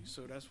country,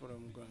 so that's what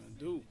I'm gonna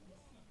do.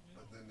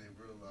 But then they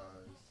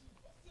realize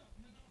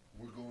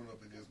we're going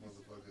up against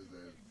motherfuckers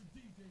that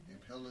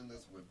impelling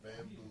us with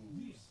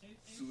bamboos,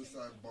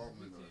 suicide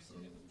bombing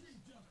ourselves.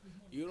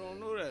 You don't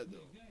know that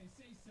though.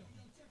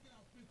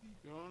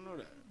 You don't know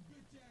that.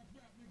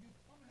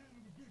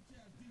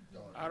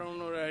 I don't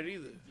know that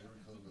either.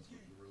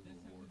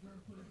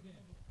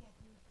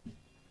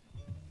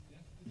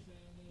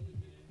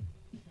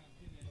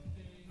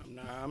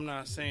 I'm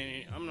not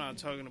saying. I'm not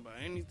talking about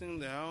anything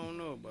that I don't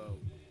know about.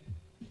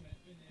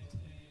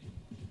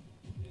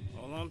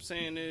 All I'm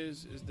saying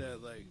is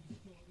that like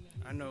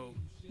I know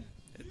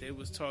that they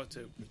was taught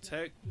to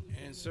protect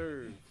and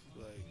serve,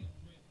 like,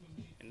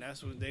 and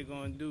that's what they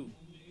gonna do,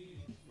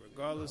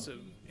 regardless of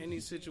any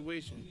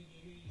situation.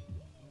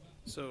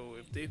 So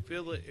if they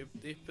feel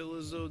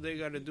as though they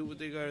gotta do what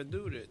they gotta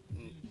do,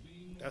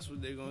 that's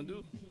what they gonna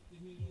do.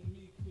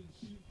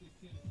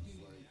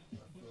 I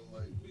feel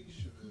like we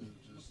should have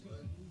just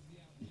let.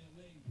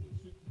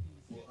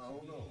 Well, I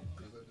don't know,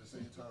 because at the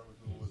same time, if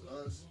it was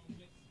us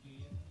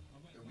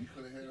and we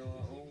could have had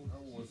our own, I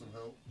would want some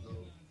help.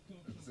 Though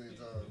at the same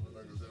time,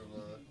 like I said,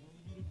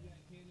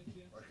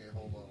 I can't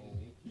hold my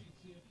own.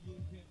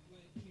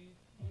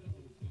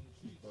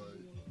 But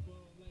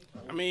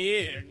I mean,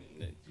 yeah,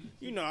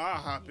 you know, I'll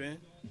hop in. And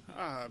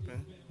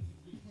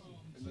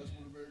that's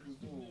what America's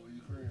doing with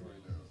Ukraine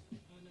right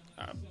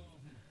now.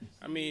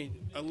 I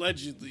mean,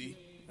 allegedly,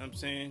 I'm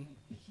saying,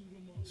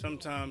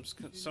 sometimes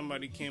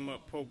somebody came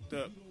up, poked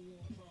up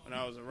when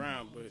I was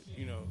around, but,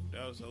 you know,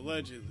 that was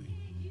allegedly.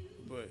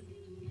 But,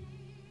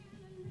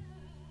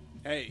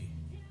 hey,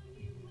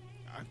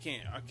 I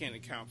can't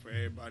account for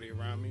everybody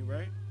around me,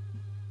 right?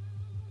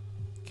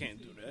 Can't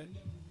do that.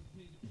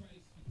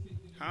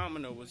 How am I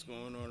know what's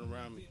going on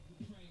around me?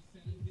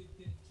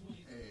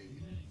 Hey,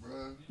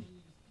 bruh.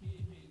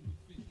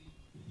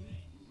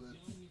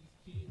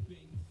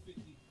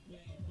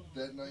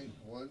 That night,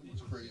 1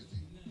 was crazy.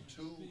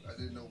 2, I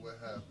didn't know what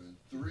happened.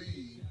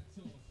 3,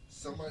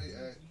 somebody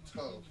act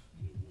tough.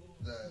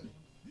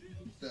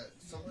 That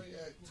somebody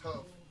act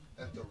tough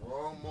at the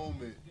wrong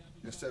moment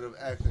instead of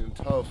acting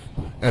tough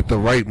at the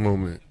right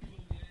moment.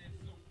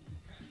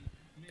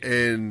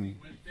 And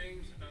When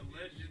things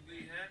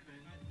allegedly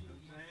happen, you know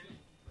what I'm saying?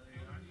 Like,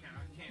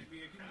 I can't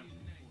be accountable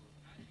for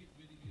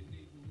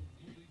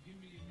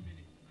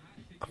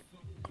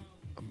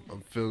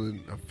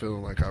it. I'm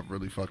feeling like I've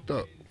really fucked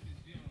up.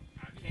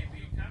 I can't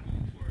be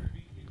accountable for it.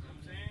 You know what I'm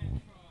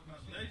saying?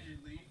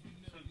 Allegedly,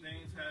 some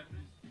things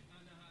happen.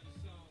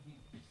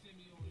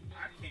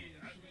 I can't.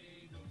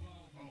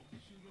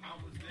 I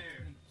was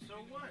there. So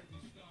what?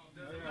 I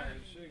gotta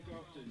shake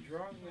off the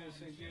drunkenness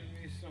and give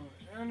me some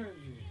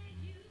energy.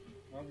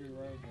 I'll be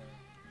right back.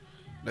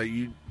 Now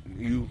you Nigga, I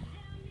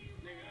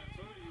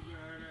told you you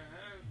gotta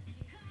have.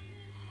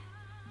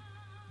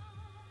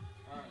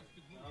 Alright,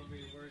 I'll be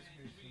worst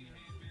case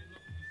scenario.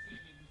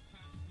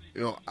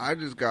 you know, I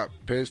just got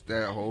pissed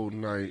that whole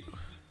night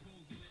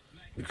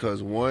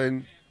because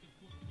 1,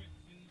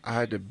 I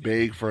had to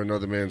beg for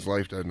another man's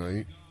life that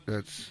night.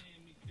 That's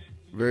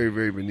very,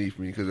 very beneath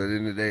me because at the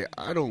end of the day,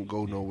 I don't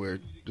go nowhere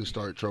to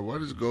start trouble. I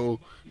just go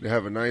to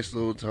have a nice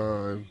little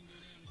time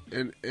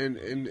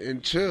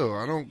and chill.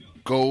 I don't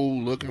go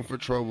looking for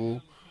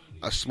trouble.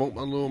 I smoke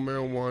my little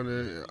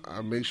marijuana.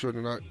 I make sure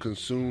to not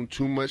consume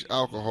too much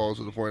alcohol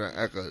to the point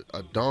I act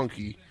a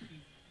donkey.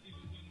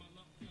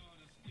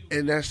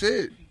 And that's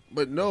it.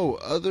 But no,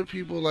 other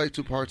people like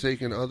to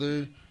partake in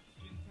other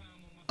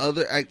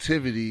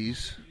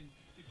activities,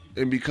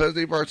 and because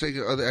they partake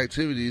in other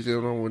activities, they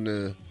don't know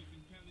when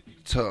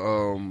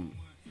to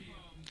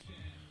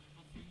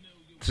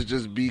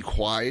just be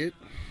quiet.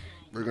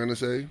 We're gonna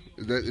say,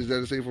 is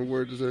that a safer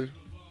word to say?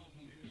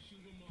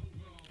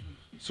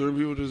 Certain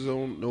people just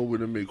don't know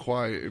when to be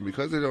quiet, and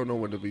because they don't know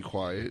when to be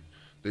quiet,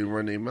 they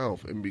run their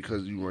mouth. And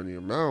because you run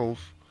your mouth,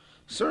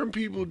 certain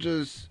people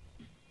just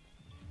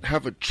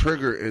have a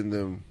trigger in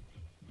them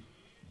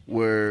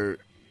where,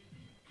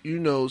 you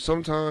know,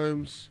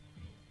 sometimes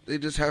they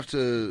just have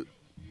to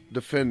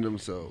defend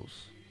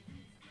themselves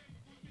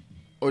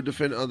or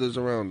defend others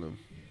around them.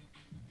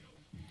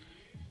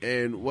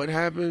 And what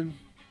happened?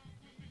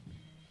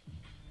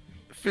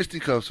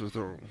 Fisticuffs were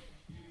thrown.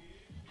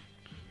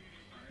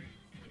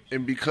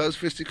 And because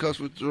fisticuffs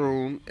were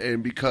thrown,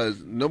 and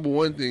because number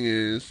one thing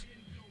is,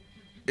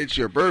 it's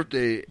your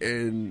birthday,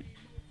 and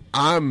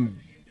I'm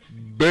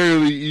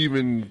barely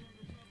even,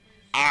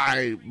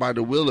 by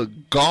the will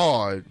of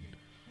God,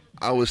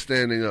 I was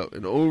standing up.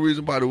 And the only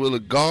reason by the will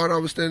of God I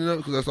was standing up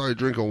because I started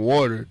drinking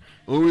water.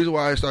 The only reason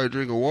why I started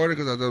drinking water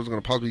because I thought I was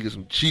going to possibly get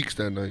some cheeks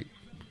that night.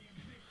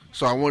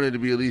 So I wanted to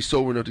be at least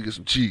sober enough to get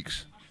some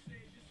cheeks.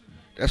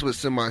 That's what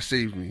semi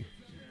saved me.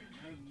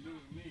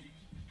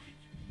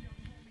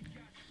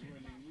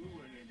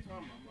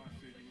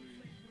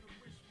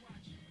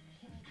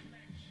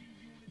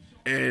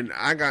 And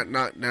I got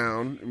knocked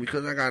down, and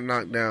because I got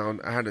knocked down,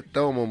 I had a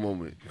Thelma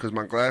moment because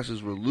my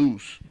glasses were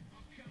loose,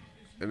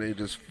 and they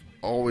just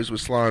always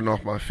was sliding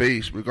off my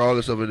face,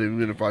 regardless of it.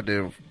 Even if I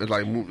didn't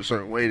like move a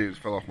certain way, they just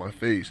fell off my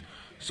face.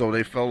 So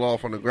they fell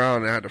off on the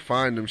ground, and I had to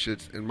find them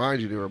shits. And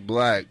mind you, they were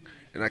black,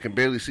 and I can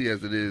barely see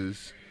as it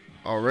is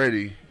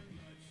already.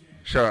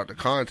 Shout out to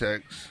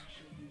contacts.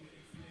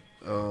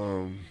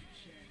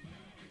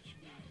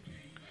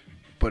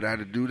 But I had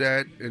to do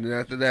that, and then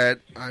after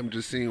that, I'm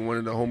just seeing one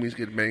of the homies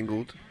get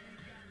mangled,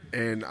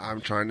 and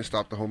I'm trying to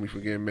stop the homie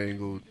from getting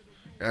mangled.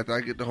 After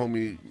I get the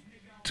homie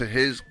to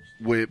his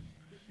whip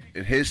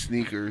and his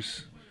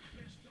sneakers,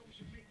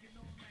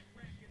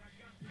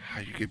 how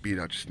you get beat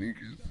out your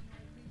sneakers?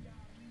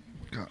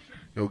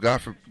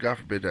 God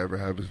forbid that ever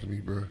happens to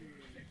me, bro.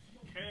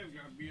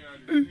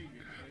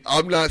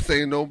 I'm not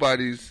saying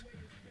nobody's.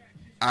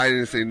 I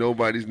didn't say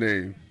nobody's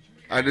name.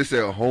 I just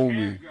said a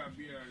homie.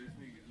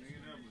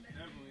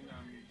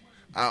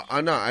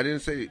 I know. I didn't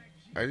say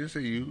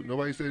you.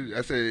 Nobody said.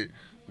 I said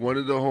one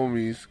of the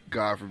homies.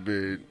 God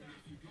forbid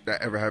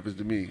that ever happens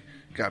to me.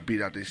 Got beat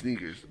out their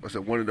sneakers. I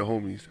said one of the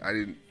homies. I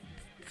didn't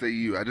say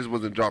you. I just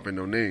wasn't dropping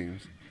no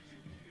names.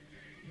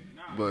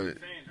 But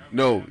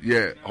no,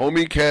 yeah,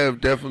 homie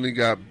Kev definitely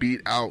got beat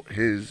out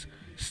his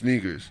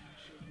sneakers.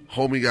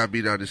 Homie got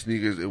beat out his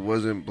sneakers. It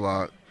wasn't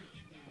Block.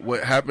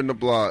 What happened to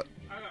Block?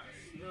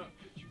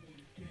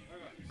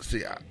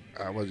 See,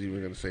 I wasn't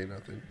even gonna say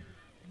nothing,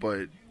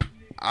 but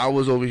I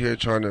was over here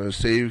trying to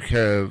save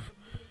Kev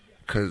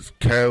because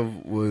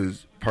Kev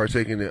was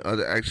partaking in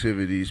other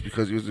activities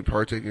because he was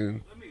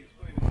partaking. Let me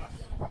explain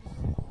this.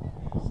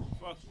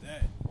 Fuck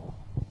that.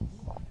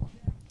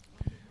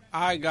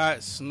 I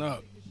got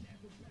snuck.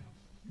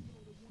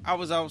 I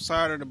was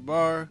outside of the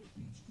bar,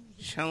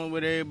 chilling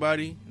with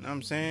everybody. You know what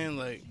I'm saying?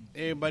 Like,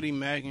 everybody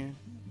macking.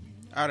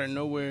 Out of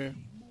nowhere,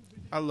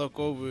 I look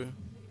over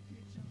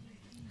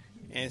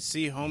and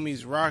see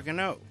homies rocking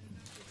out.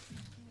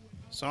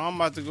 So I'm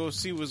about to go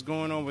see what's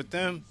going on with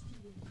them.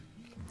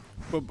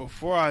 But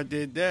before I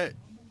did that,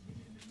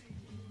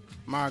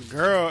 my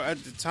girl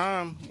at the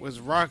time was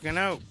rocking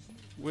out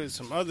with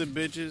some other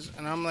bitches.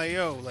 And I'm like,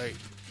 yo, like,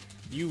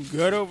 you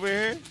good over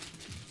here?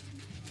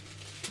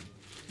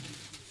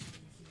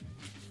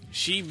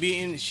 She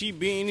beating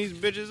these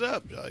bitches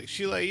up. Like,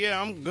 she like, yeah,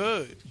 I'm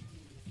good.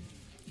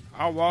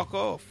 I walk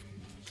off.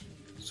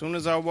 As soon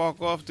as I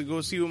walk off to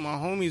go see what my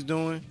homie's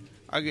doing,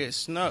 I get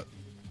snuck.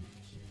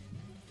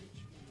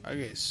 I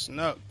get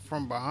snuck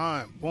from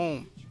behind.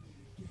 Boom.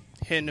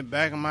 Hitting the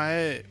back of my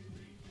head.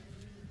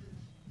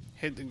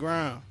 Hit the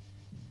ground.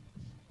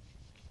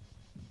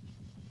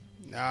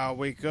 Now I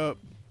wake up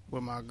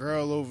with my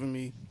girl over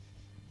me,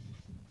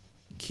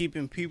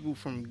 keeping people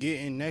from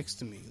getting next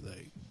to me.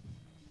 Like,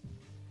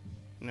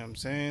 you know what I'm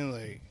saying?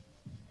 Like,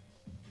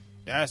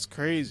 that's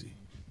crazy.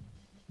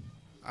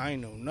 I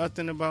ain't know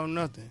nothing about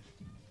nothing.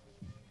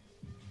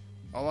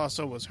 All I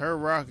saw was her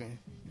rocking,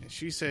 and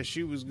she said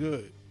she was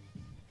good.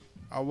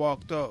 I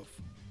walked off.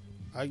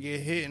 I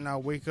get hit, and I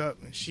wake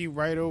up, and she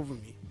right over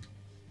me.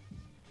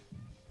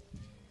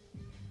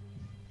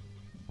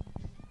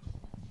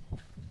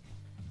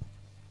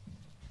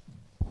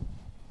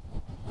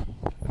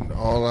 And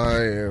all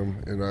I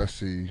am, and I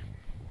see,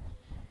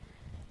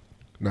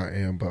 not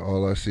am, but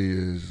all I see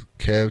is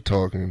Kev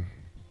talking.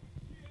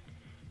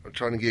 I'm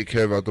trying to get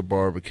Kev out the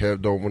bar, but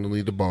Kev don't want to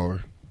leave the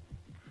bar.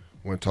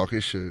 Want to talk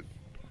his shit.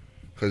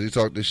 Because he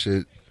talked this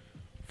shit,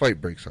 fight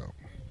breaks out.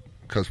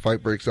 Because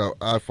fight breaks out,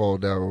 I fall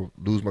down,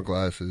 lose my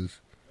glasses.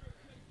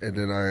 And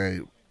then I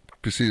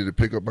proceeded to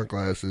pick up my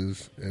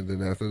glasses. And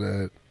then after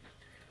that,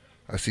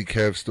 I see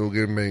Kev still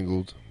getting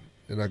mangled.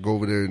 And I go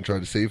over there and try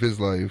to save his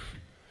life.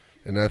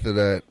 And after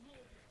that,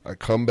 I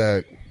come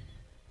back.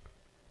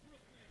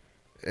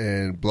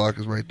 And Block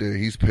is right there.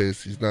 He's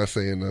pissed. He's not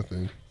saying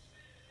nothing.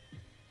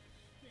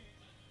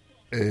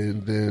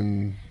 And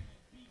then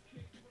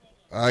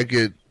I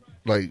get,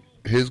 like,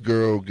 his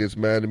girl gets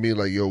mad at me,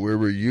 like, yo, where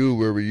were you?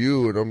 Where were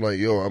you? And I'm like,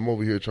 yo, I'm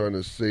over here trying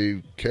to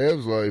save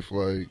Kev's life.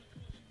 Like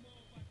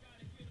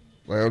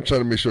I'm trying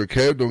to make sure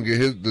Kev don't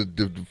get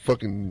the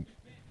fucking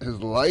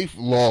his life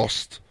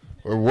lost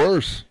or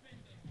worse.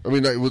 I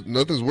mean,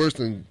 nothing's worse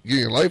than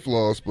getting life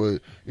lost,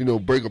 but, you know,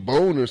 break a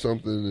bone or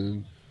something,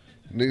 and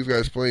niggas got to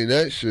explain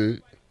that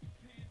shit.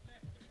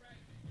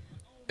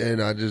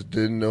 And I just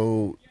didn't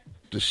know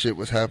the shit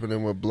was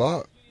happening with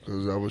Block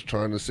because I was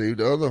trying to save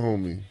the other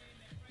homie.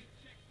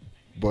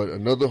 But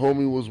another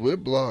homie was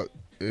with Block,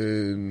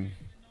 and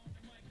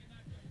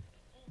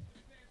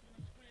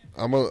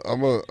I'm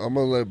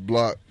gonna let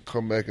Block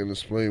come back and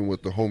explain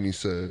what the homie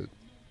said.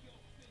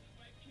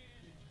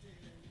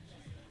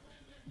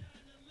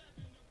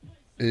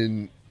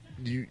 And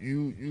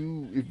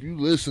you if you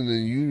listen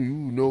and you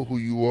know who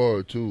you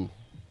are too.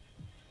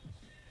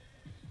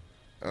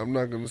 I'm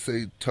not gonna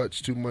say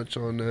touch too much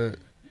on that.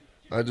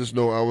 I just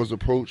know I was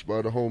approached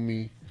by the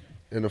homie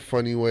in a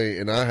funny way,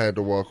 and I had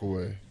to walk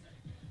away.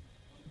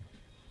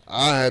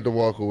 I had to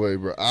walk away,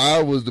 bro.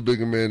 I was the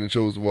bigger man and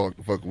chose to walk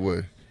the fuck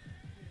away.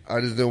 I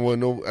just didn't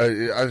want no.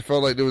 I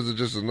felt like there was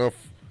just enough,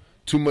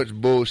 too much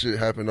bullshit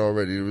happened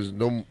already. There was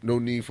no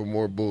need for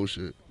more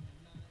bullshit.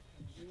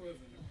 You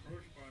wasn't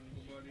approached by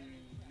nobody and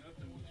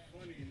nothing was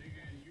funny,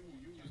 nigga. And you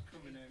was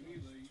coming at me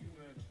like you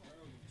had a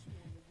problem.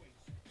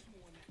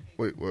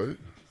 Wait, what? You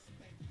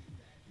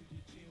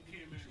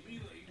came at me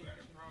like you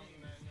had a problem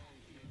that night.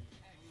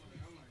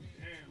 I'm like,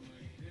 damn,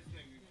 like this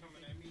nigga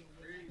coming at me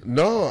crazy.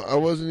 No, I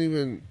wasn't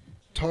even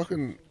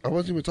talking. I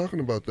wasn't even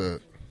talking about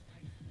that.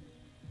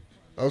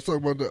 I was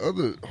talking about the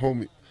other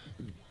homie.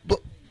 But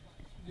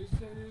You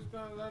said you was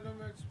gonna let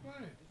him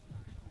explain.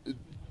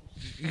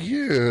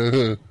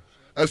 yeah,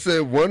 I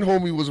said one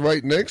homie was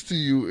right next to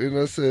you, and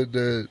I said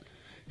that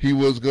he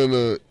was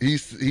gonna.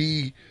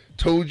 He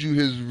told you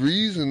his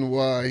reason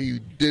why he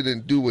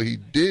didn't do what he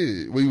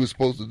did, what he was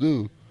supposed to do.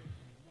 You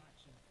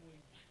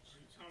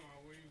talking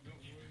about what you gonna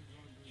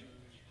do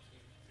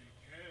to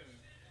Kev?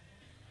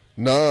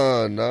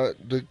 Nah,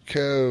 not the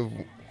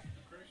Kev.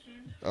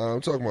 Christian?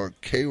 I'm talking about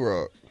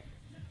K-Rock.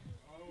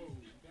 Oh,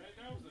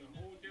 that was a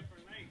whole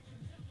different night.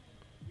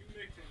 You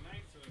mixing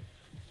nights up.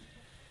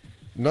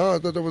 Nah, I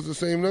thought that was the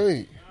same night. Nah, you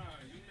mixing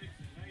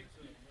nights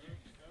up, bro.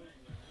 That was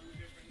a whole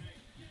different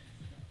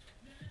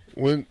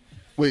night.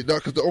 Wait, no,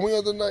 because the only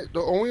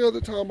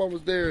other time I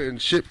was there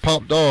and shit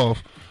popped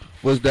off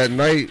was that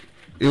night.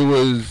 It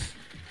was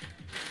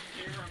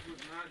K-Rock was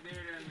not there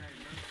that night,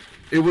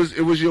 bro.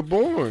 it was your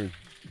born.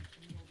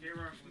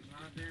 K-Rock was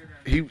not there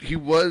that night. He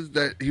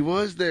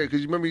was there because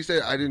you remember he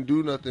said I didn't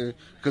do nothing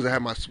because I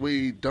had my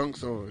suede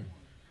dunks on. Oh,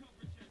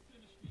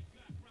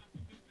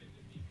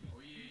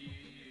 yeah.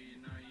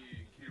 Nah, yeah.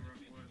 K-Rock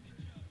was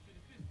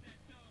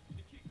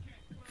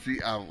there.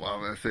 See,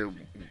 I said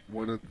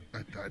one of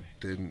I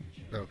didn't.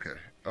 Okay,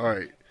 all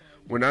right.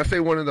 When I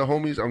say one of the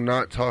homies, I'm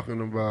not talking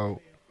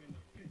about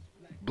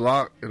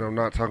Block and I'm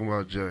not talking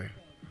about Jay.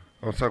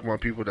 I'm talking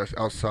about people that's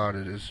outside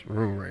of this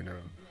room right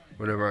now.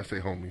 Whenever I say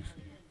homies,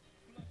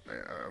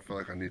 I feel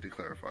like I need to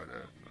clarify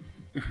that.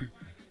 I thought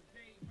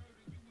you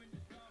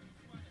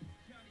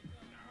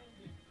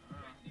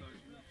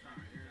was trying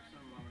to hear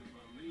something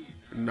about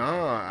me.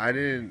 Nah, I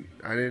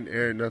didn't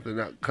air nothing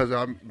out because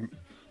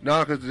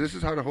this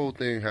is how the whole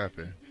thing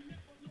happened.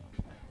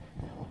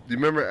 You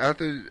remember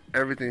after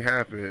everything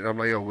happened, I'm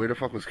like, yo, where the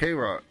fuck was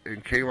K-Rock?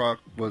 And K-Rock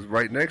was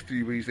right next to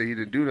you, but he said he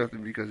didn't do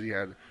nothing because he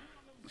had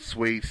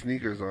suede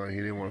sneakers on. He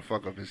didn't want to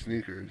fuck up his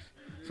sneakers.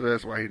 So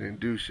that's why he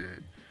didn't do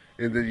shit.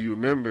 And then you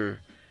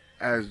remember,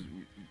 as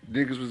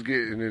niggas was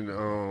getting in,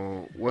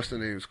 what's the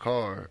name's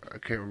car? I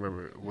can't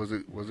remember. Was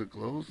it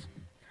Glow's?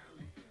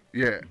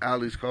 Yeah,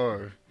 Ali's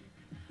car.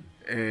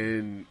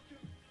 And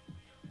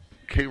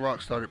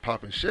K-Rock started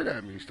popping shit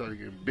at me. He started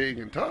getting big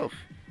and tough.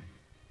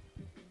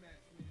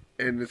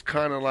 And it's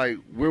kind of like,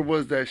 where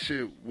was that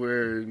shit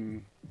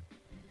when...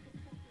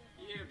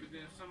 Yeah, but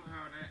then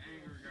somehow that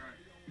anger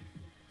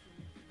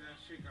that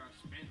shit got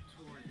spent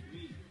towards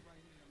me.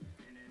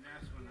 And then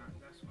that's when I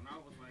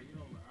was like, yo,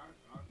 like,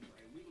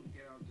 we can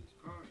get out this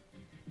car.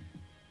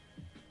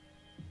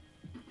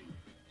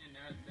 And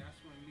that's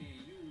when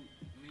me and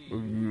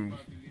you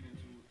about to get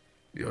into it.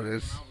 Yo,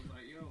 that's... I was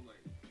like, yo,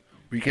 like...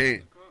 We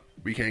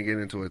can't get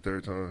into a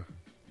third time.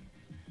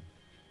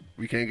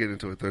 We can't get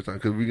into a third time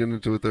because we get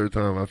into a third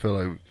time. I feel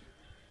like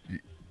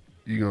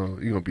you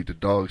gonna beat the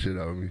dog shit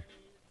out of me.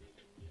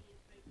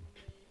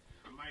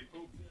 I might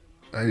poke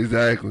you.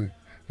 Exactly.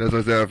 That's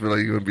what I said. I feel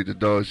like you're gonna beat the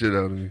dog shit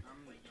out of me.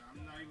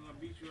 I'm not even gonna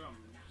beat you up.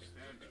 I'm gonna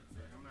stab you.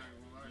 I'm not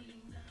even gonna lie to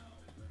you.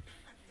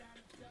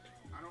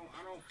 I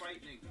don't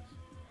fight niggas.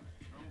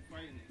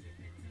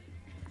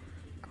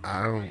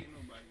 I don't. Fight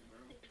nobody,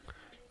 bro.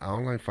 I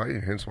don't like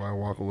fighting. Hence why I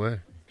walk away.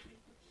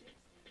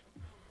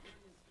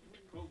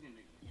 Poking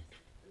niggas.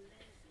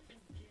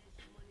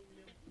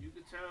 You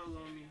can tell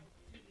on me.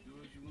 Do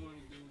what you want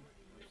to do. You know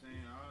what I'm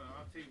saying?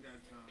 I'll take that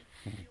time.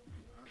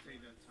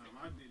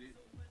 I did it.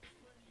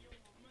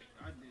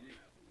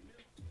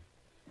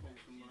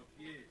 Poked him up.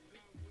 Yeah.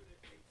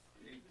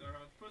 They thought I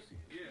was pussy.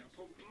 Yeah, I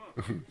poked him up.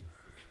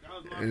 That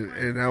was my friend.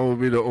 And that will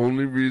be the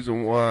only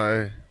reason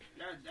why.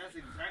 That's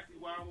exactly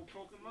why I would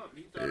poke him up.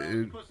 He thought I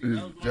was pussy.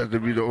 That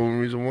would be the only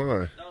reason why.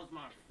 That was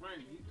my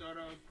friend. He thought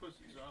I was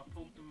pussy, so I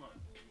poked him up.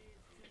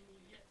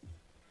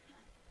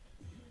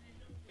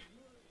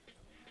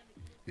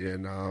 Yeah,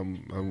 nah,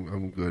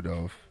 I'm good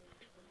off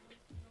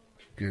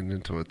getting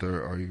into a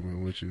third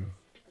argument with you.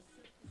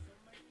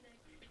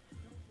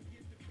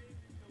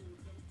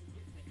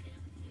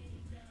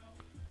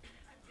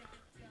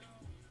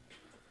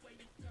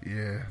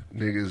 Yeah,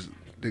 niggas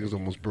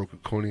almost broke a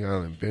Coney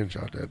Island bench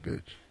out that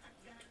bitch.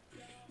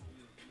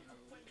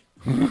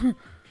 Coney Island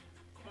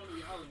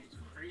was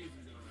crazy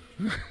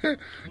though.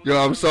 Yo,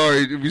 I'm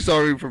sorry. Be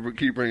sorry for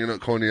keep bringing up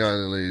Coney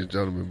Island, ladies and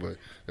gentlemen, but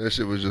that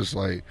shit was just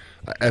like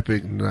an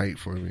epic night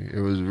for me.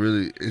 It was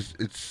really, it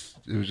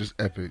was just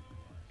epic.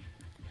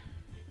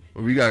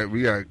 But we got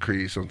to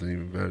create something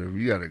even better.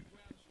 We got to,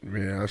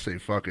 man. I say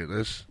fuck it.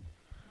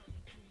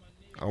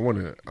 I want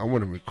to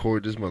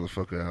record this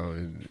motherfucker out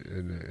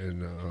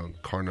in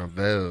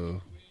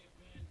Carnival.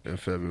 in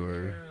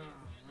February. Yeah,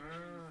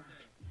 man.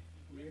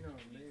 We done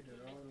made it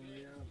all the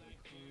way out to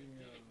Coney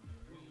Island,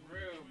 For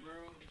real, bro.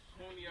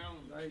 Coney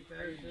Island. man. Like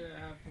that shit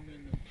happened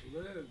in the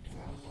flip,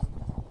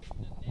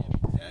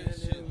 That and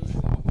shit. it was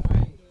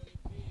night.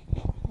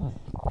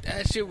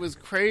 That shit was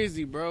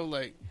crazy, bro.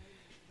 Like,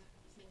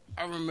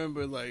 I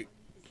remember little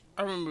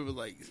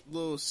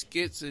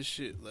skits and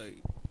shit. Like,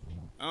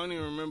 I don't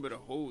even remember the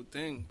whole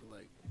thing, but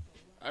like,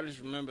 I just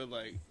remember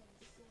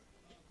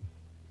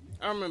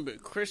I remember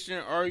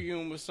Christian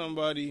arguing with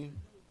somebody.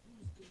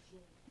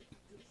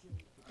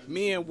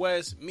 Me and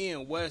Wes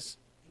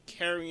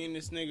carrying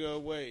this nigga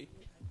away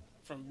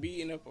from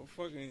beating up a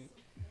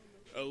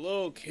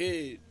little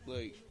kid.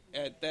 Like,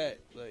 at that,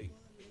 like.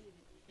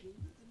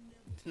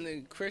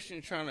 Nigga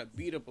Christian trying to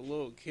beat up a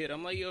little kid.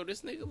 I'm like, yo,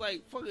 this nigga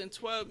like fucking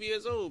 12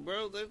 years old,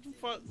 bro. Like, the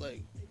fuck,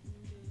 like.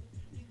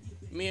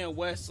 Me and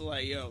Wes are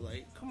like, yo,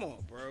 like, come on,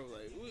 bro.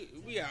 Like,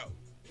 we out.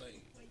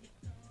 Like,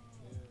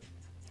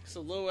 it's a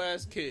little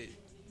ass kid.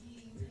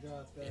 We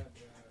got that, man.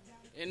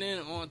 And then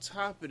on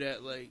top of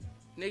that, like,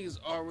 niggas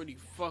already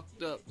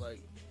fucked up.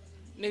 Like,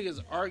 niggas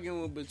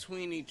arguing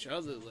between each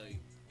other. Like,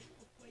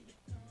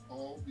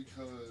 All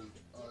because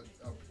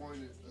I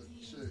pointed a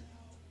chick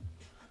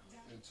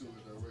into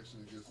a direction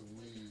to get some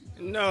weed.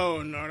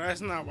 no,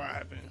 that's not what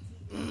happened.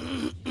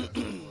 Yes, it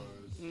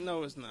was.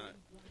 No, it's not.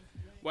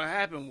 What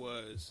happened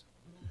was,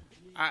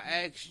 I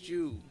asked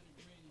you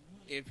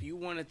if you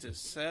wanted to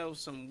sell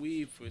some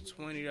weed for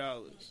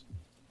 $20.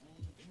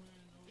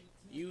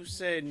 You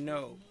said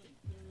no.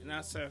 And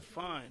I said,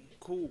 fine,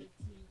 cool.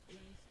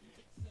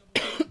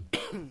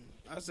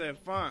 I said,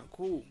 fine,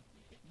 cool.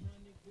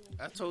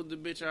 I told the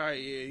bitch, all right,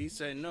 yeah. He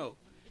said no.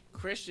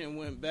 Christian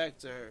went back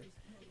to her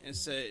and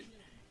said,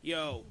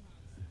 yo,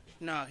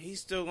 nah, he's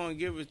still gonna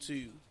give it to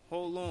you.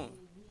 Hold on.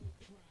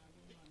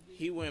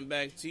 He went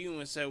back to you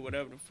and said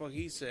whatever the fuck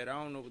he said.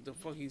 I don't know what the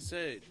fuck he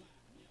said.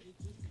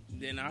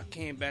 Then I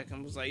came back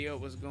and was like, yo,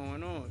 what's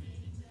going on?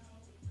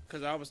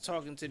 Because I was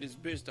talking to this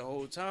bitch the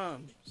whole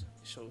time.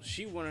 So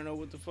she want to know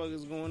what the fuck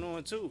is going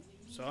on, too.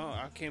 So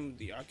I came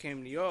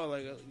to y'all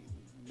like,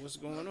 what's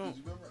going on?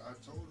 You remember I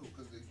told them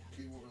because they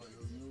came over like,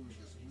 oh, you know, we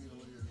got some weed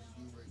over here, this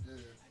dude right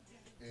there.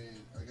 And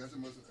I guess it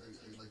must have,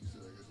 like you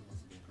said, I guess it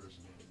must have been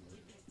Christian. I was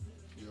like,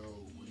 yo,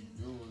 what are you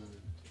doing?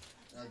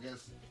 And I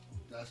guess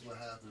that's what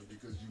happened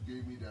because you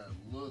gave me that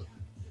look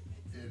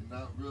and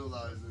not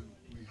realizing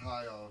we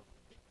high off.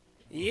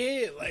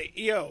 Yeah, like,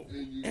 yo,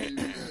 And you gave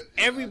me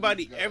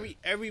that,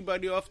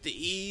 everybody off the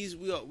E's.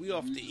 We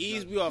off the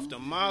E's. We off the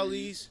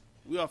Mollies.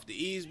 We off the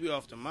E's. We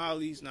off the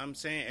Mollies. Know what I'm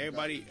saying?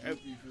 Everybody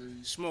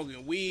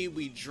smoking weed.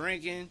 We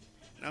drinking.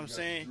 Know what I'm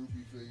saying?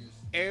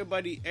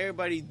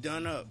 Everybody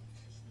done up.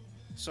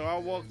 So I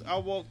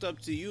walked up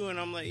to you and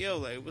I'm like, yo,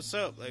 like, what's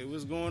up? Like,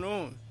 what's going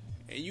on?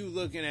 And you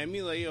looking at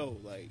me like, yo,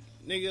 like,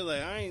 nigga,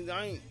 like, I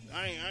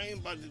ain't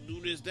about to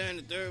do this, that, and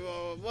the third,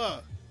 blah, blah, blah.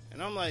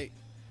 And I'm like,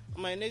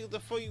 nigga, the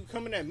fuck you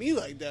coming at me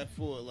like that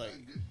for? Like,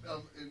 and I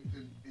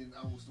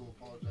will still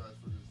apologize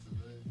for this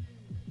today.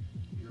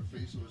 Your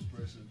facial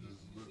expression does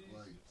look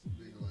like,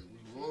 nigga, like,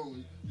 what's wrong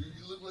with you?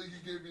 You look like you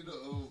gave me the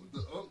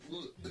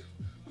look.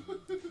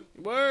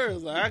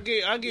 Word, like,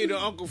 I gave the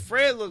Uncle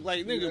Fred look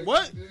like, nigga, yeah,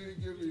 what? You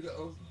didn't give me the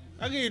Uncle.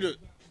 I gave you the.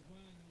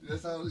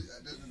 That's exactly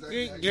how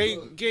you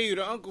look. Gave you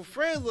the Uncle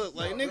Fred look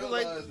like, nigga,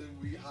 like.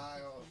 We high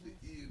off the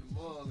E and the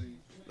Molly.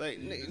 Like,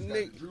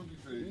 nigga,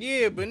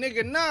 yeah, but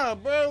nigga, nah,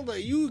 bro.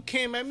 Like, you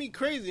came at me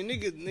crazy.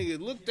 Nigga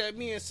looked at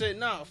me and said,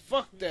 nah,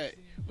 fuck that.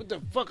 What the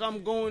fuck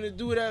I'm going to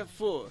do that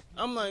for?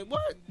 I'm like,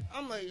 what?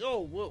 I'm like,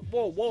 oh,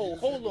 whoa,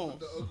 hold on.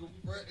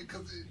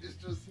 Because it's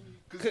just,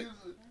 because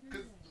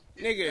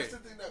nigga,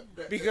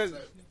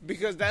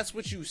 because that's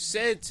what you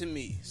said to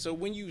me. So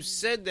when you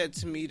said that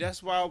to me,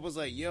 that's why I was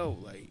like, yo,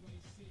 like,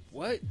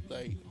 what?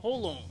 Like,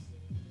 hold on.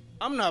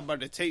 I'm not about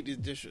to take this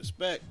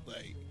disrespect.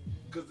 Like,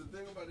 because the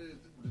thing about it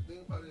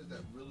is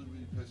that really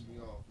pissed me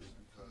off is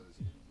because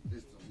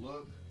it's the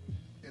look,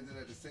 and then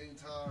at the same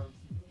time,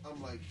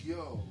 I'm like,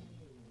 yo,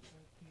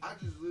 I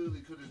just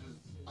literally could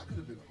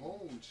have been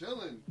home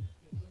chilling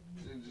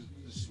and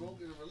just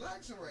smoking and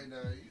relaxing right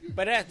now.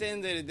 But at the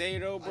end of the day,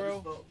 though,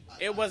 bro,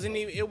 it wasn't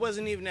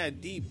even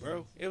that deep,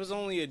 bro. It was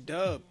only a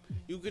dub.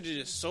 You could have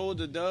just sold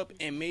the dub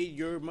and made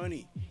your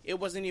money. It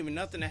wasn't even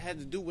nothing that had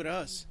to do with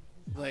us.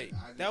 Like,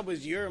 that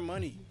was your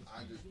money.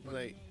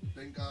 Like,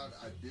 thank God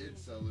I did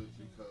sell it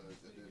because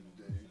at the end of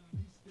the day,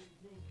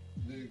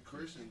 then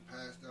Christian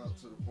passed out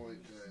to the point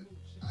that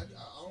I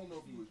don't know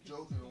if he was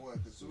joking or what.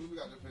 Because as soon as we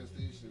got to Penn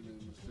Station, then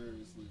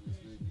mysteriously this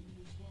nigga.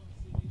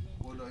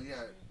 Well, no, he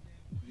had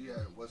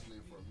what's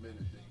name for a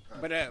minute.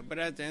 But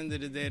at the end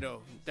of the day,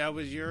 though, that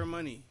was your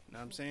money. You know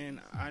what I'm saying?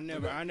 I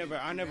never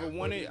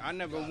wanted.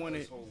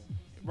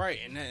 Right,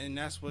 and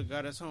that's what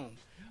got us home.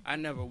 I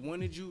never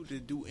wanted you to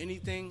do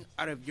anything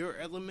out of your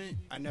element.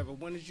 I never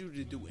wanted you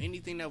to do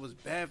anything that was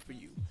bad for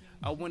you.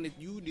 I wanted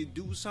you to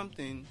do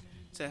something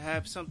to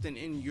have something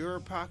in your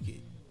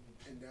pocket.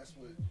 And that's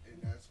what like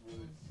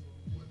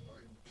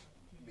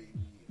made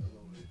me a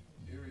little bit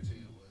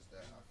irritated was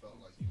that I felt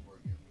like you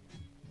weren't giving me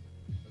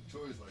a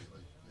choice. Like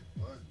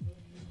what?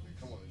 Like,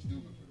 come on,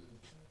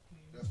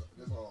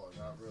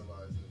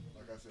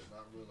 said,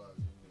 not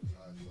realizing it was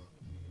high as fuck.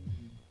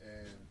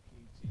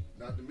 And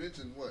not to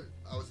mention what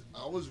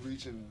I was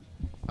reaching,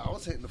 I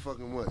was hitting the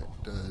fucking what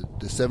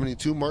the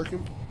 72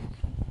 marking,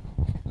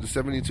 the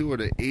 72 or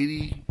the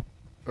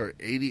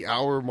 80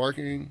 hour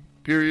marking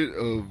period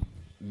of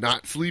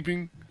not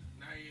sleeping.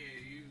 Nah, yeah,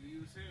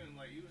 you was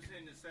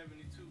hitting the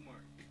 72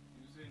 mark. You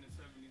was hitting the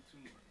 72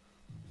 mark.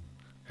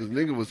 This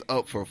nigga was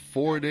up for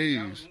 4 days.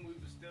 That was when we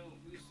was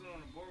still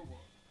on the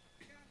boardwalk.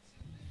 Yeah,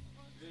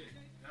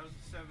 that was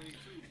the 72.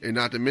 And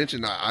not to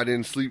mention, I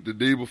didn't sleep the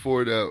day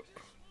before that.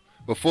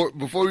 Before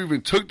we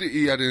even took the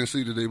E, I didn't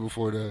sleep the day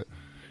before that.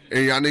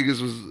 And y'all niggas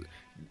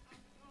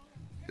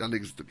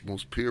the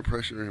most peer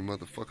pressuring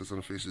motherfuckers on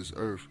the face of this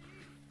earth.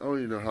 I don't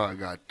even know how I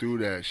got through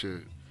that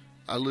shit.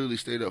 I literally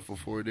stayed up for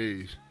 4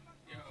 days.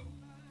 Yo,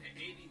 the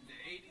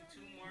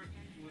 82 mark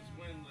was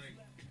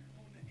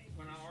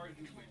when I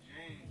argued with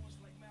James.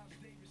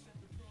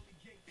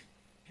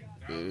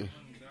 Yeah.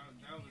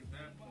 That was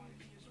that point.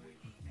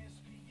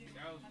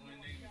 That was when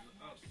they was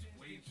up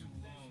way too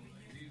long.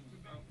 Like, they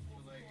was up for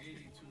like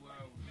 82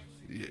 hours.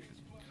 Yeah.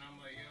 And I'm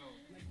like, yo,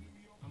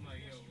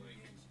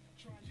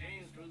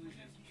 James really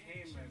just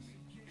came at me.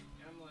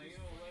 And I'm like,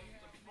 yo, what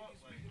the fuck?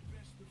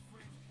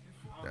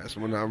 That's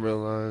when I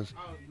realized.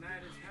 I was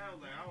mad as hell.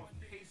 Like, I was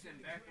pacing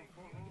back and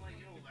forth. I'm like,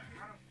 yo, like,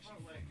 how the fuck?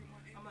 Like,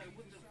 I'm like,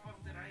 what the fuck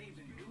did I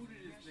even do to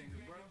this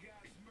nigga, bro?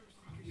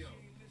 Yo,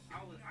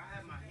 I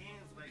had my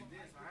hands like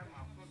this. I had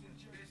my fucking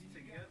fists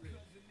together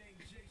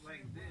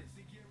like this,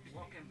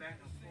 walking back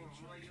and forth.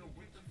 I'm like, yo,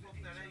 what the fuck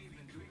did I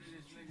even do to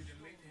this nigga to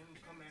make him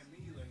come at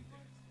me like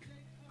that?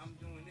 I'm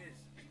doing this,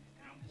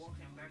 and I'm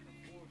walking back and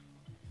forth.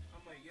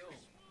 I'm like, yo,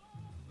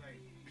 like,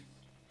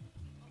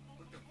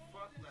 what the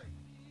fuck? Like,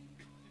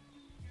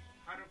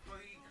 how the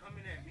fuck he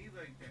coming at me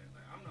like that?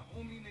 Like, I'm the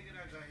only nigga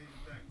that got his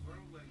back, bro.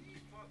 Like, what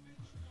the fuck?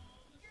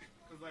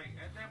 Cause like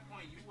at that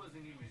point you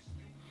wasn't even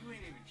you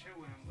ain't even chill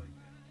with him like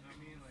that. You know what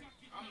I mean? Like,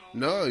 I'm the only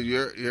No,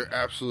 you're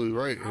absolutely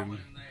right. I And was,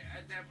 like,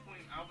 at that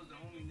point I was the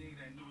only nigga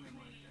that knew him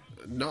like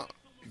that. no,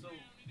 So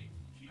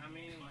I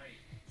mean, like,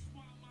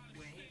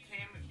 when he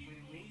came, when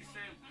he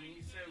said what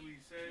he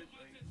said,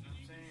 like, you know what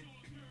I'm saying?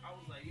 I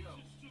was like, yo,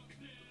 what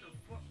the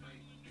fuck,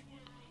 like,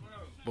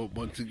 bro. but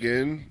once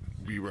again,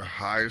 we were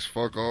high as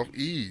fuck off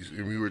E's,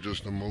 and we were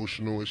just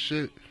emotional as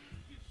shit.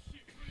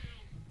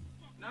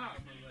 Nah,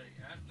 but like,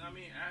 I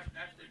mean,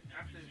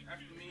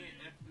 after me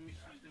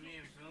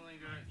and feeling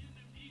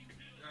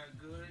got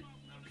good.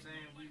 You know what I'm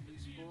saying? We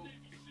spoke.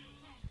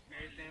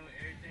 Everything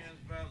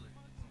was valid.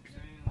 You know what I'm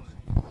saying?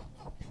 Like,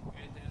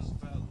 everything was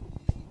valid.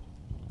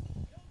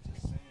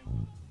 Just saying,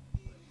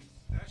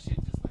 like, that shit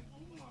just like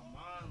blew my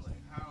mind.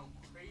 Like, how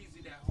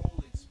crazy that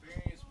whole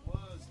experience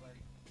was. Like,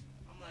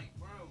 I'm like,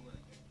 bro, like,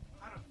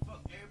 how the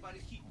fuck everybody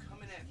keep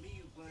coming at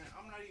me when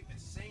I'm not even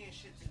saying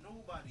shit to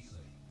nobody?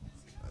 Like.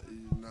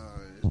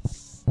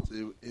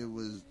 It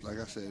was like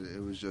I said,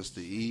 it was just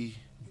the E,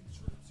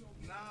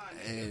 Nah,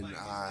 and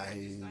like,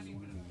 it's not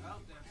even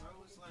about that, bro.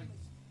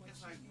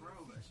 It's like, bro,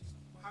 like,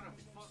 how the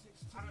fuck,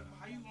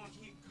 how you gonna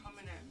keep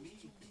coming at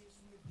me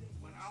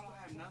when I don't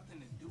have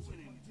nothing to do with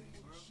anything,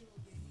 bro?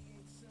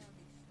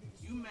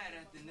 You mad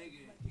at the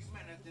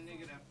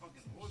nigga that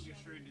fucking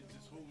orchestrated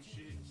this whole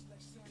shit,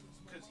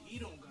 cause he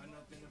don't got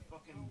nothing to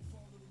fucking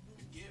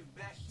give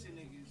back to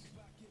niggas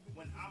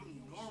when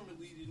I'm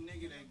normally the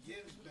nigga that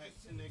gives back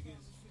to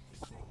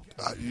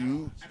niggas.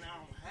 you And I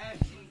don't have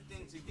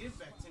anything to give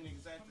back to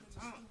niggas at the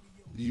time.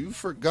 you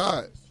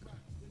forgot.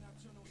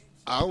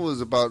 I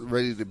was about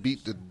ready to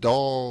beat the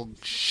dog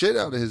shit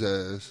out of his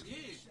ass, Yeah,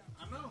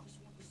 I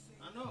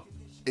know.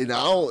 and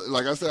I don't,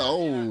 like I said, I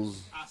don't.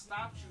 I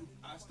stopped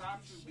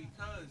you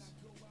because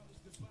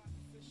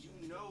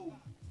you know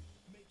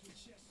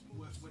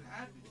what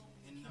happened,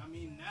 and I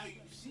mean now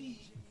you see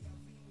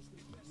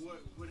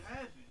what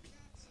happened.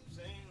 I'm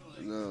saying,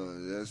 like,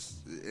 No, that's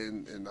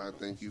and I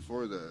thank you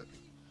for that.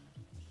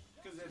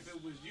 because if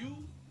it was you,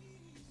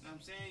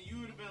 I'm saying you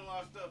would have been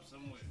locked up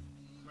somewhere.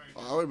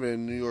 Right I would have been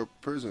in New York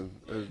prison.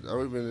 I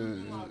would have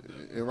been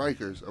in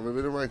Rikers. I would have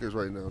been in Rikers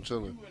right now,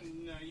 chilling. you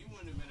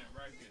wouldn't have been at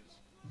Rikers,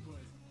 but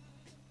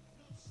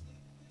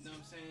you know what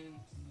I'm saying?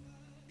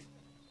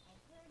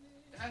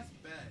 That's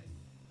bad.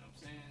 You know what I'm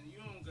saying? You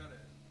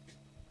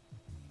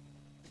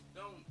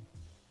don't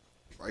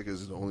Rikers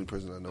is the only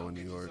prison I know in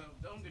New York.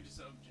 Don't get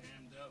yourself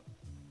jammed up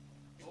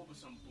over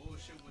some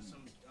bullshit with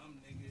some dumb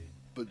nigga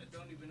But- that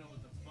don't even know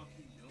what the fuck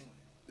he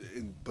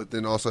doing. But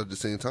then also at the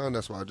same time,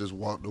 that's why I just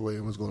walked away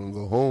and was going to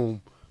go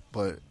home.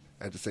 But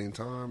at the same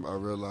time, I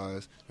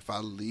realized if I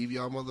leave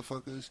y'all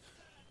motherfuckers,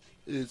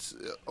 it's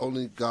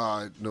only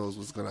God knows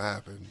what's going to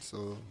happen.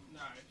 So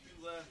Nah, if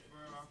you left,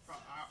 bro,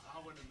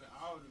 I would have been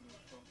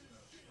fucked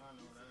up. I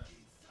know that.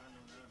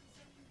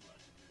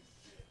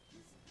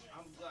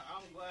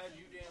 I'm glad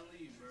you didn't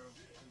leave, bro. 'Cause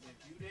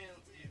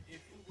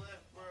if you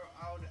left, bro,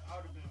 I would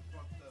have been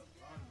fucked up.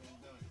 I would have been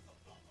done.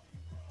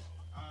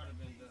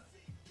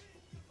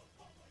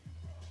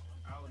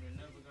 I would have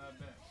never got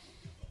back.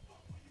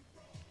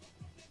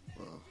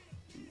 well,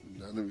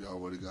 none of y'all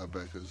would have got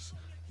back because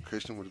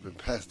Christian would have been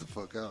passed the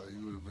fuck out. He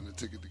would have been a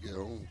ticket to get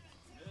home.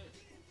 Yeah.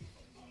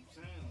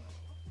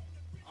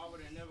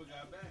 never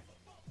got back.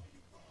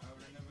 I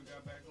would have never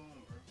got back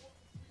home, bro.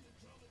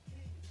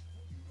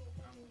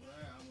 I'm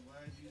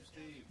glad you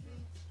stayed, bro.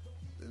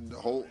 And the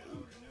I whole, would have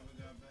never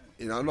got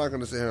back. I'm not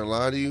gonna sit here and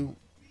lie to you.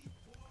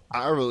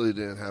 I really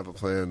didn't have a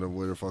plan of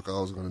what the fuck I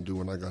was gonna do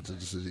when I got to the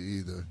city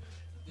either.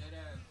 Dead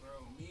ass,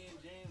 bro. Me and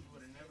James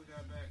would have never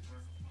got back, bro.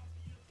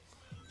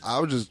 I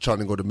was just trying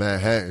to go to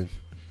Manhattan.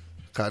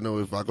 Cause I know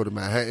if I go to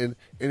Manhattan,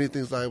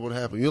 anything's liable to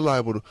happen. You're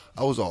liable to.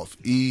 I was off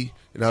E,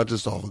 and I was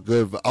just off a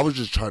good. I was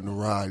just trying to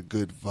ride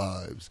good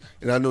vibes,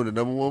 and I know the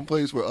number one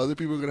place where other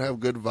people are gonna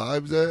have good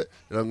vibes at,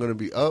 and I'm gonna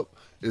be up,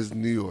 is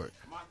New York.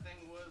 My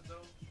thing was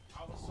though,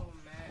 I was so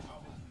mad. I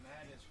was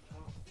mad as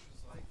fuck.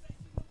 It's like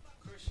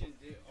Christian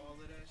did all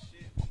of that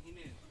shit. He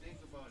didn't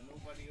think about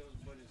nobody else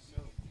but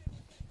himself.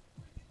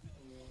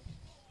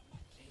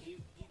 And he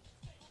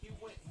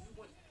went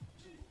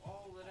through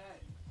all of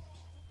that.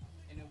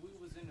 And then we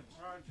was in the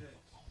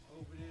projects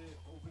over there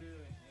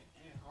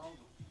in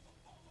Harlem.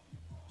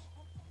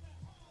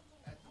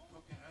 At the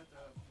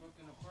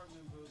fucking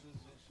apartment buildings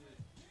and shit.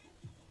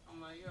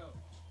 I'm like, yo,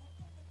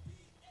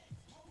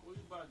 what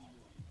you about to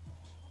do?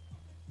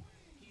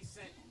 He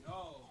sent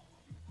y'all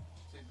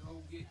to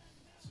go get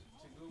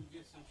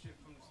some shit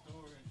from the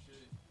store and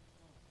shit.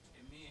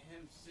 And me and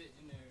him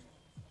sitting there,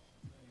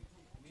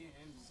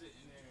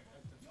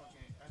 at the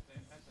fucking at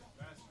the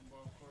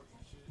basketball court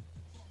and shit.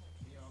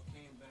 And y'all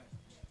came back.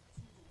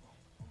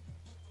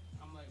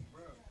 I'm like,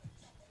 bro,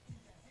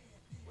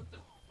 what the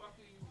fuck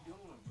are you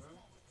doing, bro?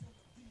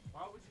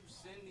 Why would you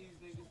send these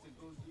niggas to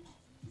go do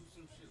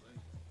some shit like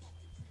that?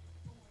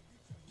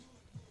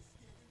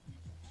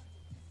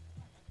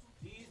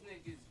 These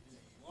niggas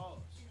is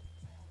lost.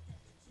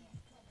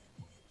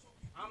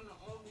 I'm the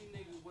only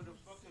nigga with a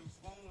fucking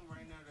phone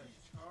right now that's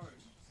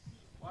charged.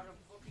 Why the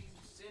fuck are you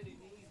sending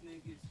these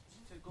niggas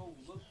to go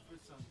look for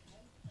something?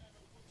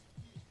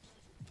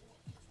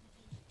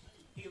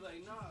 He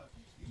like, nah,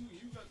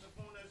 you got the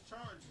phone that's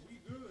charged.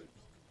 We good.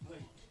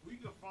 Like, we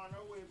could find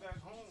our way back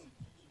home.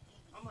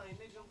 I'm like,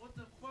 nigga, what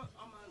the fuck?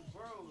 I'm like,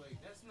 bro, like,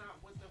 that's not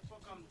what the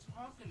fuck I'm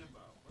talking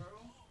about, bro.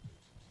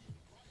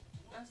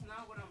 That's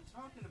not what I'm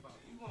talking about.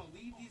 You gonna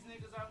leave these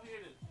niggas out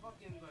here to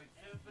fucking, like,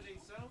 fend for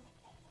themselves?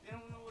 They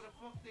don't know where the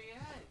fuck they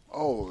at.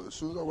 Oh, as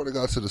soon as I would have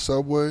got to the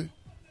subway,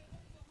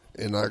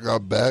 and I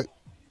got back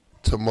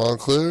to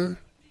Montclair,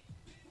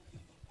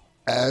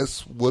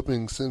 ass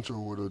whipping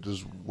Central would have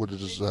just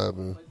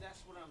happened. But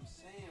that's what I'm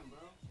saying, bro.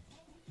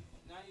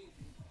 Now do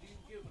you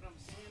get what I'm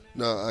saying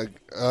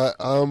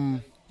now?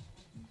 No,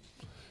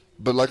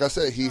 but like I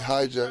said, he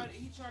hijacked.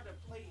 He tried to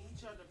play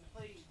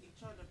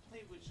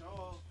with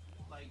y'all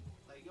like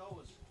y'all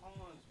was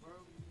pawns, bro.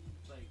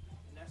 Like,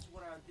 and that's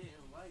what I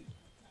didn't like.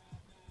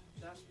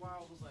 That's why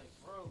I was like,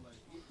 bro, like,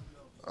 you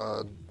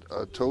know.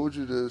 I told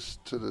you this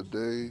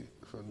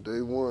from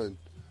day one.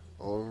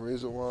 Only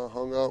reason why I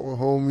hung out with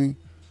homie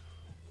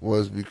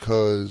was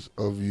because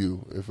of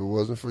you. If it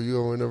wasn't for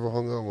you, I would never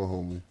hung out with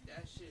homie.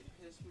 That shit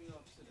pissed me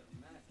off to the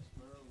max,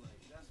 bro.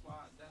 Like, that's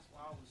why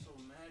I was so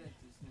mad at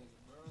this nigga,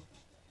 bro.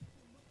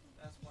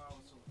 That's why I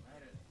was so mad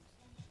at this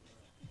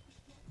nigga,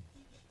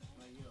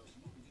 bro. Like, yo,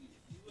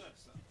 you gotta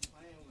stop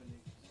playing with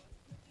niggas.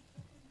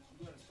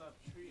 You gotta stop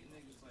treating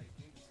niggas like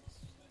niggas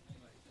is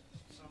like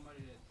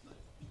somebody that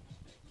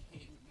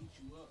can't beat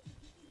you up.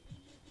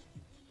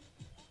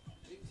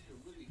 Niggas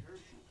could really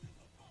hurt you.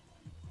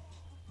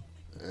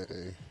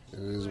 Hey, it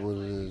is what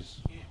it is.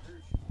 Can't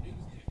hurt you.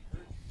 Niggas can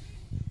hurt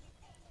you.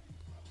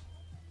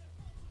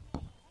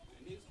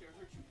 And niggas can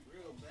hurt you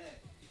real bad.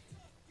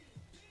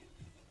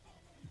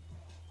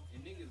 And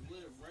niggas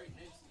live right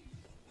next to you.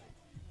 Like,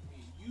 I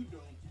mean, you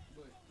don't,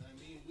 but I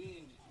mean,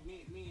 me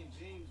and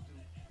James do. You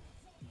know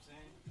what I'm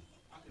saying?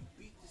 I can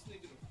beat this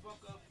nigga the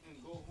fuck up and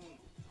go home.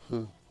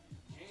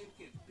 James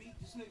can beat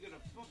this nigga the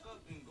fuck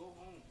up and go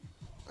home.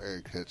 I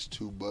gotta catch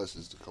 2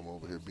 buses to come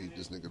over here beat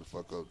this nigga the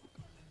fuck up.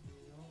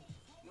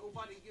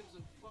 Nobody gives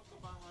a fuck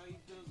about how he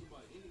feels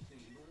about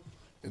anything, bro.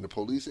 And the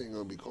police ain't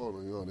gonna be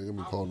calling you. They're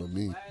gonna be calling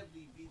me. I would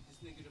gladly beat this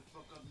nigga the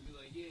fuck up and be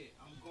like, yeah,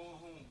 I'm going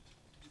home.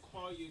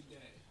 Call your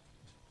dad.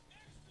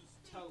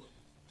 Tell him.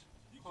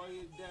 Call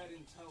your dad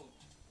and tell him.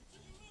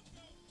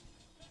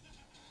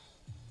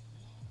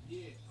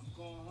 Yeah, I'm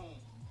going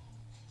home.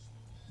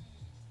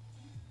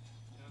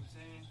 You know what I'm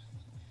saying?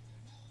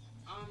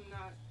 I'm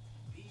not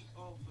beat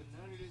off for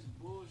none of this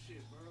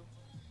bullshit, bro.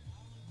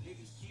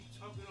 Niggas keep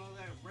talking all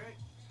that wreck.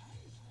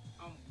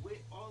 I'm with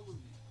all of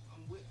it.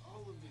 I'm with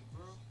all of it,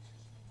 bro.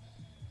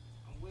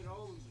 I'm with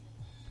all of it.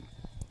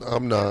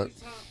 I'm not.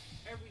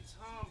 Every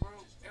time,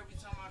 bro. Every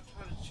time I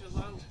try to chill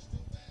out,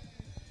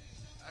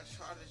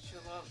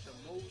 the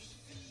most.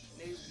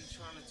 They be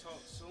trying to talk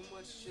so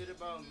much shit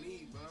about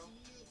me, bro.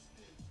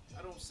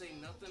 I don't say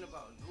nothing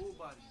about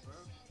nobody, bro.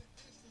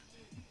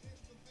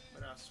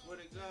 But I swear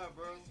to God,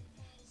 bro,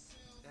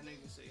 that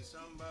nigga say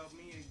something about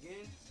me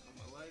again,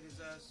 I'ma light his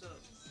ass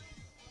up.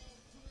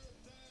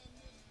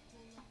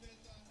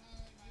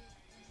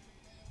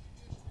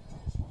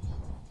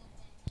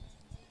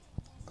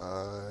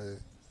 I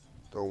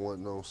don't want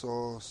no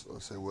sauce. I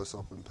say what's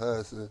up and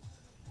pass it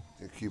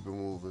and keep it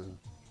moving.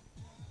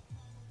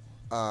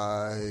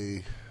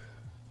 I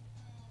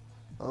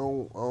I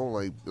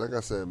don't like I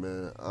said,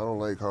 man. I don't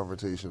like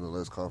confrontation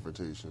unless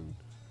confrontation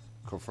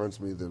confronts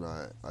me. Then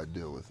I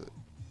deal with it.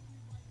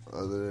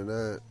 Other than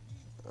that,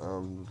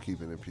 I'm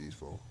keeping it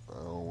peaceful.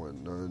 I don't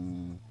want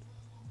none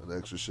of the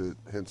extra shit.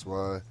 Hence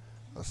why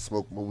I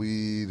smoke my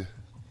weed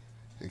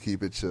and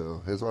keep it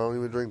chill. Hence why I don't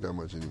even drink that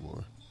much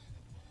anymore.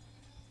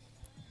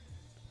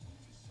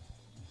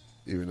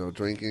 Even though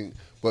drinking,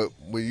 but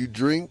when you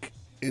drink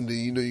and then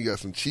you know you got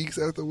some cheeks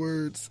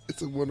afterwards,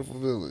 it's a wonderful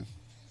feeling.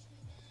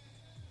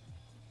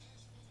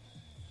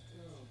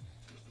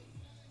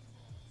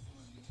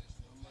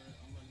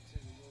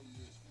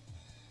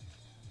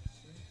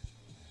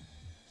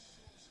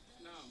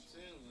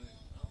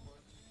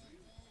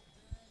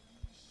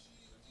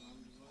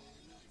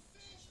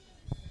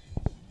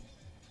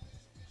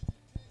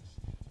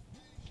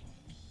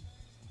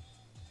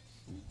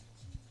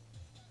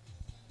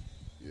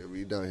 Yeah,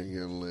 we down here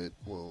getting lit.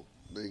 Well,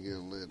 they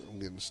getting lit. I'm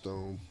getting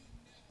stoned.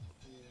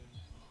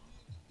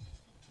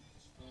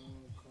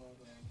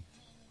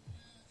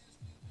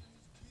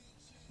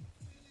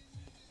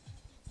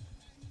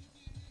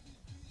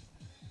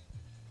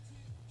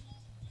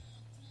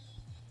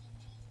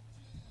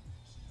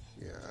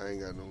 Yeah, I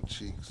ain't got no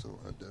cheeks, so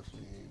I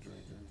definitely ain't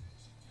drinking.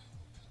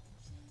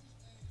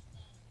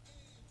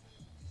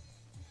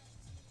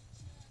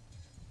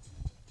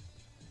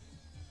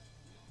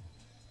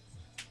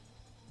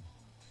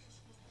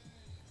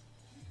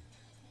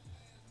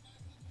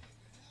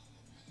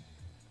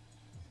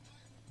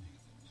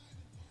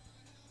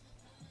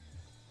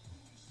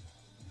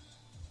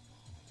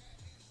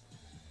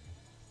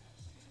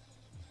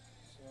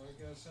 So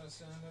I guess that's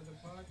the end of the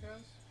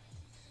podcast.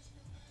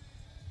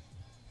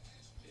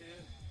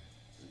 Yeah.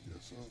 I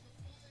guess so.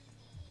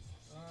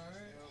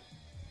 Alright.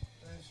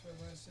 Thanks for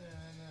listening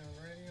and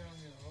radio. I'm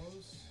your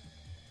host.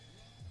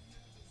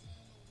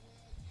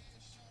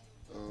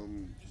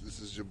 This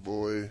is your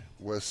boy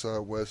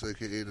Westside West,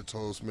 aka the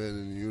tallest man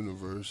in the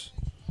universe.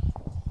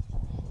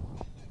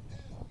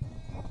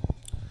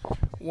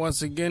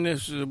 Once again,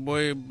 this is your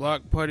boy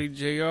Block Party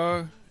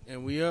JR,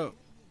 and we up.